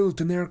light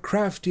built, and they are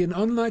crafty, and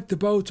unlike the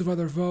boats of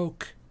other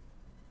folk.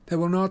 They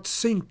will not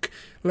sink,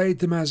 lead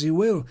them as you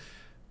will,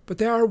 but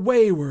they are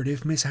wayward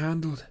if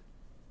mishandled.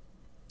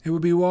 It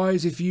would be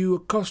wise if you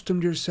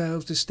accustomed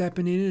yourselves to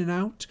stepping in and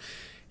out,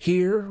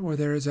 here where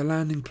there is a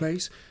landing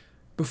place,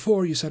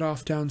 before you set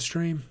off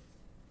downstream."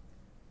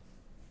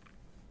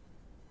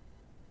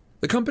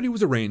 The company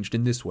was arranged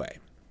in this way.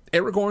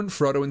 Aragorn,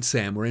 Frodo, and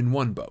Sam were in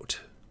one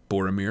boat.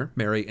 Boromir,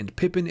 Merry, and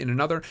Pippin in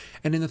another,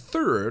 and in the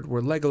third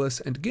were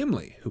Legolas and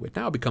Gimli, who had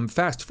now become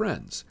fast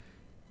friends.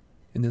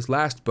 In this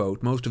last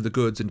boat, most of the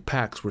goods and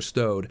packs were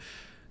stowed.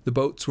 The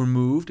boats were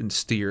moved and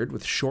steered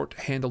with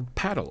short-handled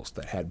paddles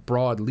that had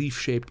broad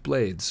leaf-shaped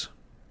blades.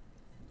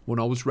 When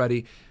all was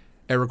ready,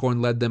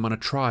 Aragorn led them on a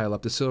trial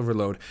up the Silver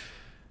Lode.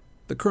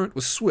 The current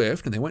was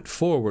swift, and they went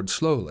forward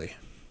slowly.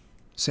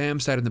 Sam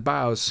sat in the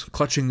bows,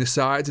 clutching the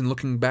sides and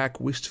looking back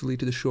wistfully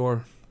to the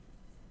shore.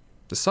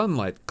 The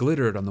sunlight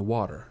glittered on the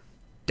water,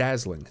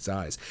 dazzling his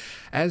eyes.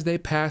 As they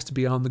passed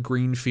beyond the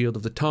green field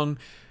of the tongue,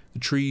 the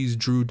trees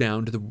drew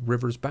down to the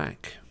river's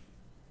bank.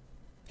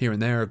 Here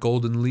and there,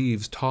 golden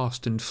leaves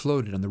tossed and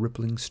floated on the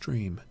rippling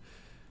stream.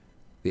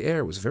 The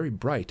air was very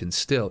bright and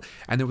still,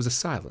 and there was a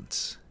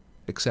silence,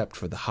 except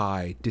for the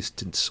high,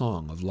 distant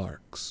song of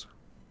larks.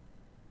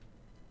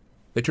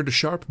 They turned a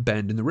sharp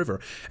bend in the river,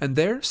 and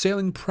there,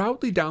 sailing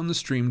proudly down the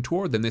stream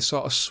toward them, they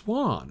saw a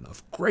swan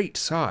of great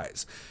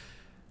size.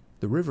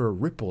 The river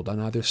rippled on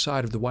either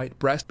side of the white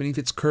breast beneath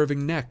its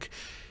curving neck.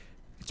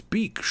 Its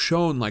beak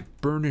shone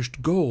like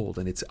burnished gold,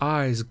 and its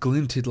eyes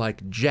glinted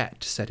like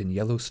jet set in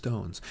yellow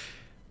stones.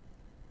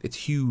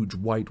 Its huge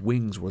white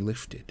wings were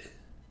lifted.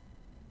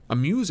 A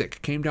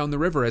music came down the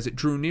river as it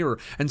drew nearer,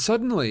 and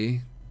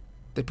suddenly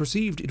they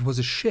perceived it was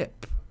a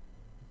ship,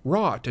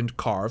 wrought and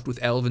carved with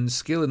elven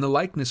skill in the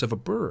likeness of a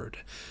bird.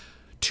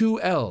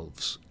 2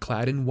 elves,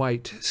 clad in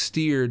white,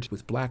 steered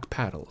with black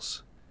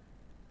paddles.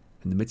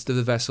 In the midst of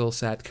the vessel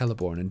sat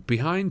Celeborn, and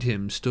behind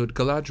him stood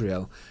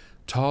Galadriel,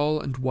 tall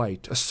and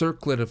white. A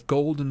circlet of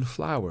golden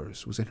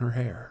flowers was in her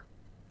hair.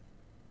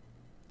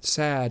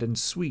 Sad and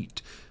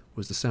sweet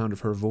was the sound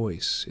of her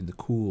voice in the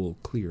cool,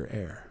 clear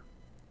air.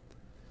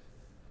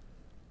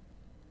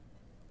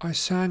 I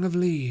sang of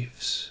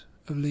leaves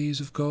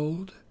of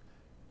gold,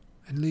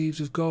 and leaves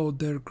of gold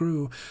there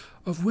grew.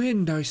 Of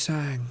wind I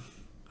sang,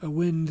 a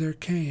wind there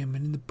came,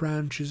 and in the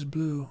branches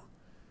blew.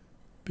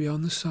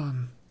 Beyond the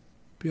sun,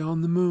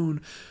 beyond the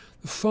moon,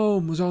 the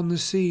foam was on the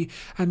sea,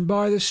 and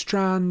by the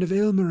strand of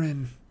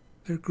Ilmarinen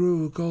there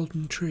grew a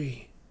golden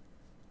tree.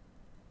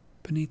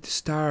 Beneath the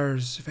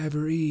stars of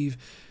ever eve,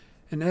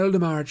 in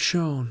Eldamar it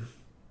shone,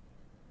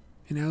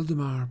 in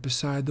Eldamar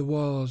beside the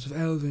walls of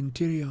elven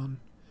Tirion.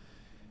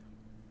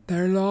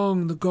 There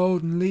long the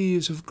golden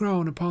leaves have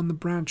grown upon the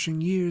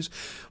branching years,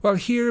 while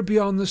here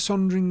beyond the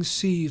sundering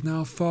seas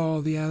now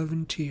fall the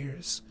elven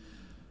tears.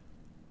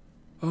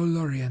 O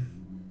Lorien,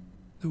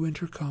 the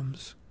winter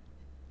comes,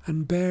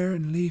 and bare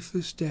and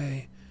leafless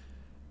day,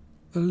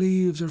 the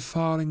leaves are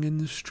falling in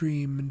the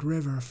stream, and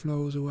river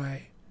flows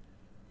away.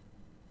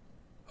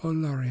 O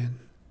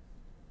Lorien,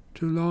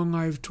 too long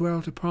I've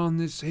dwelt upon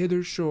this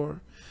hither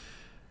shore,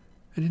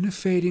 and in a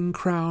fading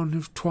crown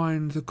have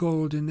twined the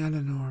golden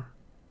Eleanor.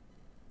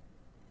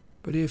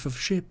 But if of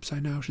ships I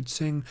now should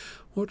sing,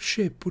 what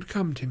ship would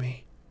come to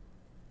me?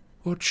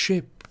 What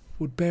ship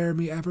would bear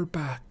me ever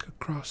back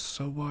across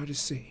so wide a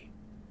sea?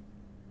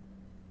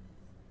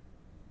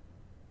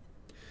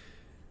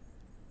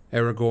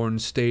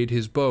 Aragorn stayed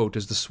his boat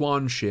as the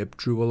swan ship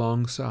drew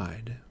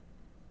alongside.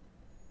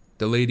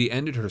 The lady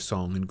ended her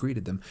song and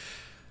greeted them.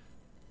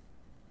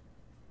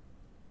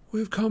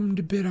 "We've come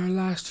to bid our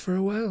last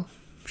farewell,"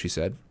 she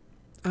said,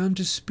 "and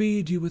to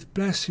speed you with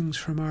blessings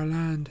from our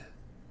land."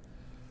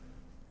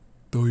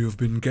 "Though you have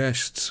been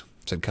guests,"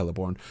 said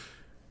Celeborn,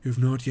 "you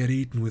have not yet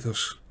eaten with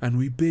us, and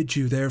we bid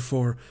you,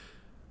 therefore,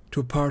 to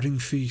a parting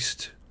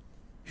feast,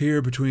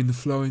 here between the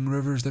flowing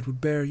rivers that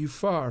would bear you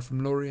far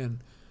from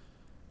Lorien."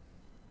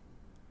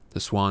 The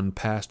swan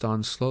passed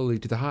on slowly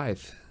to the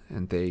Hythe,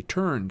 and they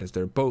turned in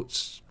their boat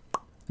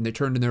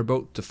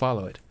to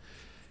follow it.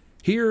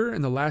 Here,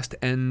 in the last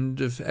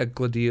end of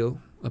Egladil,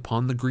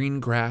 upon the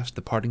green grass,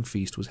 the parting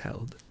feast was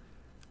held.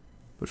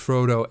 But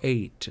Frodo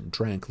ate and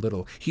drank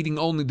little, heeding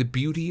only the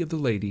beauty of the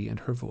lady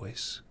and her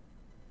voice.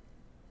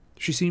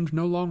 She seemed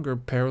no longer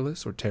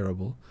perilous or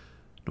terrible,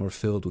 nor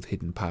filled with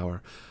hidden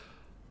power.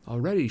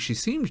 Already she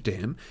seemed to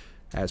him,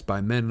 as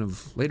by men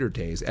of later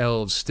days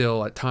elves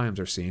still at times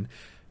are seen,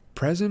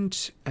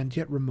 present and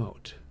yet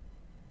remote,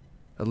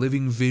 a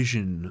living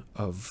vision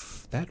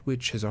of that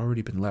which has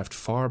already been left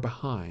far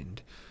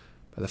behind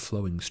by the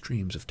flowing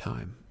streams of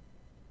time.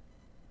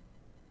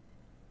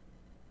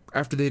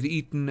 After they had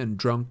eaten and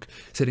drunk,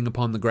 sitting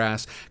upon the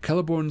grass,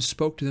 Celeborn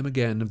spoke to them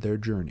again of their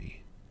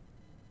journey,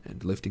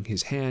 and lifting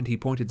his hand he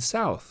pointed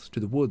south to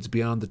the woods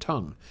beyond the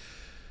tongue.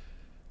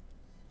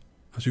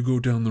 "As you go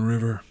down the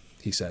river,"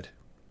 he said,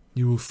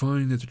 "you will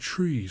find that the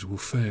trees will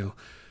fail,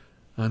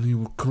 and you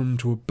will come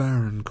to a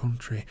barren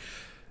country.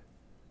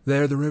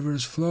 There the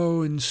rivers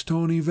flow in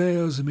stony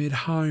vales amid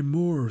high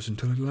moors,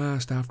 until at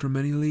last, after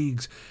many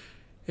leagues,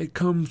 it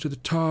comes to the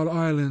tall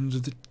islands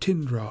of the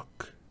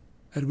Tindrock,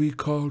 that we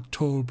call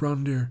Tol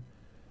Brandir.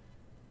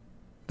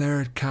 There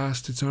it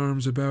casts its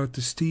arms about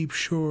the steep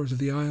shores of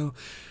the isle,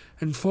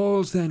 and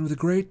falls then with a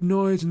great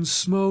noise and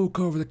smoke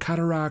over the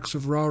cataracts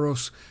of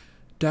Rauros,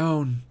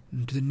 down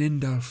into the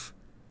Nindalf,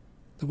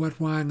 the Wet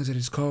Wang as it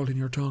is called in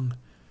your tongue.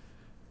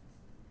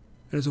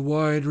 It is a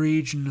wide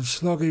region of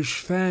sluggish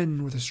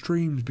fen, where the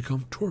streams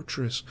become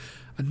tortuous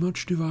and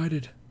much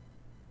divided.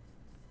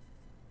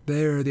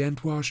 There the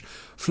Entwash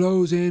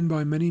flows in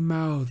by many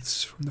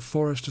mouths from the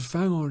forest of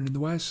Fangorn in the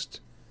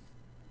west.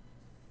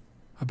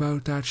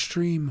 About that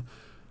stream,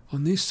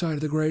 on this side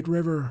of the great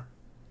river,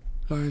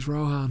 lies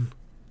Rohan.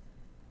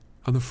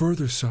 On the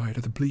further side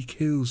are the bleak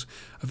hills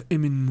of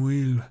Imin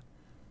Muil.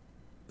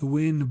 The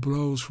wind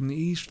blows from the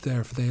east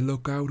there, for they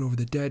look out over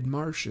the dead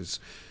marshes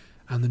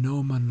and the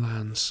no-man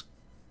lands,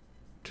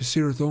 to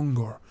Cirith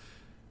Ungor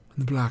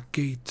and the black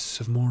gates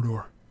of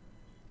Mordor.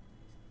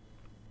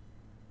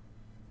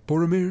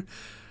 Boromir,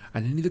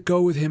 and any that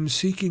go with him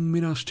seeking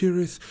Minas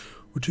Tirith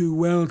were too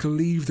well to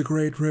leave the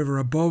great river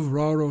above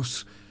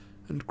Rauros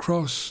and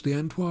cross the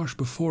Entwash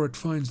before it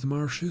finds the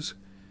marshes.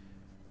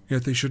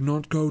 Yet they should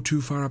not go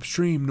too far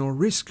upstream, nor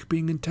risk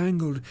being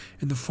entangled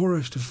in the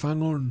forest of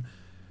Fangorn.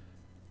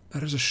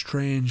 That is a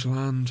strange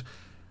land,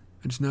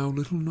 and is now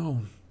little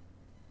known.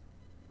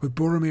 But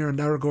Boromir and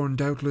Aragorn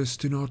doubtless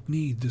do not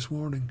need this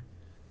warning.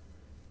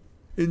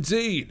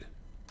 Indeed,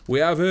 we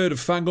have heard of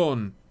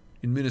Fangorn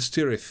in Minas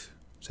Tirith,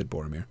 said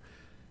Boromir.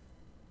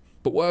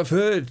 But what I've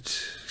heard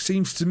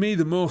seems to me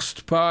the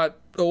most part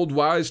old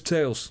wise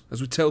tales,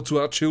 as we tell to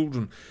our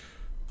children.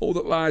 All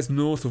that lies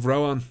north of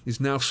Rohan is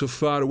now so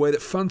far away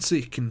that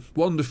fancy can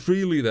wander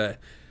freely there.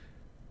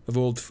 Of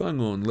old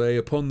Fangorn lay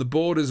upon the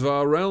borders of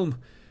our realm,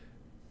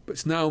 but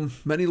it's now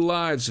many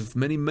lives of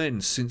many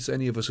men since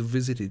any of us have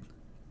visited,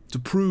 to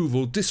prove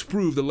or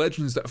disprove the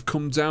legends that have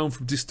come down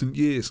from distant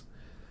years.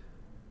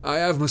 I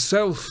have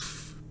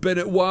myself been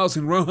at whiles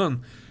in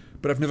Rohan,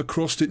 but I've never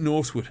crossed it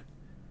northward.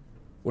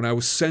 When I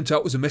was sent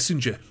out as a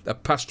messenger, I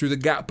passed through the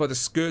gap by the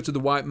skirt of the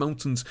White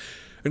Mountains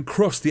and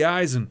crossed the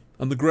Isen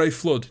and the Grey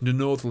Flood into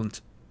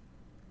Northland.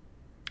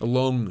 A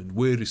long and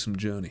wearisome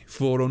journey,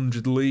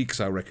 400 leagues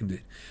I reckoned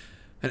it,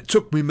 and it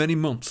took me many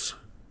months,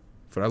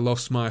 for I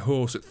lost my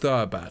horse at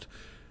Tharbad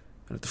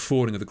and at the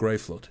fording of the Grey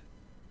Flood.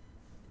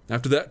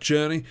 After that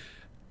journey,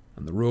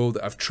 and the road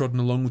that I've trodden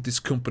along with this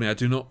company, I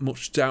do not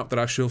much doubt that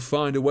I shall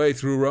find a way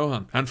through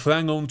Rohan, and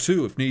Fangorn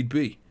too, if need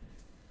be.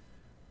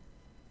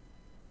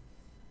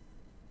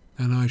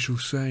 And I shall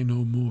say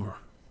no more,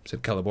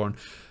 said Celeborn,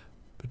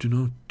 but do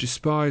not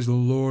despise the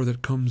lore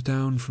that comes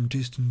down from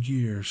distant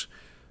years,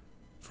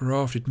 for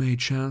oft it may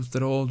chance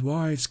that old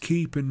wives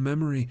keep in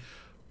memory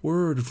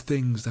word of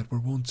things that were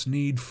once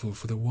needful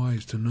for the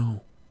wise to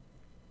know.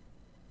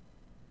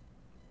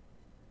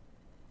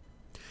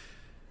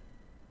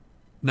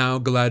 Now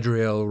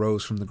Galadriel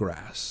rose from the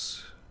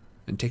grass,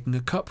 and taking a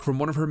cup from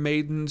one of her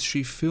maidens,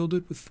 she filled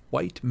it with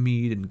white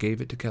mead and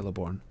gave it to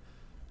Celeborn.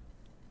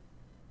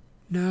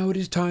 Now it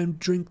is time to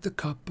drink the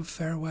cup of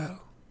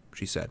farewell,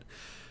 she said.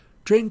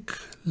 Drink,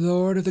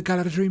 Lord of the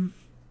Galadrim,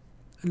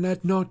 and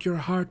let not your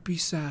heart be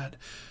sad,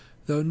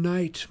 though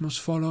night must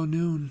follow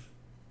noon,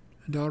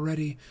 and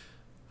already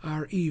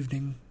our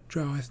evening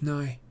draweth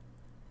nigh.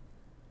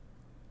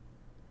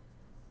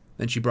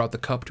 Then she brought the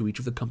cup to each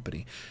of the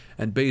company,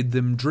 and bade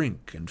them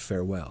drink and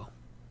farewell.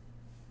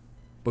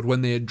 But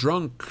when they had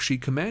drunk, she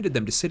commanded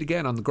them to sit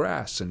again on the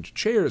grass, and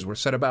chairs were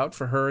set about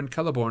for her and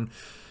Celeborn.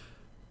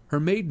 Her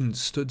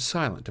maidens stood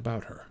silent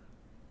about her,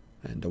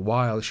 and a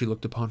while she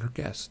looked upon her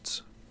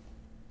guests.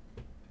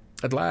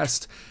 At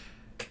last,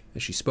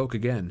 as she spoke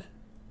again,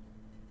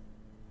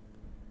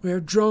 We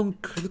have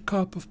drunk the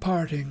cup of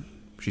parting,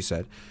 she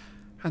said,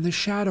 and the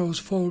shadows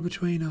fall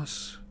between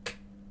us.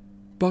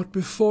 But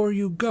before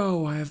you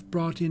go, I have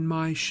brought in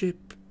my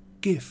ship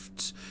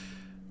gifts,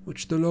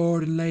 which the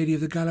Lord and Lady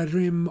of the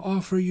Galadrim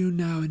offer you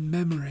now in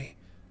memory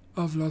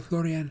of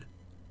Lothlorien.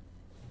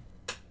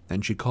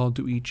 Then she called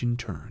to each in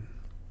turn.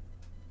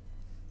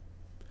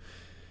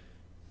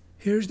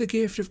 Here's the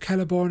gift of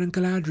Celeborn and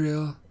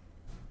Galadriel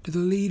to the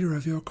leader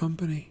of your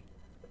company,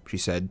 she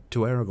said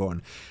to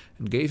Aragorn,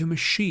 and gave him a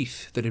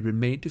sheath that had been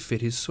made to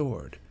fit his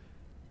sword.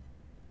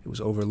 It was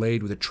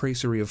overlaid with a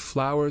tracery of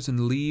flowers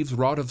and leaves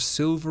wrought of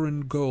silver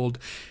and gold,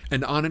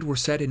 and on it were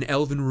set in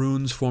elven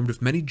runes formed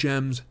of many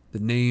gems the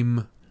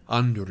name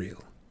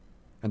Anduril,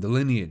 and the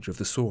lineage of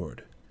the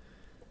sword.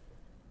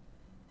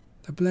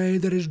 The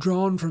blade that is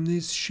drawn from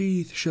this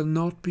sheath shall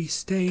not be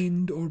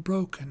stained or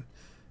broken,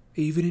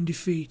 even in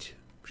defeat,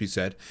 she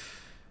said.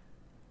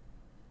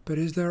 But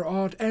is there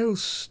aught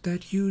else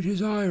that you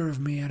desire of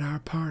me at our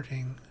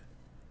parting?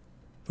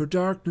 For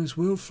darkness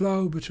will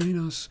flow between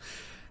us,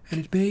 and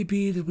it may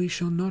be that we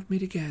shall not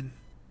meet again,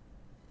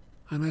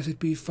 unless it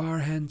be far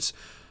hence,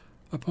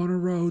 upon a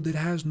road that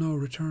has no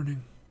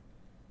returning.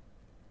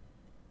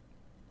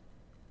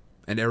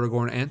 And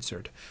Aragorn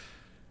answered,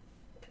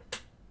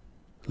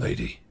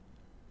 Lady,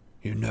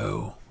 you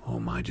know all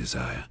my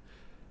desire,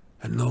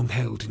 and long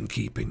held in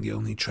keeping the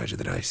only treasure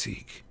that I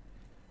seek.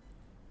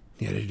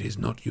 Yet it is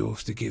not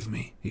yours to give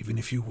me, even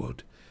if you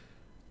would,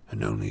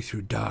 and only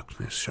through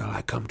darkness shall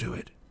I come to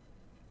it.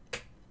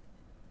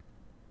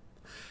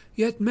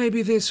 Yet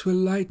maybe this will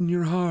lighten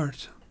your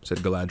heart, said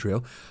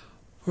Galadriel,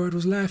 for it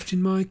was left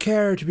in my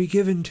care to be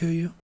given to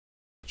you,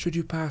 should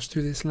you pass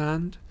through this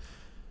land.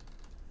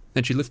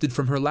 Then she lifted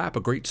from her lap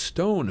a great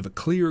stone of a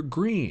clear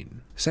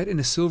green, set in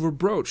a silver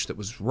brooch that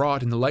was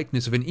wrought in the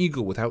likeness of an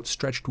eagle with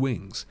outstretched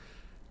wings.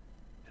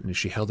 And as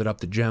she held it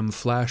up, the gem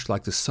flashed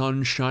like the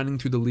sun shining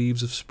through the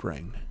leaves of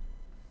spring.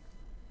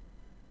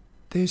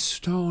 This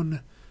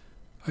stone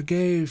I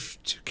gave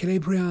to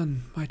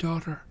Celebrian, my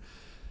daughter,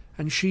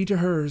 and she to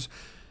hers,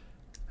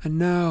 and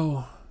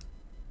now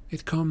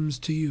it comes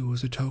to you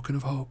as a token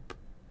of hope.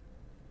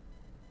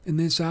 In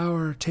this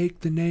hour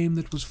take the name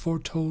that was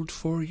foretold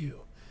for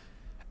you,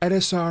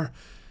 Edessar,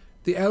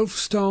 the elf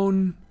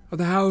stone of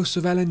the house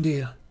of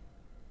Elendil.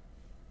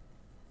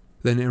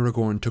 Then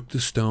Aragorn took the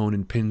stone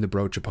and pinned the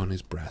brooch upon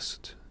his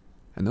breast,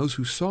 and those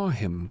who saw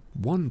him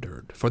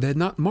wondered, for they had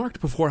not marked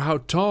before how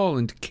tall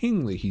and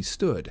kingly he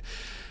stood,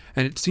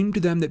 and it seemed to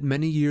them that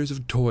many years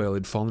of toil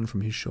had fallen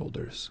from his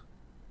shoulders.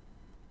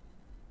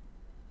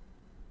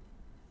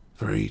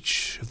 "For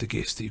each of the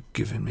gifts that you've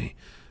given me,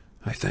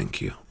 I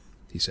thank you,"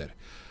 he said.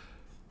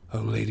 "O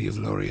Lady of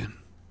Lorien,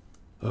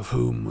 of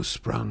whom was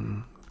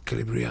sprung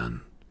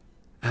Celebrian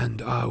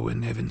and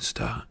Arwen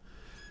Evanstar,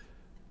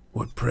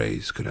 what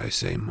praise could I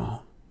say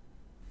more?"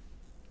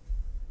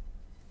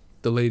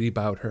 The lady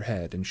bowed her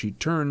head, and she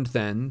turned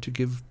then to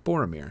give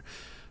Boromir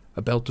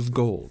a belt of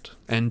gold,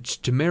 and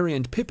to Merry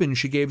and Pippin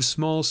she gave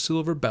small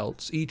silver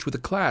belts, each with a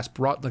clasp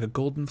wrought like a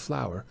golden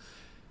flower.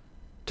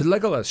 To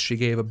Legolas she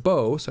gave a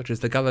bow, such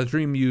as the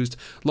Galadrim used,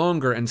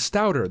 longer and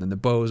stouter than the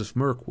bows of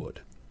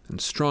Mirkwood, and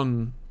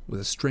strung with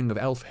a string of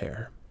elf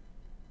hair.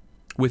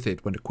 With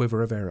it went a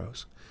quiver of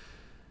arrows.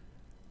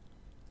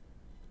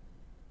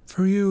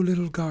 "For you,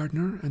 little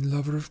gardener and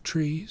lover of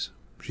trees,"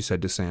 she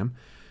said to Sam,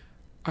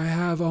 "I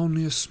have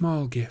only a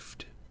small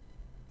gift."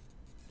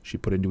 She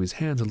put into his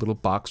hands a little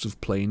box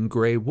of plain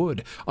grey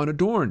wood,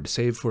 unadorned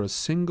save for a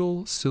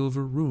single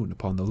silver rune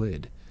upon the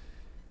lid.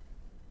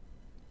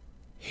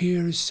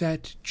 "Here is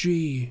set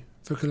G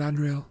for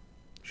Galadriel,"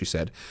 she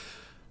said,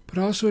 "but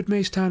also it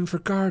may stand for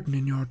garden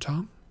in your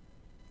tongue.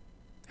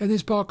 In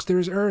this box there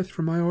is earth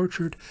from my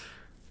orchard,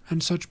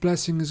 and such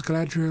blessing as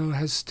Galadriel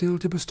has still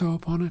to bestow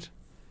upon it.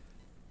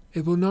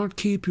 It will not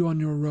keep you on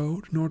your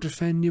road, nor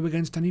defend you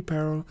against any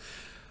peril,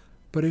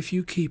 but if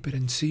you keep it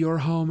and see your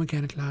home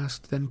again at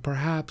last, then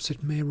perhaps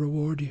it may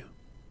reward you.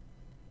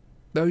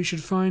 Though you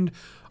should find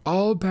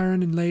all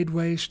barren and laid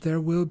waste,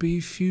 there will be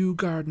few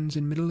gardens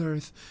in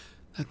Middle-earth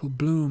that will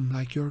bloom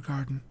like your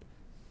garden,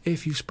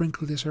 if you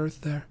sprinkle this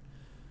earth there.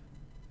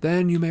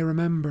 Then you may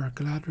remember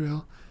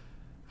Galadriel,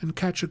 and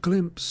catch a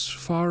glimpse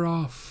far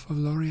off of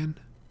Lorien,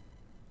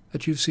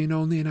 that you've seen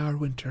only in our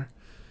winter.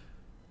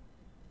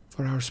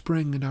 For our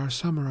spring and our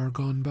summer are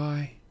gone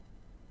by,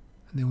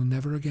 and they will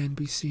never again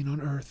be seen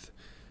on earth,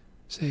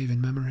 save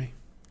in memory."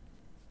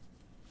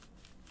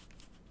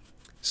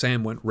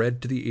 Sam went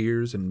red to the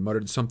ears and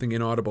muttered something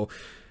inaudible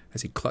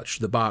as he clutched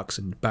the box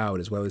and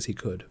bowed as well as he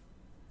could.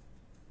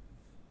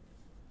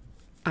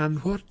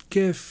 "And what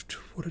gift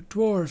would a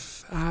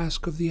dwarf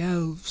ask of the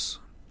elves?"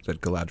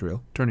 said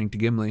Galadriel, turning to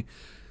Gimli.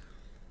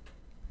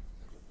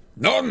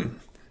 "None,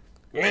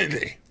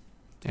 lady,"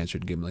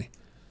 answered Gimli.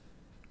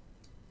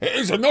 "It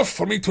is enough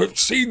for me to have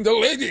seen the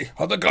lady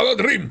of the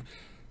Galadrim,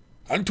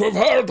 and to have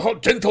heard her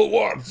gentle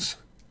words."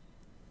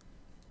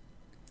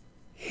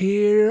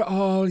 "Hear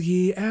all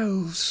ye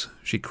elves,"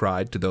 she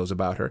cried to those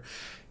about her.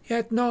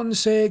 "Yet none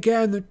say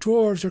again that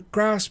dwarves are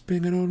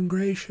grasping and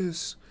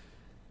ungracious.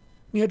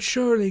 Yet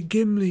surely,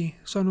 Gimli,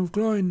 son of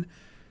Gloin,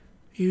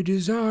 you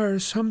desire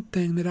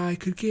something that I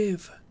could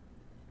give.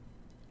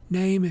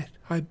 Name it,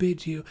 I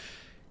bid you.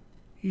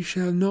 You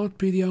shall not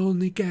be the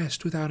only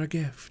guest without a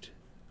gift."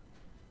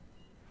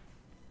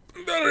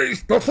 "There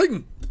is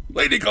nothing,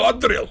 Lady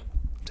Galadriel,"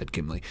 said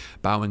Gimli,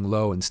 bowing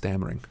low and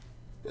stammering.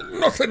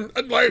 "Nothing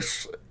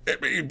unless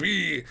it may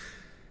be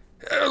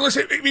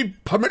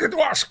permitted to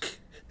ask,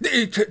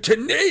 to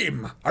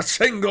name a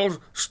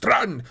single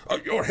strand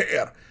of your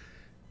hair,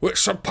 which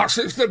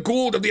surpasses the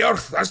gold of the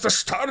earth as the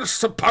stars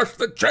surpass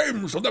the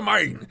gems of the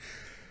mine.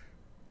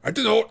 I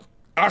do not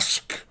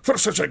ask for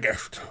such a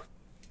gift,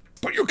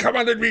 but you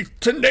commanded me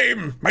to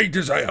name my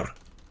desire."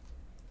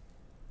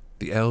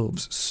 The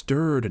elves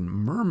stirred and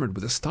murmured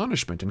with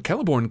astonishment, and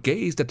Celeborn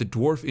gazed at the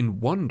dwarf in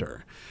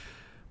wonder.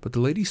 But the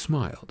lady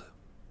smiled.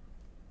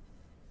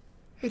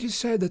 "It is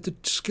said that the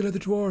skill of the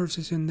dwarves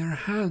is in their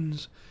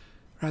hands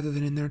rather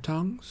than in their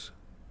tongues,"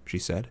 she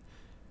said.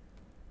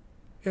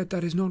 "Yet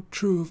that is not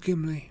true of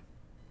Gimli,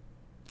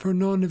 for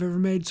none have ever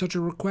made such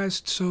a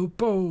request so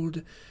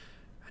bold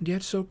and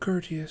yet so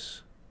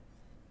courteous.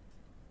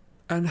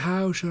 And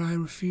how shall I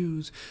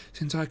refuse,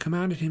 since I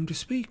commanded him to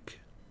speak?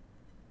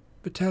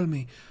 But tell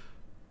me,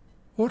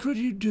 what would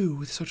you do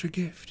with such a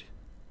gift?"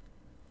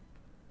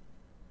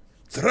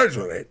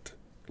 "Treasure it,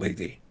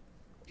 lady,"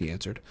 he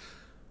answered,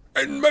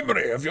 "in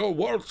memory of your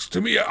words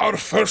to me at our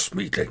first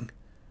meeting.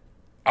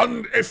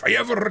 And if I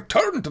ever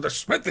return to the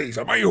smithies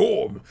of my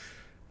home,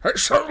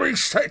 it's certainly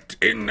set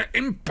in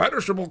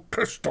imperishable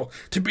crystal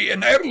to be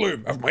an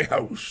heirloom of my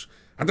house,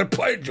 and a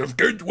pledge of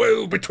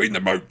goodwill between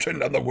the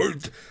mountain and the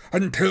wood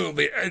until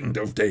the end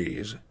of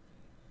days."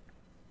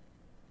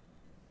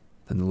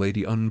 Then the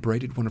lady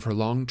unbraided one of her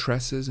long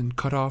tresses and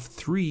cut off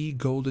 3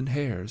 golden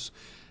hairs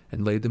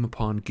and laid them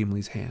upon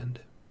Gimli's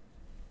hand.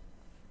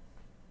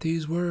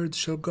 "These words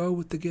shall go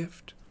with the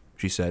gift,"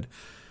 she said.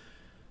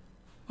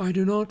 "I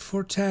do not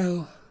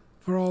foretell,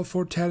 for all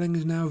foretelling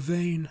is now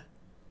vain.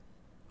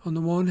 On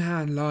the one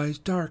hand lies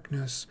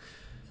darkness,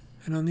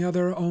 and on the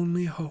other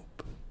only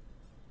hope.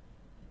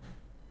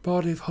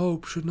 But if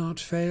hope should not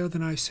fail,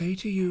 then I say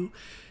to you,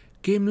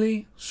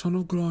 Gimli, son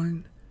of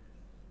Gloin,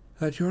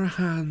 that your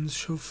hands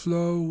shall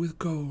flow with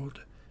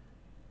gold,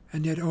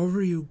 and yet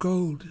over you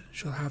gold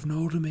shall have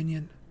no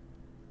dominion.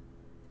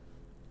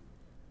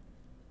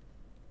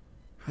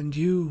 And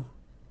you,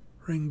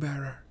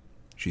 ring-bearer,"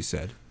 she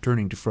said,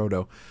 turning to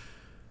Frodo.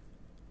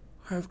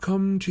 I have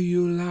come to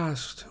you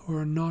last,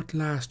 or not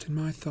last in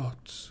my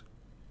thoughts.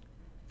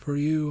 For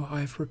you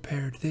I have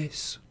prepared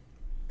this.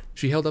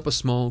 She held up a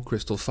small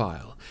crystal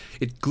phial.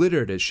 It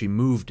glittered as she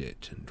moved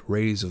it, and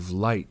rays of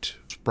light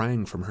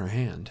sprang from her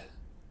hand.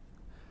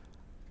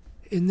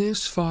 In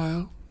this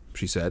phial,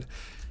 she said,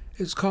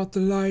 is caught the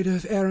light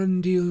of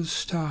Arundel's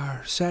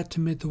star, set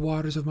amid the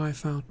waters of my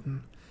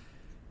fountain.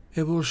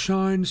 It will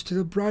shine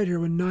still brighter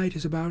when night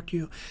is about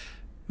you.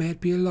 May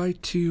it be a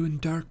light to you in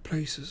dark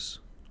places,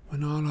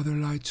 when all other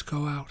lights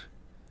go out.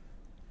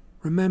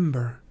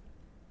 Remember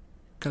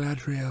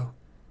Galadriel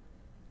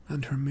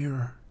and her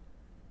mirror.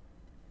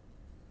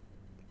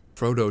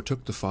 Frodo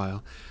took the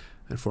phial,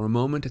 and for a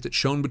moment as it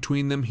shone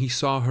between them he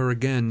saw her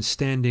again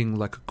standing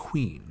like a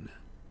queen,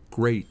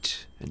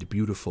 great and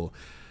beautiful,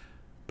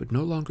 but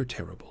no longer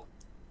terrible.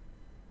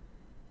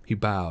 He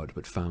bowed,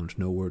 but found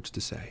no words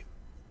to say.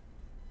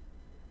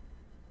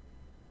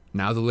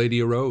 Now the lady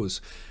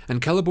arose,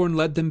 and Celeborn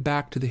led them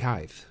back to the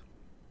Hythe.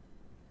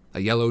 A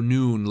yellow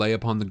noon lay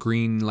upon the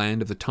green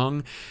land of the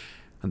Tongue,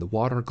 and the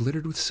water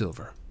glittered with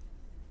silver.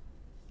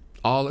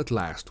 All at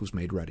last was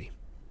made ready.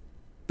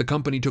 The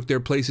company took their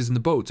places in the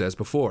boats as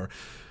before.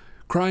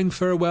 Crying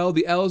farewell,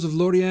 the elves of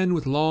Lorien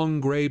with long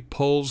grey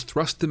poles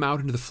thrust them out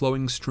into the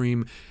flowing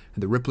stream,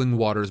 and the rippling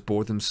waters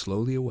bore them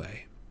slowly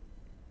away.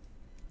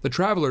 The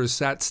travelers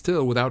sat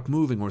still without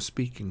moving or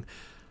speaking.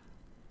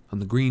 On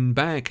the green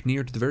bank,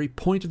 near to the very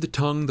point of the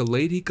Tongue, the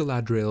Lady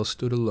Galadriel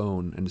stood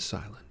alone and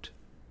silent.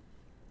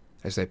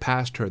 As they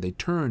passed her, they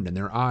turned, and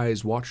their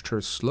eyes watched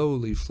her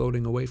slowly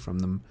floating away from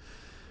them.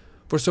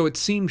 For so it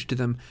seemed to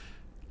them,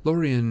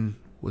 Lorien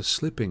was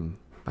slipping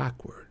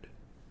backward,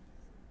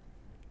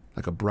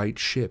 like a bright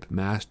ship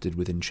masted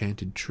with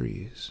enchanted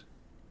trees,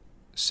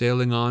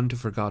 sailing on to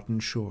forgotten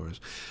shores,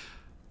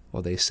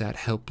 while they sat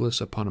helpless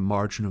upon a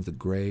margin of the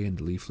grey and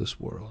leafless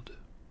world.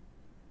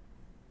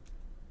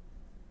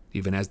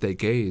 Even as they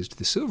gazed,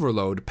 the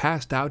Silverlode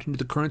passed out into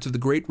the currents of the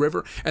great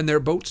river, and their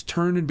boats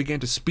turned and began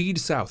to speed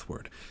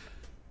southward.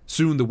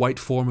 Soon the white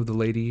form of the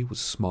lady was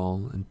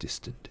small and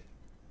distant.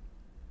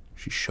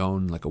 She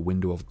shone like a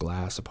window of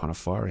glass upon a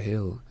far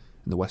hill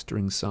in the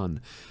westering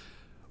sun,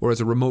 or as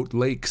a remote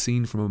lake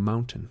seen from a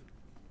mountain,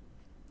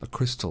 a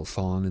crystal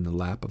fallen in the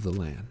lap of the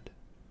land.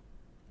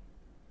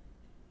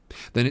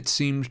 Then it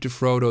seemed to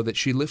Frodo that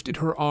she lifted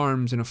her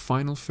arms in a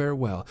final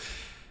farewell,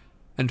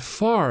 and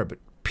far but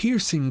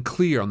piercing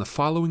clear on the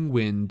following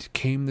wind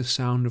came the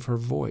sound of her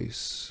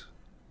voice,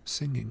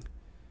 singing.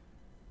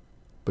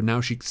 But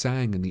now she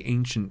sang in the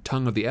ancient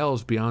tongue of the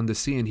elves beyond the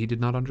sea, and he did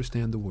not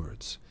understand the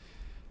words.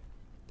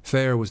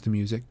 Fair was the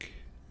music,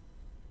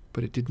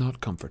 but it did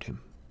not comfort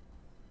him.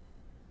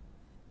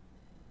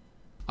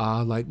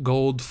 Ah, like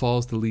gold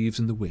falls the leaves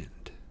in the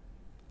wind.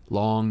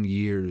 Long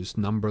years,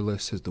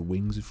 numberless as the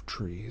wings of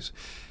trees.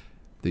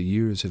 The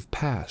years have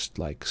passed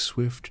like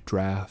swift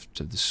draughts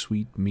of the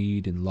sweet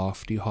mead in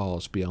lofty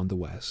halls beyond the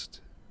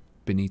west,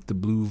 beneath the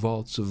blue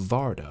vaults of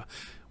Varda,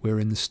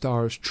 wherein the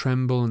stars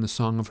tremble in the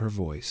song of her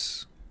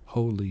voice,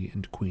 holy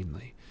and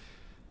queenly.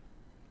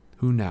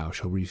 Who now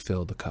shall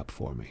refill the cup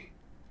for me?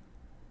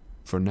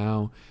 For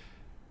now,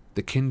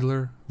 the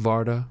kindler,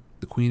 Varda,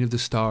 the queen of the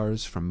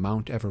stars from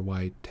Mount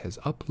Everwhite, has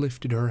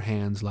uplifted her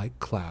hands like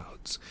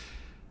clouds,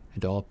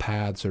 and all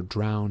paths are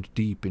drowned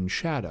deep in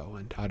shadow,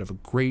 and out of a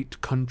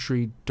great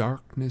country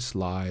darkness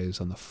lies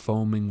on the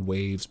foaming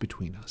waves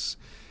between us,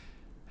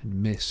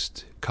 and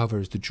mist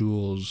covers the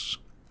jewels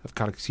of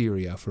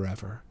Calaxiria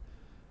forever.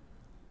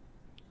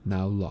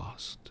 Now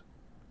lost,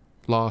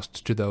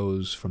 lost to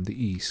those from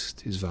the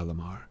east is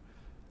Valimar.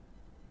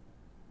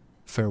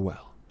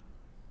 Farewell.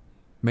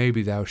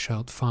 Maybe thou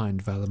shalt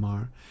find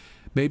Valimar,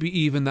 maybe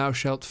even thou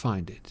shalt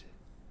find it.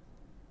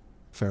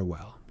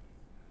 Farewell.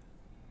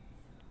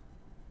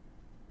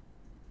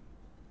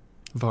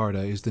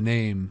 Varda is the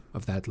name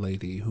of that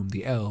lady whom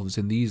the elves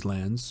in these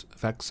lands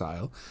of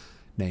exile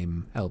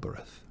name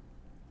Elbereth.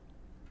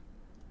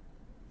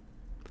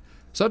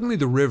 Suddenly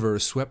the river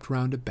swept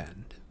round a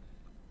bend,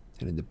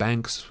 and in the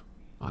banks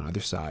on either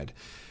side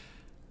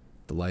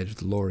the light of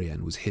the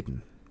Lorien was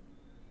hidden.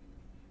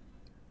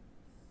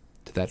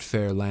 To that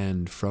fair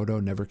land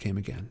Frodo never came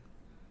again.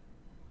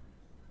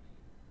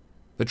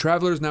 The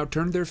travelers now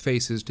turned their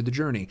faces to the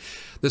journey.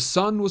 The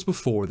sun was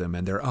before them,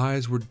 and their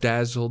eyes were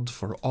dazzled,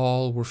 for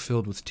all were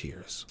filled with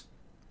tears.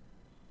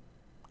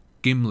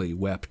 Gimli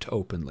wept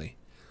openly.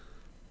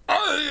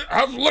 I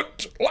have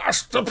looked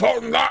last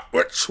upon that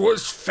which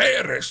was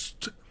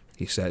fairest,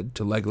 he said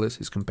to Legolas,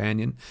 his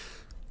companion.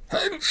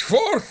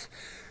 Henceforth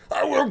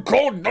I will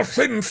call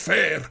nothing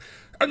fair,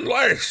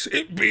 unless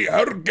it be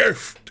her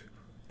gift.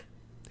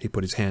 He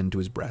put his hand to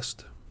his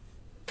breast.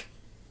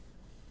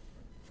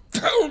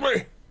 Tell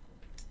me,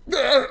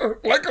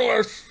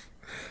 Legolas,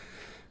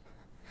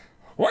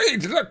 why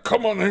did I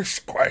come on this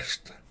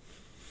quest?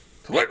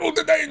 Little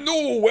did I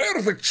know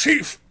where the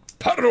chief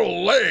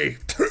peril lay.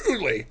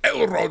 Truly,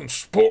 Elrond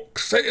spoke,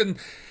 saying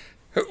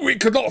we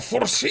could not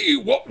foresee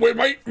what we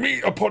might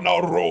meet upon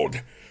our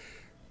road.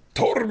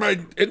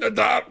 torment in the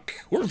dark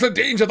was the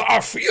danger that I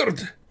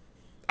feared,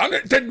 and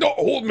it did not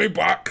hold me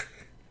back.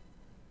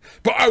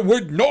 But I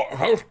would not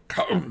have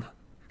come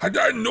had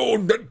I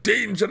known the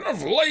danger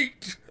of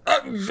light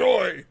and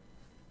joy.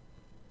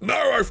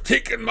 Now I've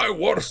taken my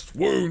worst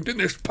wound in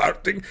this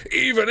parting,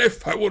 even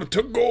if I were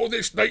to go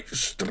this night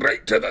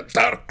straight to the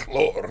Dark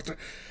Lord.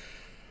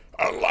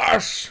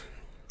 Alas,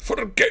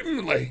 for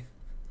Gimli,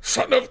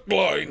 son of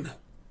Gloin.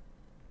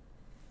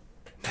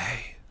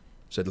 Nay,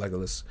 said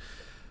Legolas.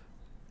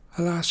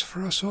 Alas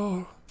for us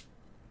all,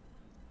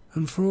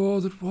 and for all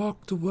that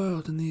walk the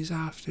world in these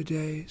after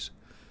days.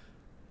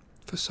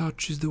 For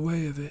such is the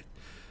way of it,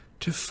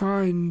 to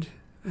find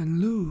and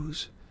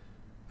lose,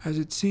 as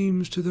it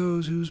seems to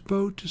those whose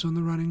boat is on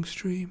the running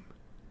stream.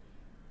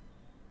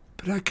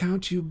 But I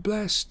count you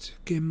blessed,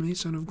 Gimli,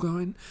 son of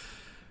Gloin.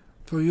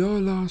 For your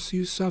loss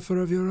you suffer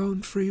of your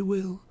own free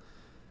will,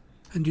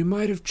 and you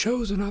might have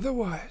chosen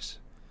otherwise.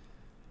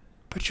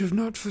 But you have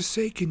not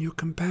forsaken your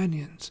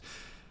companions,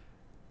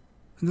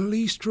 and the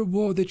least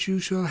reward that you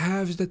shall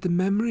have is that the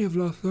memory of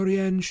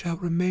Lothlorien shall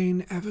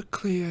remain ever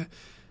clear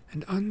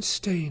and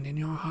unstained in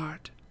your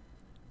heart,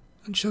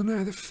 and shall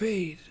neither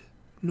fade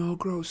nor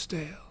grow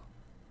stale.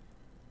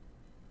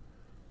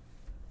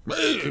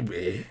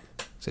 Maybe,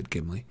 said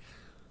Gimli.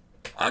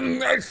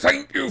 and I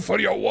thank you for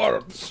your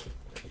words.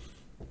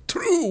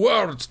 True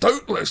words,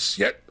 doubtless,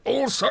 yet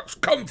all such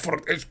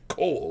comfort is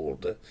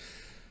cold.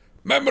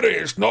 Memory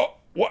is not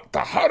what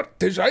the heart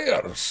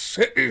desires.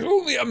 It is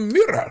only a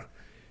mirror,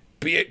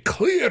 be it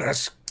clear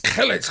as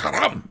Kilit's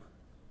Haram.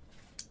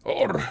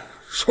 Or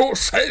so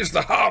says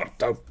the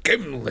heart of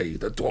Gimli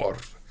the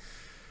dwarf.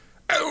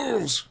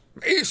 Elves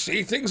may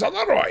see things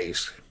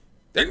otherwise.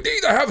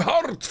 Indeed, I have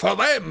heard for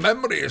them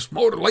memory is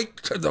more like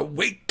to the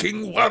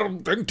waking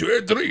world than to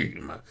a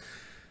dream.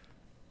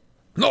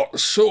 Not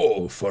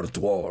so for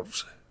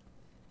dwarves.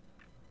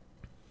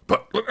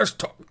 But let us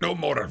talk no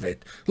more of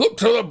it. Look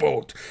to the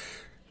boat.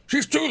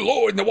 She's too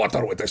low in the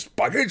water with this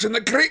baggage, and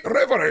the great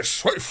river is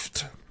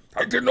swift.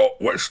 I do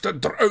not wish to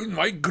drown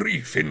my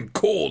grief in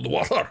cold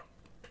water.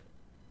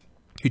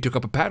 He took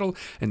up a paddle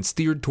and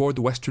steered toward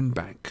the western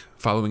bank,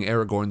 following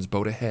Aragorn's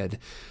boat ahead,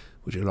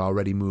 which had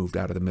already moved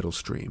out of the middle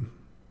stream.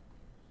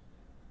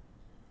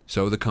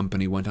 So the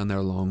company went on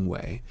their long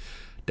way,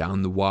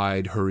 down the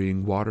wide,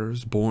 hurrying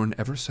waters, borne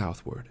ever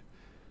southward.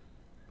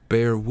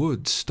 Bare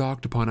woods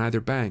stalked upon either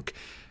bank,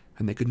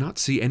 and they could not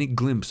see any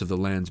glimpse of the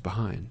lands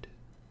behind.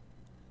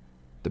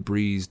 The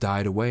breeze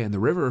died away, and the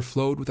river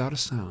flowed without a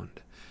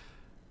sound.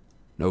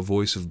 No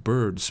voice of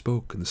bird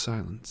spoke in the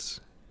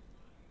silence.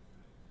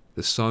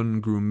 The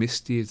sun grew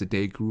misty as the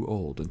day grew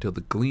old, until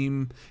the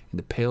gleam in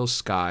the pale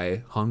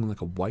sky hung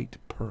like a white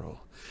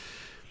pearl.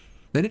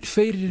 Then it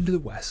faded into the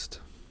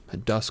west,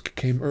 and dusk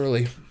came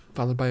early,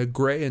 followed by a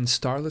gray and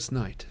starless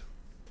night.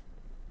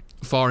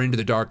 Far into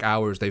the dark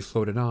hours they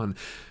floated on,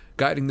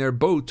 guiding their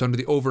boats under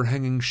the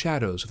overhanging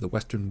shadows of the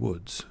western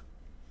woods.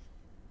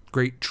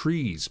 Great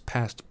trees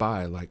passed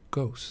by like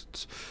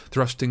ghosts,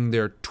 thrusting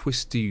their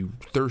twisty,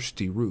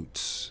 thirsty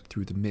roots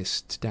through the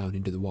mist down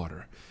into the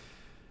water.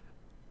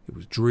 It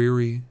was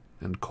dreary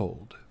and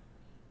cold.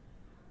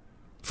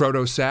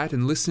 Frodo sat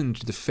and listened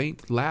to the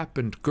faint lap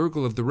and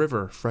gurgle of the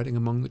river fretting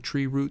among the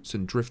tree roots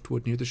and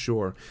driftwood near the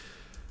shore,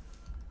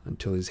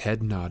 until his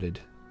head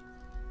nodded,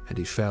 and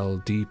he fell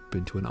deep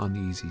into an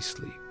uneasy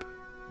sleep.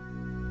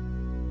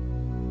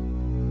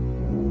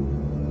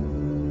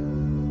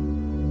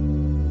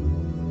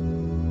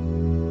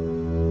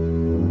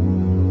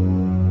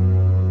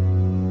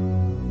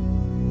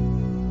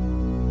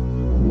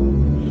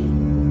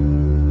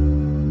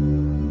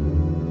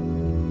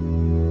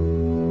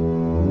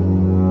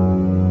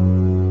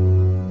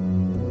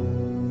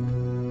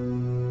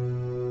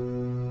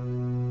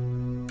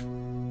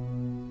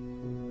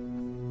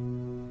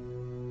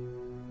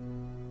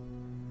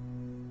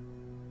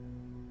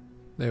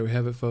 There we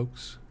have it,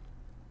 folks.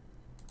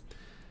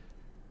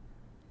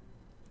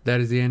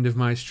 That is the end of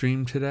my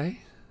stream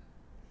today.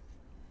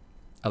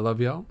 I love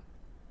y'all.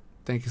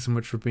 Thank you so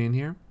much for being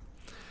here.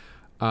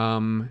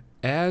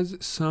 As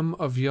some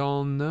of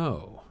y'all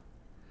know,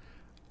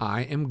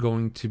 I am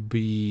going to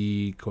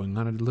be going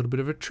on a little bit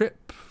of a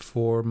trip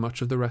for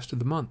much of the rest of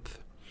the month.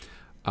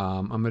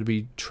 I'm going to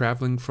be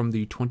traveling from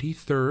the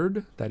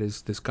 23rd, that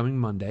is this coming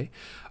Monday,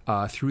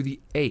 through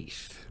the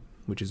 8th,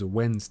 which is a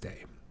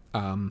Wednesday.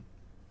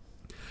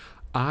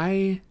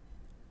 I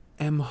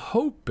am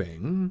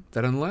hoping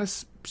that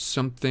unless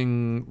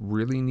something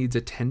really needs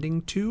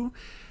attending to,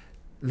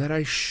 that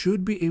I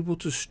should be able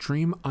to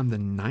stream on the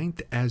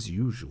 9th as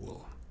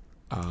usual.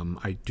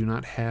 I do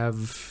not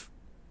have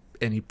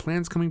any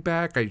plans coming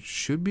back. I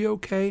should be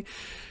okay.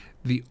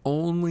 The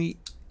only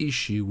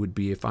issue would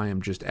be if I am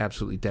just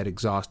absolutely dead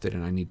exhausted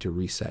and I need to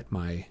reset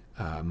my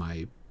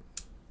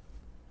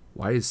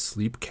why is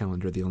sleep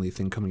calendar the only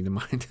thing coming to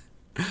mind?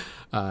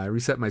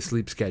 Reset my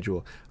sleep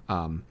schedule.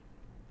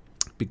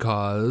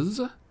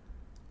 Because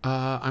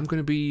I'm going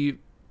to be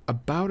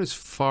about as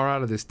far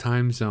out of this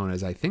time zone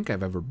as I think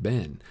I've ever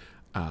been.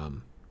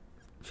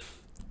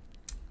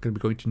 going to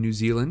be going to New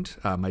Zealand.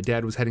 My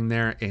dad was heading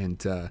there,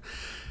 and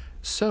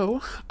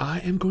so I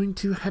am going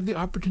to have the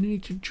opportunity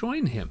to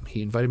join him.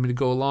 He invited me to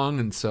go along,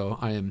 and so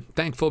I am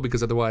thankful,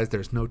 because otherwise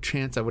there's no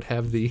chance I would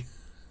have the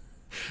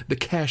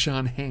cash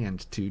on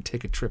hand to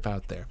take a trip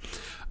out there.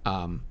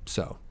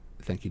 So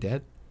thank you,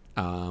 Dad.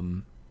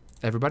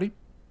 Everybody,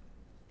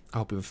 I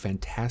hope you have a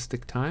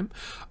fantastic time.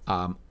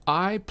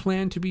 I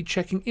plan to be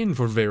checking in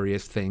for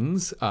various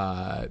things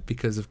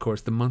because, of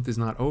course, the month is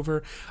not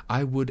over.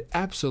 I would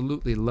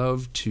absolutely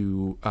love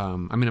to.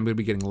 I'm going to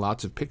be getting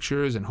lots of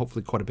pictures and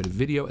hopefully quite a bit of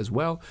video as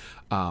well.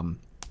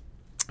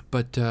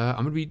 But I'm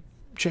going to be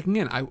checking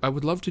in. I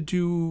would love to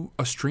do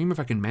a stream if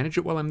I can manage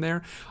it while I'm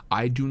there.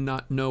 I do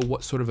not know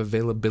what sort of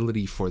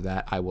availability for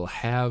that I will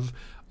have.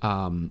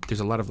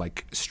 There's a lot of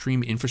like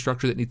stream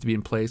infrastructure that needs to be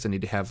in place. I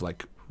need to have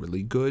like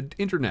really good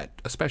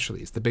internet, especially.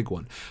 It's the big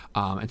one.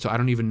 And so I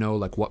don't even know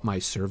like what my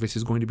service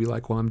is going to be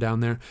like while I'm down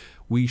there.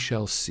 We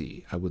shall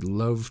see. I would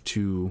love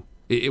to.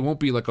 It won't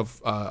be like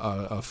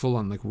a full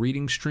on like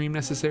reading stream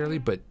necessarily,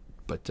 but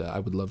I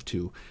would love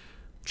to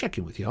check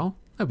in with y'all.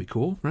 That'd be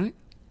cool, right?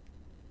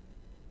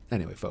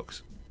 Anyway,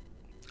 folks,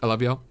 I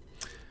love y'all.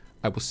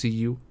 I will see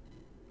you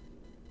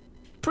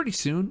pretty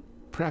soon.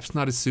 Perhaps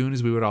not as soon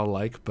as we would all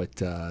like,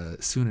 but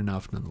soon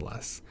enough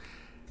nonetheless.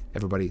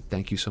 Everybody,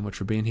 thank you so much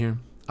for being here.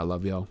 I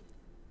love y'all,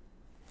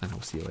 and I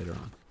will see you later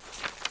on.